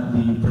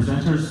the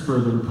presenters for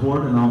the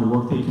report and all the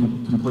work they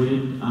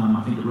completed.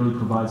 I think it really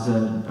provides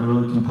a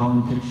really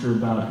compelling picture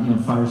about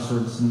fire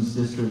service in these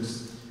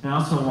districts. And I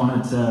also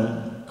wanted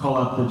to call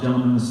out the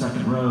gentleman in the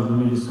second row who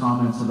made his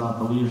comments about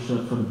the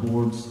leadership for the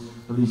boards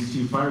of these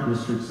two fire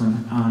districts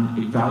on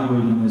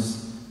evaluating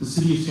this. The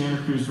city of Santa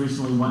Cruz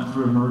recently went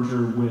through a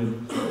merger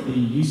with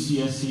the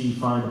UCSC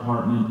Fire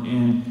Department,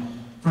 and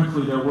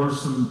frankly, there were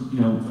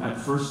some, at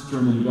first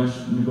during the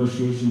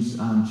negotiations,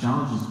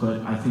 challenges,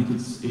 but I think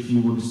if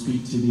you were to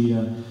speak to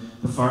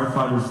the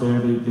firefighters there,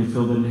 they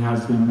feel that it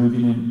has been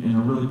moving in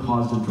a really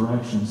positive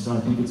direction. So I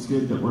think it's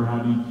good that we're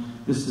having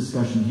this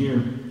discussion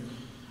here.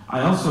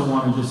 I also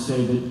want to just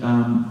say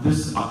that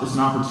this is an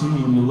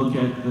opportunity. When you look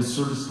at the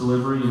service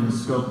delivery and the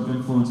scope of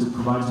influence, it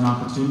provides an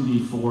opportunity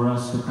for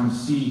us to kind of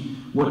see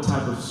what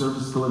type of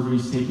service delivery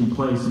is taking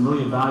place and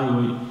really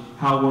evaluate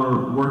how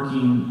we're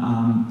working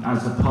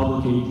as a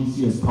public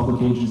agency, as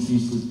public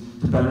agencies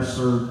to better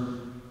serve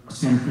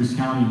Santa Cruz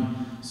County.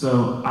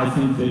 So I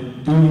think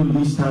that doing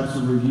these types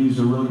of reviews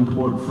are really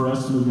important for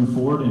us moving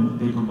forward, and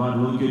they provide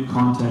really good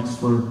context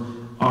for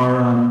our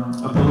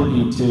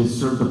ability to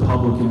serve the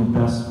public in the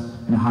best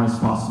and the highest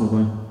possible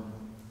way.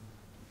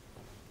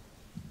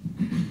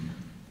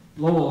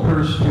 Lowell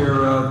Hurst here,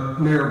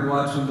 Mayor of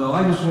Watsonville.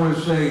 I just want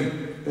to say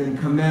and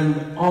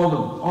commend all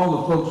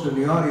the folks in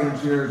the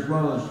audience here, as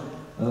well as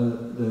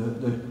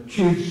the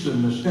chiefs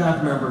and the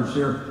staff members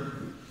here,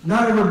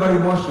 not everybody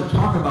wants to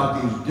talk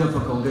about these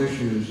difficult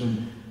issues,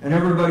 and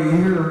everybody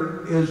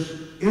here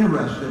is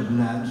interested in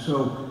that.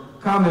 So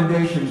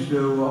commendations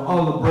to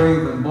all the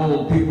brave and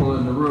bold people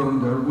in the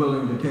room that are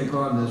willing to take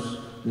on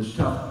this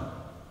tough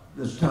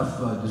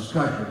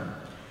discussion.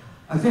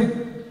 I think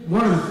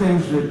one of the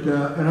things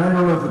that, and I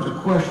don't know if it's a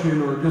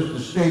question or just a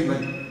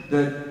statement,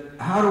 that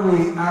how do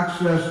we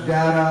access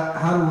data,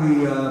 how do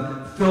we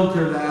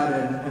filter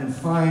that and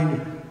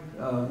find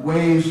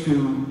ways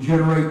to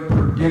generate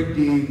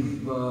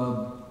predictive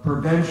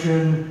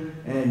prevention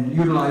and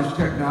utilize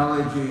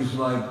technologies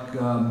like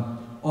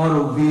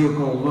auto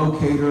vehicle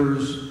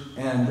locators,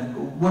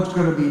 and what's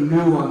going to be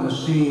new on the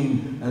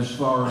scene as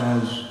far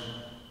as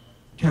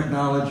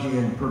technology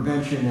and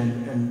prevention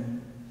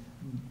and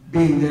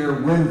being there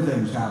when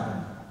things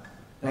happen.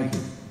 Thank you.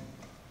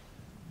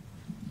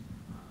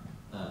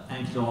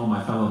 Thank you to all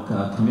my fellow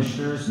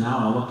commissioners. Now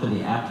I'll look to the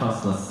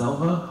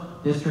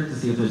Aptos-LaSelva district to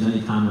see if there's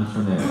any comments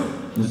from there.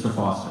 Mr.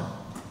 Foster.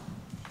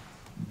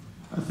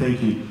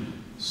 Thank you.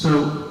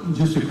 So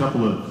just a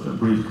couple of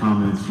brief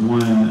comments.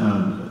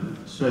 One,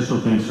 special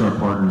thanks to our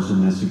partners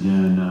in this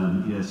again,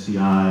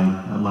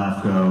 ESCI,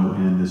 LAFCO,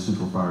 and the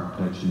Central Fire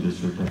Protection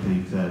District. I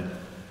think that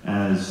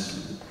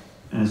as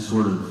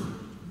sort of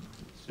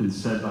been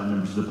said by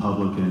members of the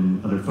public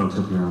and other folks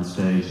up here on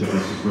stage, that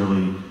this is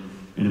really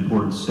an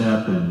important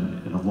step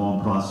in a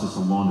long process, a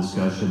long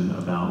discussion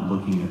about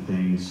looking at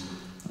things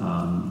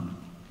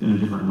in a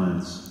different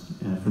lens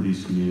for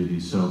these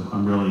communities. So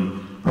I'm really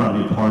proud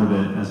to be a part of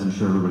it, as I'm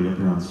sure everybody up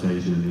here on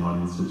stage and in the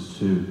audience is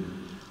too.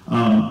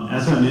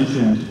 As I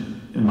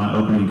mentioned in my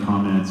opening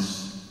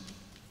comments,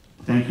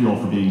 thank you all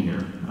for being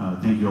here.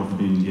 Thank you all for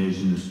being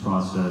engaged in this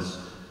process.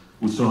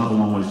 We still have a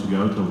long ways to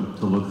go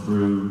to look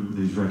through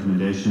these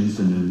recommendations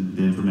and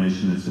the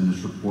information that's in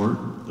this report.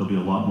 There'll be a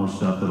lot more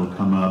stuff that'll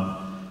come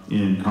up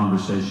in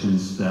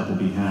conversations that will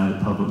be had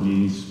at public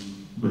meetings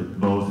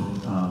with both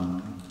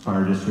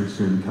fire districts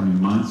here in the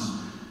coming months.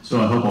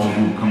 So I hope all of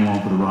you will come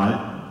along for the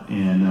ride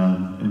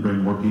and bring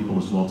more people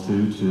as well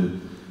too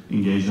to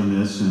engage on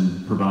this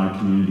and provide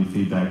community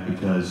feedback,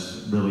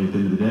 because really at the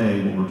end of the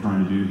day, what we're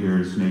trying to do here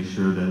is make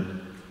sure that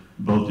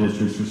both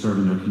districts are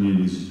serving their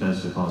communities as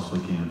best they possibly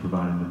can,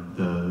 providing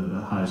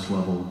the highest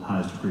level,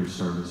 highest degree of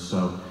service.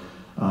 So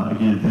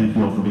again, thank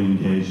you all for being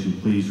engaged,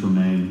 and please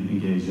remain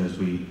engaged as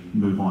we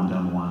move on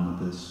down the line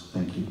with this.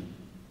 Thank you.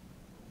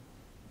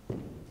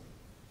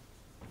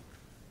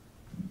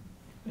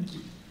 Thank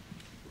you.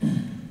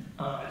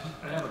 I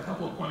have a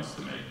couple of points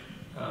to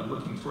make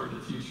looking toward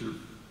the future.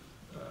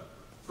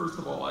 First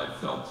of all, I've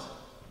felt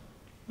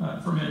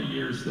for many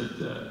years that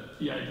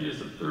the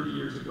ideas of 30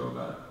 years ago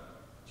about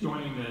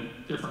joining the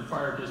different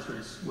fire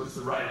districts was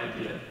the right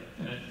idea,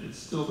 and it's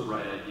still the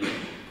right idea.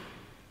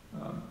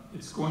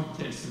 It's going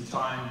to take some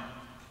time.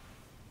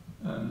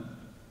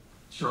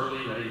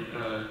 Charlie,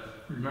 I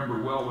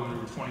remember well when there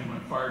were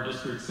 21 fire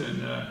districts,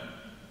 and a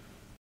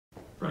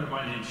friend of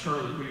mine named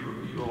Charlie Weaver,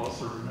 who you will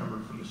also remember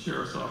from the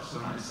sheriff's office,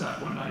 and I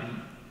sat one night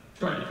and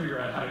tried to figure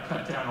out how to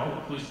cut down all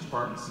the police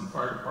departments and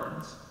fire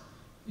departments.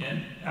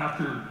 And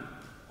after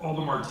all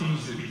the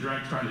martinis that we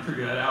drank trying to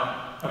figure that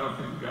out, I don't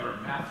think we got our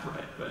math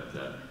right, but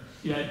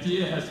the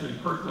idea has been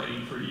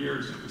percolating for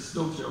years, and we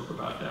still joke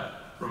about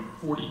that from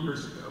 40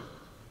 years ago.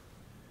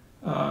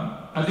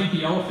 I think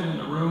the elephant in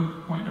the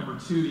room, point number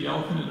two, the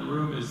elephant in the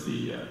room is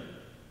the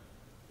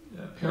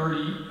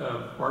parity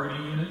of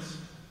bargaining units.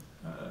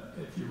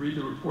 If you read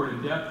the report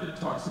in depth, it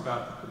talks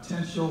about the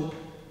potential,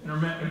 and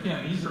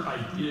again, these are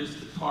ideas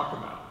to talk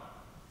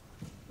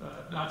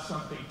about, not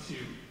something to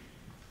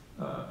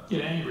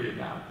get angry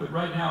about. But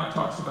right now it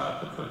talks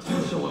about the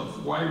potential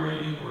of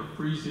Y-rating or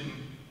freezing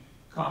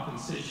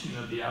compensation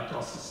of the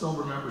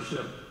Aptos-LaSelva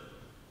membership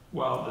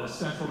while the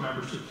central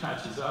membership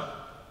catches up.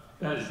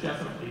 That is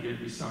definitely going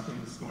to be something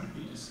that's going to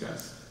be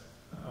discussed.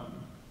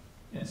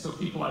 And so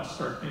people have to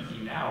start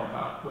thinking now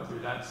about whether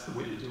that's the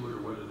way to do it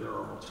or whether there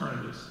are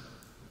alternatives.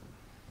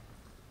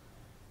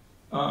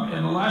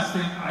 And the last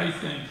thing I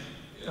think,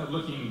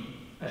 looking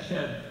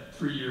ahead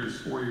 3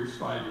 years, 4 years,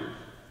 5 years,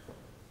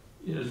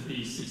 is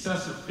the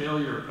success or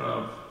failure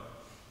of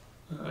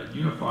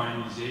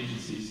unifying these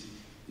agencies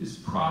is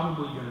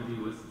probably going to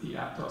be with the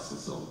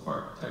Aptos-LaSelva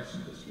Fire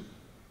Protection District.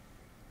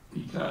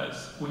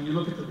 Because when you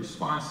look at the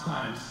response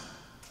times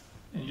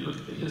and you look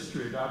at the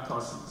history of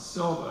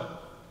Aptos-LaSelva,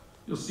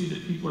 you'll see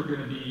that people are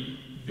going to be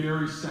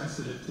very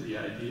sensitive to the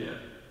idea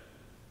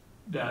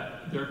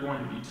that they're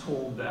going to be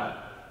told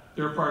that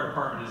their fire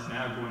department is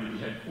now going to be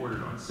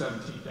headquartered on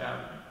 17th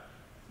Avenue.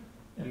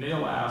 And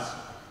they'll ask,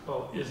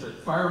 well, is a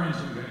fire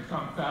engine going to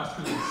come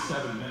faster than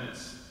 7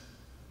 minutes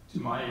to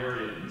my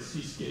area in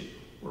Seascape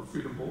or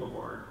Freedom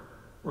Boulevard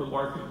or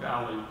Larkin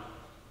Valley?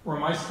 Or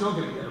am I still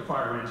going to get a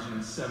fire engine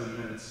in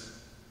 7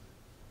 minutes,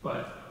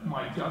 but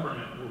my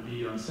government will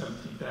be on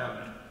 17th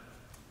Avenue?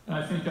 And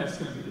I think that's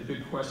going to be the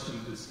big question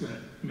that's going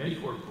to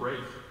make or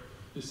break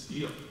this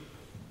deal.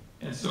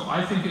 And so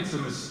I think it's a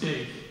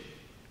mistake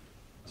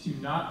to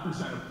not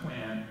present a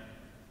plan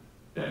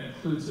that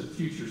includes a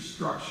future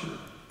structure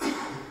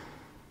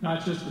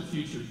not just a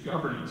future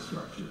governing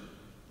structure,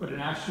 but an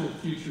actual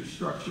future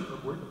structure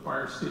of where the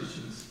fire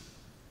stations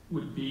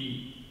would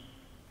be,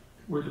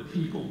 where the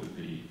people would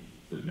be,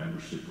 the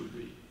membership would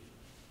be,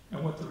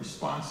 and what the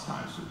response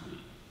times would be.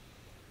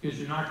 Because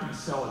you're not going to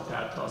sell it to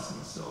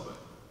Aptos-LaSelva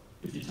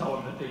if you tell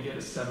them that they get a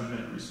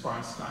 7-minute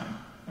response time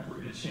and we're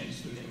going to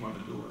change the name on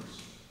the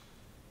doors.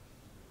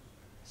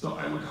 So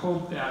I would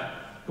hope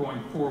that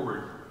going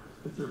forward,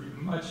 that there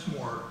be much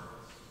more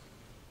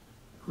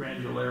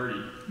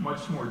granularity,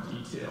 much more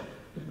detail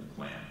in the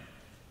plan.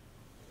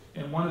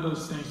 And one of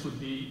those things would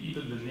be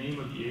even the name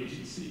of the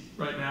agency.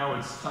 Right now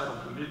it's titled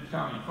the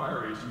Mid-County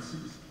Fire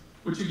Agencies,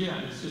 which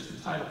again is just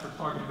a title for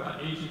talking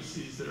about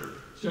agencies that are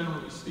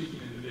generally speaking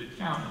in the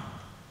Mid-County.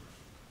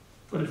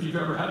 But if you've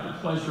ever had the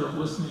pleasure of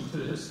listening to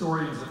the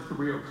historians at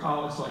Cabrillo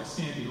College like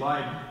Sandy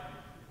Leiden,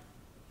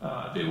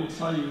 they will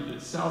tell you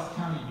that South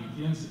County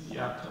begins at the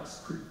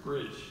Aptos Creek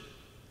Bridge.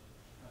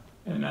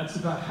 And that's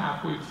about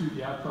halfway through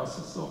the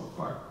Aptos-LaSelva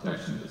Fire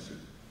Protection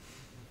District.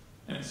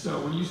 And so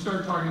when you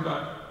start talking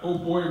about, oh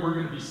boy, we're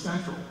going to be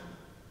central,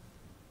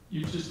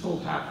 you just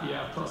told half the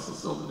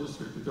Aptos-LaSelva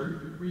district that they're going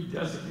to be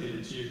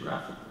redesignated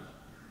geographically.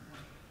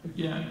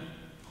 Again,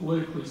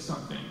 politically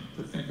something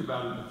to think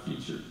about in the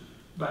future,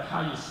 about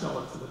how you sell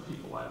it to the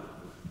people I live with.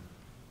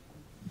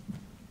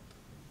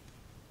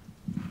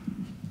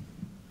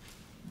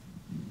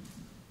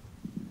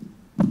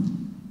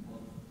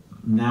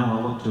 Now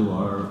I'll look to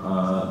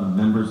our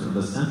members of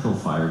the Central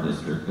Fire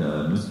District.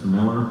 Mr.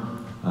 Miller,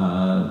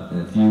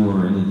 if you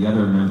or any of the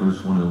other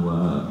members want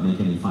to make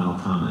any final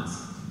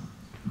comments.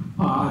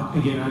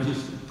 Again, I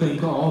just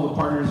thank all the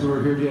partners who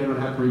are here today. I don't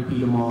have to repeat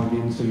them all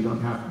again, so you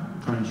don't have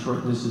to try and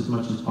shorten this as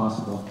much as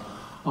possible.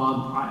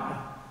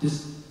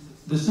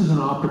 This is an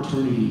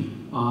opportunity.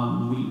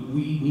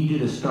 We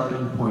needed a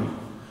starting point.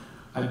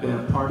 I've been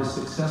a part of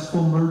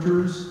successful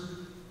mergers.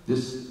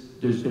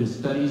 There's been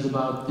studies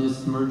about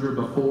this merger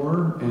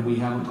before, and we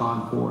haven't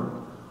gone forward.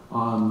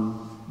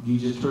 You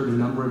just heard a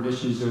number of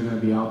issues that are going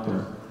to be out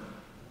there.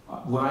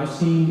 What I've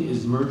seen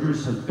is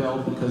mergers have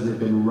failed because they've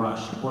been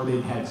rushed, or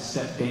they've had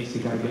set dates they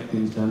got to get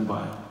things done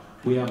by.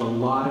 We have a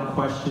lot of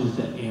questions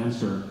to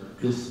answer.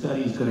 This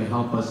study is going to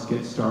help us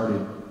get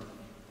started.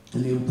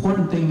 And the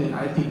important thing that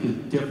I think is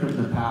different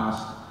in the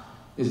past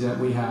is that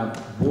we have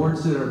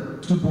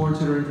two boards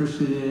that are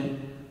interested in it.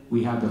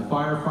 We have the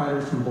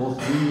firefighters from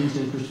both unions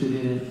interested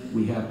in it.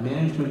 We have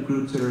management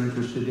groups that are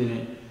interested in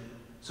it.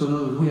 So in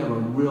other words, we have a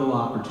real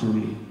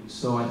opportunity.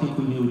 So I think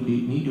we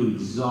need to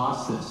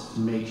exhaust this to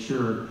make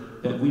sure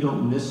that we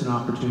don't miss an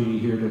opportunity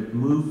here to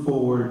move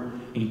forward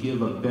and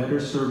give a better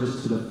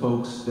service to the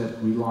folks that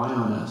rely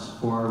on us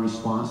for our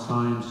response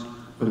times,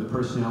 for the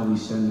personnel we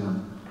send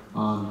them.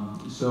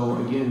 So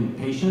again,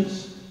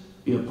 patience,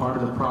 be a part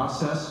of the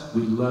process.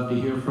 We'd love to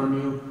hear from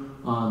you.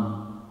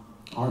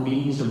 Our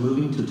meetings are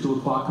moving to 2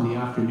 o'clock in the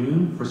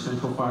afternoon for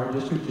Central Fire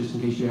District, just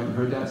in case you haven't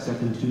heard that,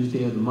 second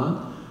Tuesday of the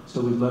month.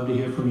 So we'd love to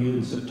hear from you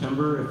in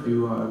September if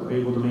you are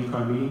able to make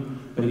our meeting.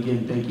 But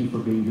again, thank you for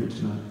being here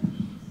tonight.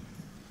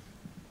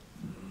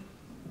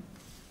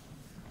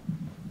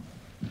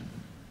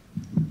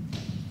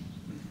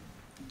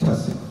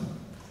 Testing.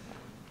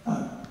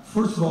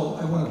 First of all,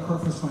 I want to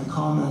preface my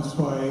comments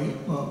by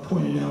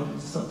pointing out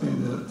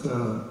something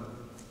that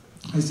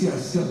I see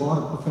a lot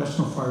of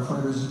professional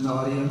firefighters in the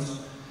audience.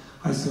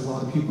 I see a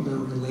lot of people that are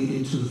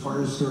related to the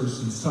fire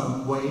service in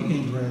some way,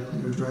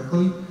 indirectly or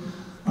directly.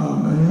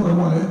 And who I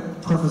want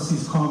to preface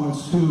these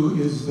comments to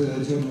is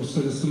the general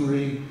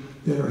citizenry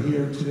that are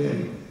here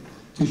today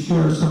to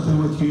share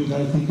something with you that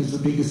I think is the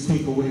biggest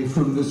takeaway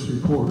from this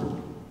report.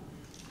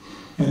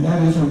 And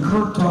that is when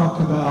Kurt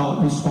talked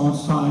about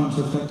response times,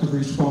 effective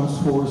response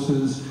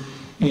forces,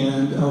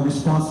 and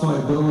response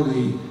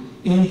liability,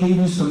 and he gave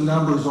you some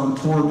numbers on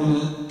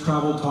 4-minute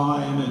travel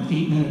time and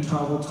 8-minute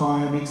travel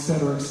time, et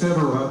cetera, et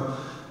cetera.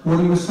 What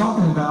he was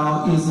talking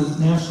about is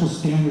the national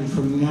standard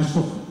from the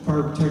National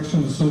Fire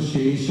Protection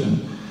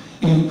Association.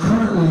 And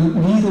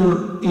currently,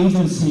 neither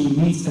agency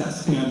meets that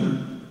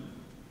standard.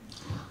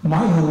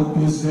 My hope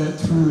is that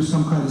through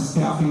some kind of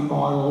staffing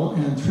model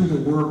and through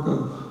the work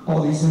of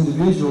all these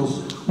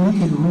individuals, we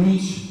can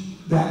reach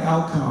that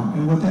outcome.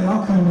 And what that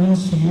outcome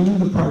means to you,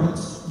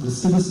 the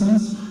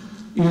citizens,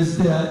 is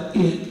that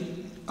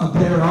a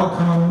better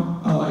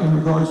outcome in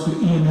regards to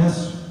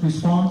EMS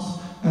response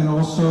and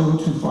also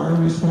to fire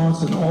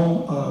response and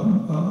all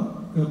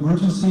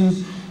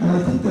emergencies. And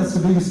I think that's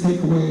the biggest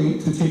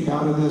takeaway to take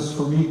out of this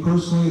for me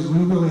personally, is we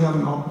really have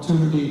an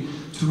opportunity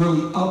to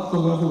really up the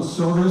level of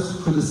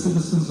service for the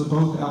citizens of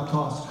both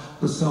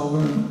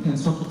Aptos-LaSelva and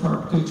Central Fire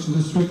Protection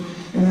District.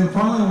 And then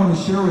finally, I want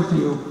to share with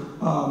you,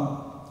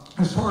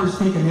 as far as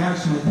taking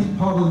action, I think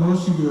probably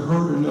most of you have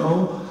heard or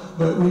know,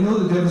 but we know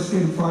the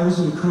devastating fires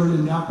that occurred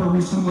in Napa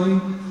recently.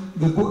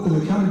 The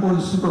County Board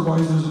of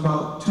Supervisors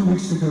about 2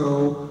 weeks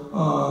ago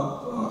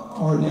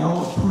are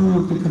now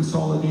approved the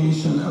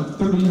consolidation of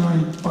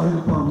 39 fire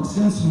departments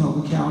in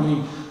Sonoma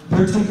County.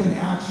 They're taking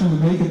action to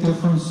make a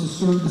difference to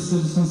serve the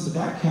citizens of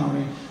that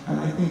county, and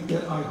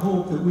I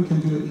hope that we can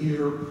do it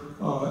here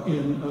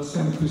in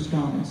Santa Cruz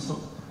County. So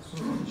that's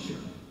what I want to share.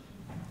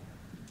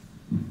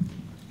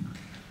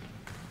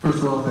 First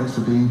of all, thanks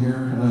for being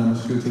here.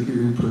 It's good to take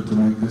your input to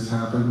make this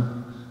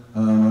happen.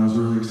 I was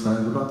really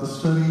excited about the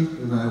study,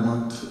 and I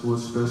want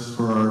what's best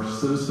for our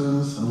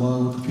citizens,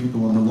 along with the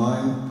people on the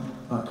line,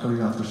 not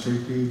cutting off their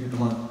safety. I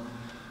want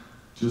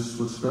just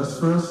what's best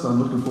for us.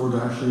 I'm looking forward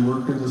to actually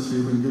working to see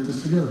if we can get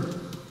this together.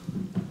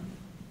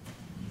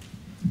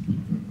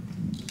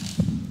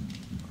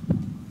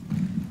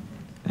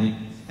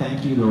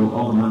 Thank you to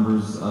all the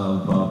members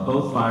of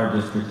both fire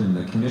districts and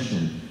the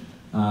commission.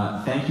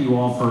 Thank you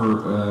all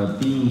for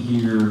being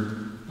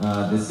here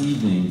this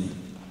evening.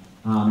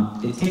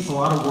 It takes a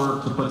lot of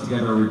work to put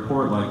together a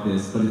report like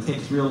this, but it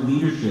takes real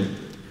leadership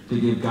to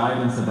give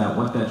guidance about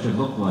what that should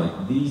look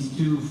like. These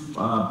two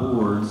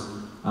boards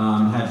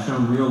have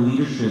shown real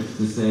leadership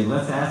to say,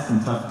 let's ask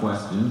some tough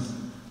questions,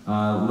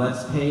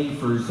 let's pay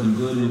for some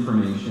good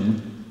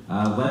information,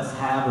 let's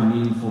have a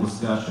meaningful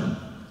discussion.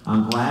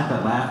 I'm glad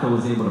that LAFCO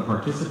was able to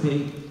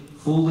participate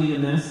fully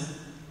in this,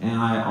 and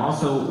I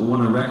also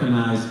want to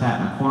recognize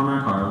Pat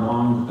McCormick, our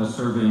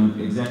long-serving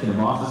executive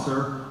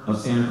officer of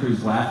Santa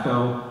Cruz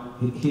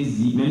LAFCO. His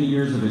many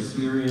years of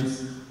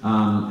experience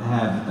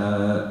have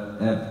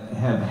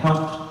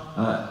helped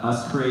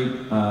us create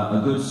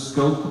a good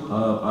scope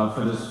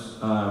for this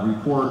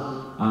report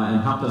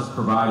and helped us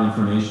provide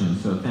information.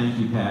 So thank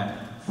you,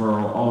 Pat, for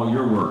all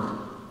your work.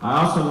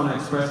 I also want to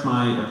express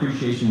my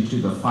appreciation to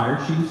the fire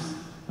chiefs,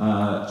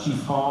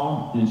 Chief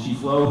Hall and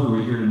Chief Lowe, who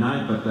are here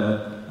tonight, but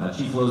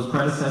Chief Lowe's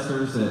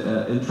predecessors,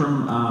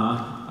 interim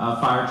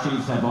fire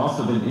chiefs, have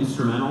also been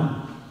instrumental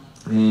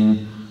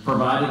in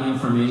providing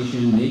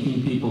information,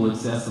 making people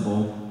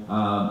accessible,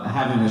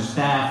 having their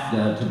staff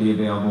to be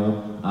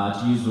available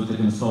to use with the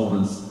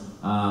consultants.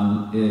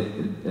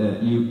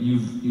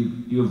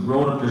 You have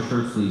rolled up your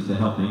shirt sleeves to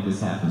help make this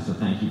happen, so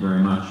thank you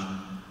very much.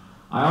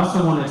 I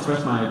also want to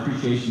express my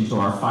appreciation to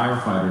our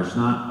firefighters,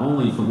 not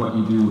only for what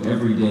you do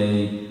every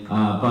day,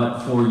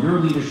 but for your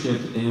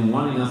leadership in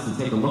wanting us to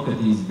take a look at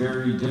these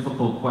very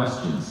difficult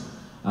questions.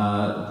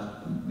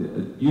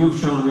 You've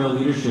shown real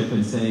leadership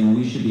in saying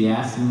we should be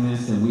asking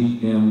this and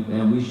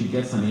we should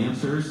get some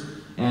answers.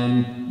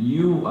 And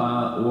you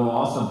will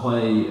also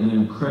play an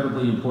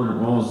incredibly important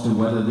role as to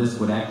whether this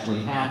would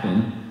actually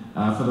happen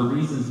for the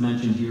reasons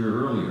mentioned here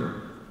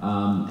earlier.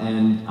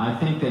 And I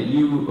think that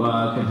you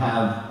could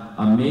have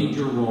a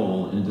major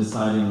role in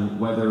deciding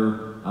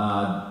whether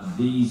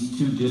these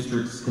two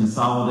districts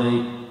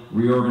consolidate,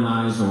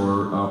 reorganize,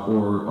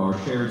 or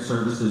shared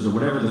services, or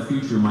whatever the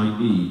future might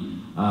be.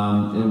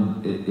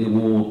 It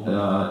will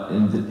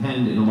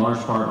depend in large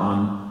part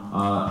on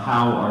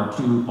how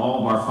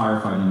all of our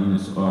firefighting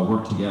units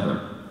work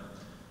together.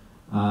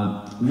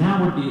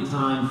 Now would be a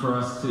time for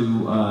us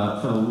to, for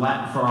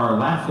our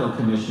LAFCO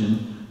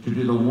Commission to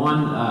do the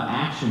one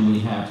action we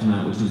have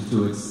tonight, which is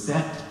to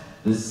accept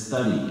this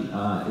study.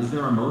 Is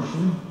there a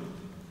motion?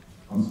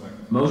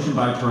 Motion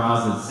by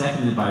Terraza,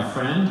 seconded by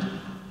Friend.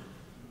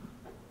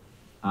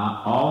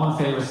 All in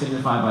favor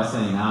signify by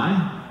saying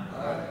aye.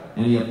 Aye.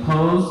 Any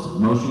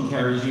opposed? Motion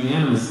carries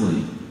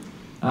unanimously.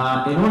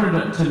 In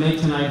order to make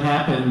tonight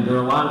happen, there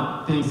are a lot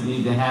of things that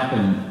need to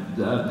happen.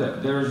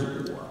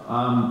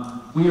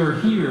 We are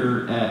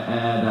here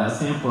at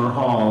Sampler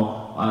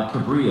Hall,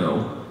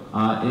 Cabrillo,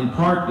 in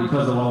part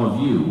because of all of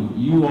you.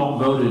 You all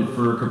voted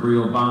for a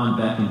Cabrillo bond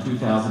back in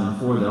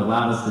 2004 that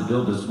allowed us to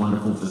build this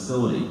wonderful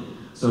facility.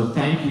 So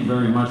thank you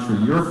very much for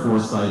your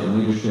foresight and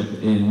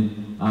leadership in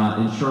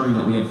ensuring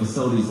that we have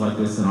facilities like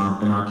this in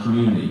our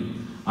community.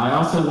 I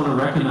also want to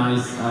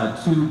recognize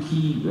two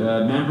key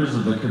members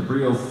of the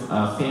Cabrillo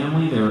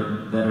family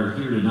that are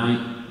here tonight.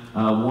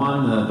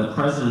 One, the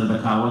president of the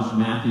college,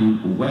 Matthew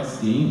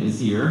Wetstein, is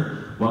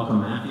here.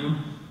 Welcome, Matthew.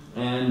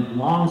 And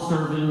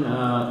long-serving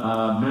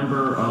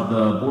member of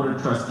the Board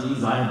of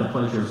Trustees, I had the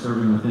pleasure of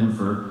serving with him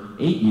for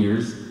 8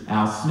 years,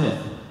 Al Smith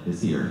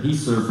is here. He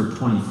served for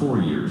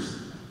 24 years.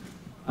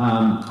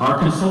 Our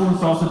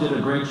consultants also did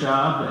a great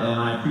job, and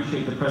I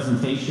appreciate the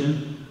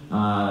presentation.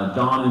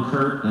 Dawn and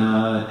Kurt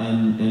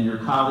and your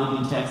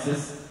colleague in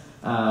Texas.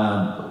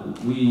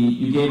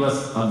 You gave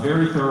us a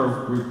very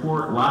thorough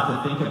report, a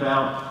lot to think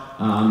about.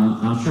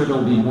 I'm sure there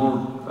will be more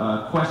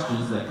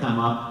questions that come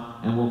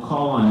up, and we'll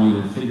call on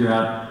you to figure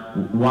out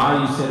why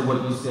you said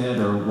what you said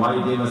or why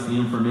you gave us the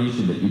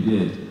information that you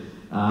did.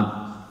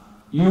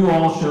 You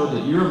all showed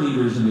that you're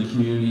leaders in the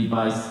community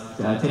by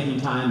taking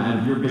time out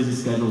of your busy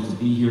schedule to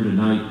be here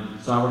tonight.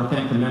 So I want to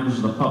thank the members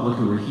of the public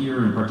who are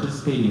here and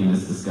participating in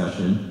this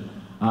discussion.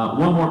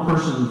 One more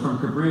person from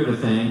Cabrillo to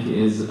thank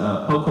is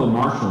Poco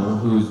Marshall,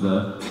 who's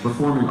the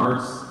Performing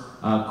Arts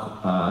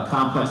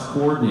Complex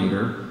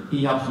Coordinator.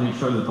 He helps make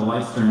sure that the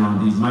lights turn on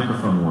and these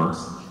microphone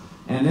works.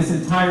 And this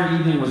entire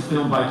evening was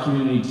filmed by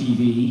Community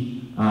TV.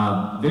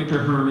 Victor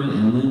Herman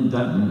and Lynn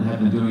Dutton have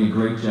been doing a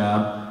great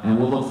job, and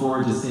we'll look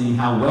forward to seeing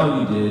how well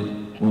you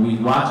did when we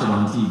watch it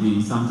on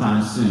TV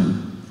sometime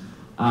soon.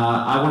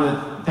 I want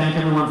to thank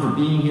everyone for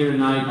being here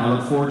tonight. I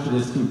look forward to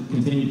this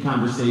continued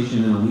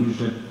conversation and the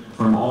leadership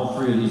from all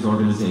three of these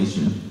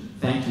organizations.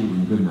 Thank you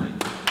and good night.